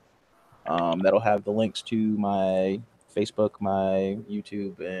Jubei_sensei. That'll have the links to my Facebook, my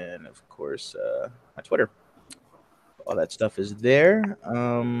YouTube, and of course my Twitter. All that stuff is there.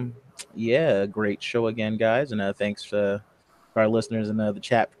 Yeah, great show again, guys, and thanks for our listeners in the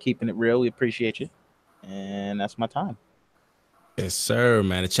chat for keeping it real. We appreciate you, and that's my time. Yes, sir,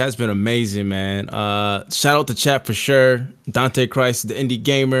 man. The chat's been amazing, man. Shout out to chat for sure. Dante Christ, the indie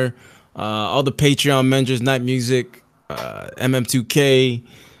gamer, all the Patreon members, Night Music, MM2K.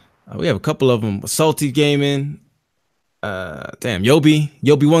 We have a couple of them. Salty Gaming. Damn, Yobi1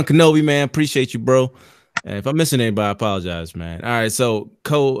 Kenobi, man. Appreciate you, bro. And if I'm missing anybody, I apologize, man. All right, so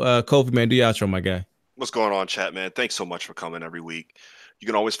Kofi, man, do your outro, my guy. What's going on, chat, man? Thanks so much for coming every week. You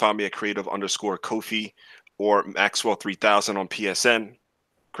can always find me at creative_Kofi or Maxwell3000 on PSN,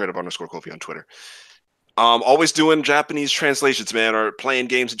 creative_Kofi on Twitter. Always doing Japanese translations, man, or playing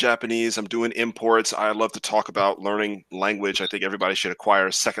games in Japanese. I'm doing imports. I love to talk about learning language. I think everybody should acquire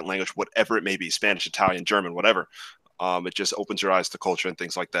a second language, whatever it may be, Spanish, Italian, German, whatever. It just opens your eyes to culture and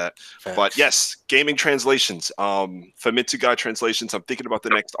things like that. Facts. But yes, gaming translations, Famitsu Guy translations. I'm thinking about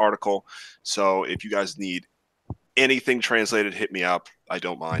the next article. So if you guys need anything translated, hit me up. I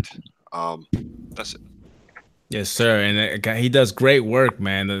don't mind. That's it. Yes, sir. And he does great work,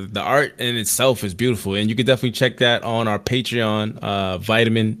 man. The art in itself is beautiful. And you can definitely check that on our Patreon,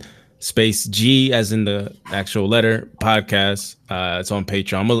 Vitamin Space G, as in the actual letter podcast. It's on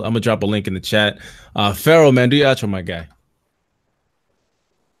Patreon. I'm gonna drop a link in the chat. Pharaoh, man, do your outro, my guy.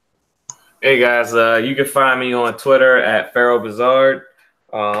 Hey guys, you can find me on Twitter at Pharaoh Bizarre,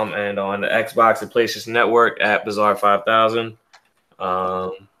 and on the Xbox and PlayStation Network at Bizarre5000.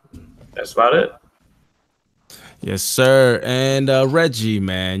 That's about it. Yes, sir. And Reggie,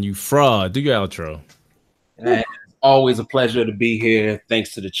 man, you fraud. Do your outro. And always a pleasure to be here.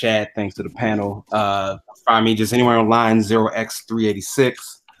 Thanks to the chat. Thanks to the panel. Find me just anywhere online,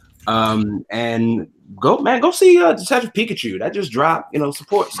 0x386. And go see Detective Pikachu. That just dropped.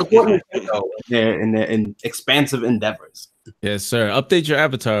 Support in expansive endeavors. Yes, sir. Update your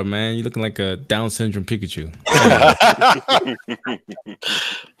avatar, man. You're looking like a Down syndrome Pikachu.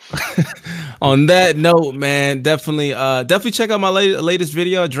 On that note, man, definitely check out my latest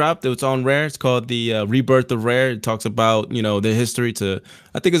video I dropped. It's on Rare. It's called the Rebirth of Rare. It talks about the history.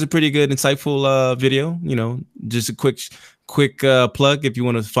 I think it's a pretty good, insightful video. Just a quick plug if you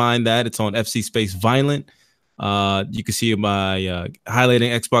want to find that. It's on FC Space Violent. You can see my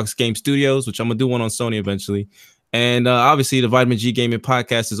highlighting Xbox Game Studios, which I'm gonna do one on Sony eventually. And obviously the Vitamin G Gaming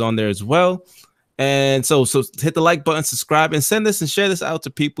podcast is on there as well. And so hit the like button, subscribe, and send this and share this out to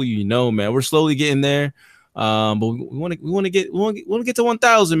people man. We're slowly getting there. But we want to get to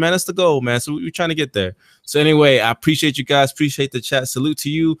 1,000, man. That's the goal, man. So we're trying to get there. So anyway, I appreciate you guys. Appreciate the chat. Salute to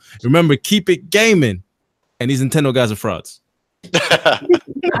you. Remember, keep it gaming. And these Nintendo guys are frauds.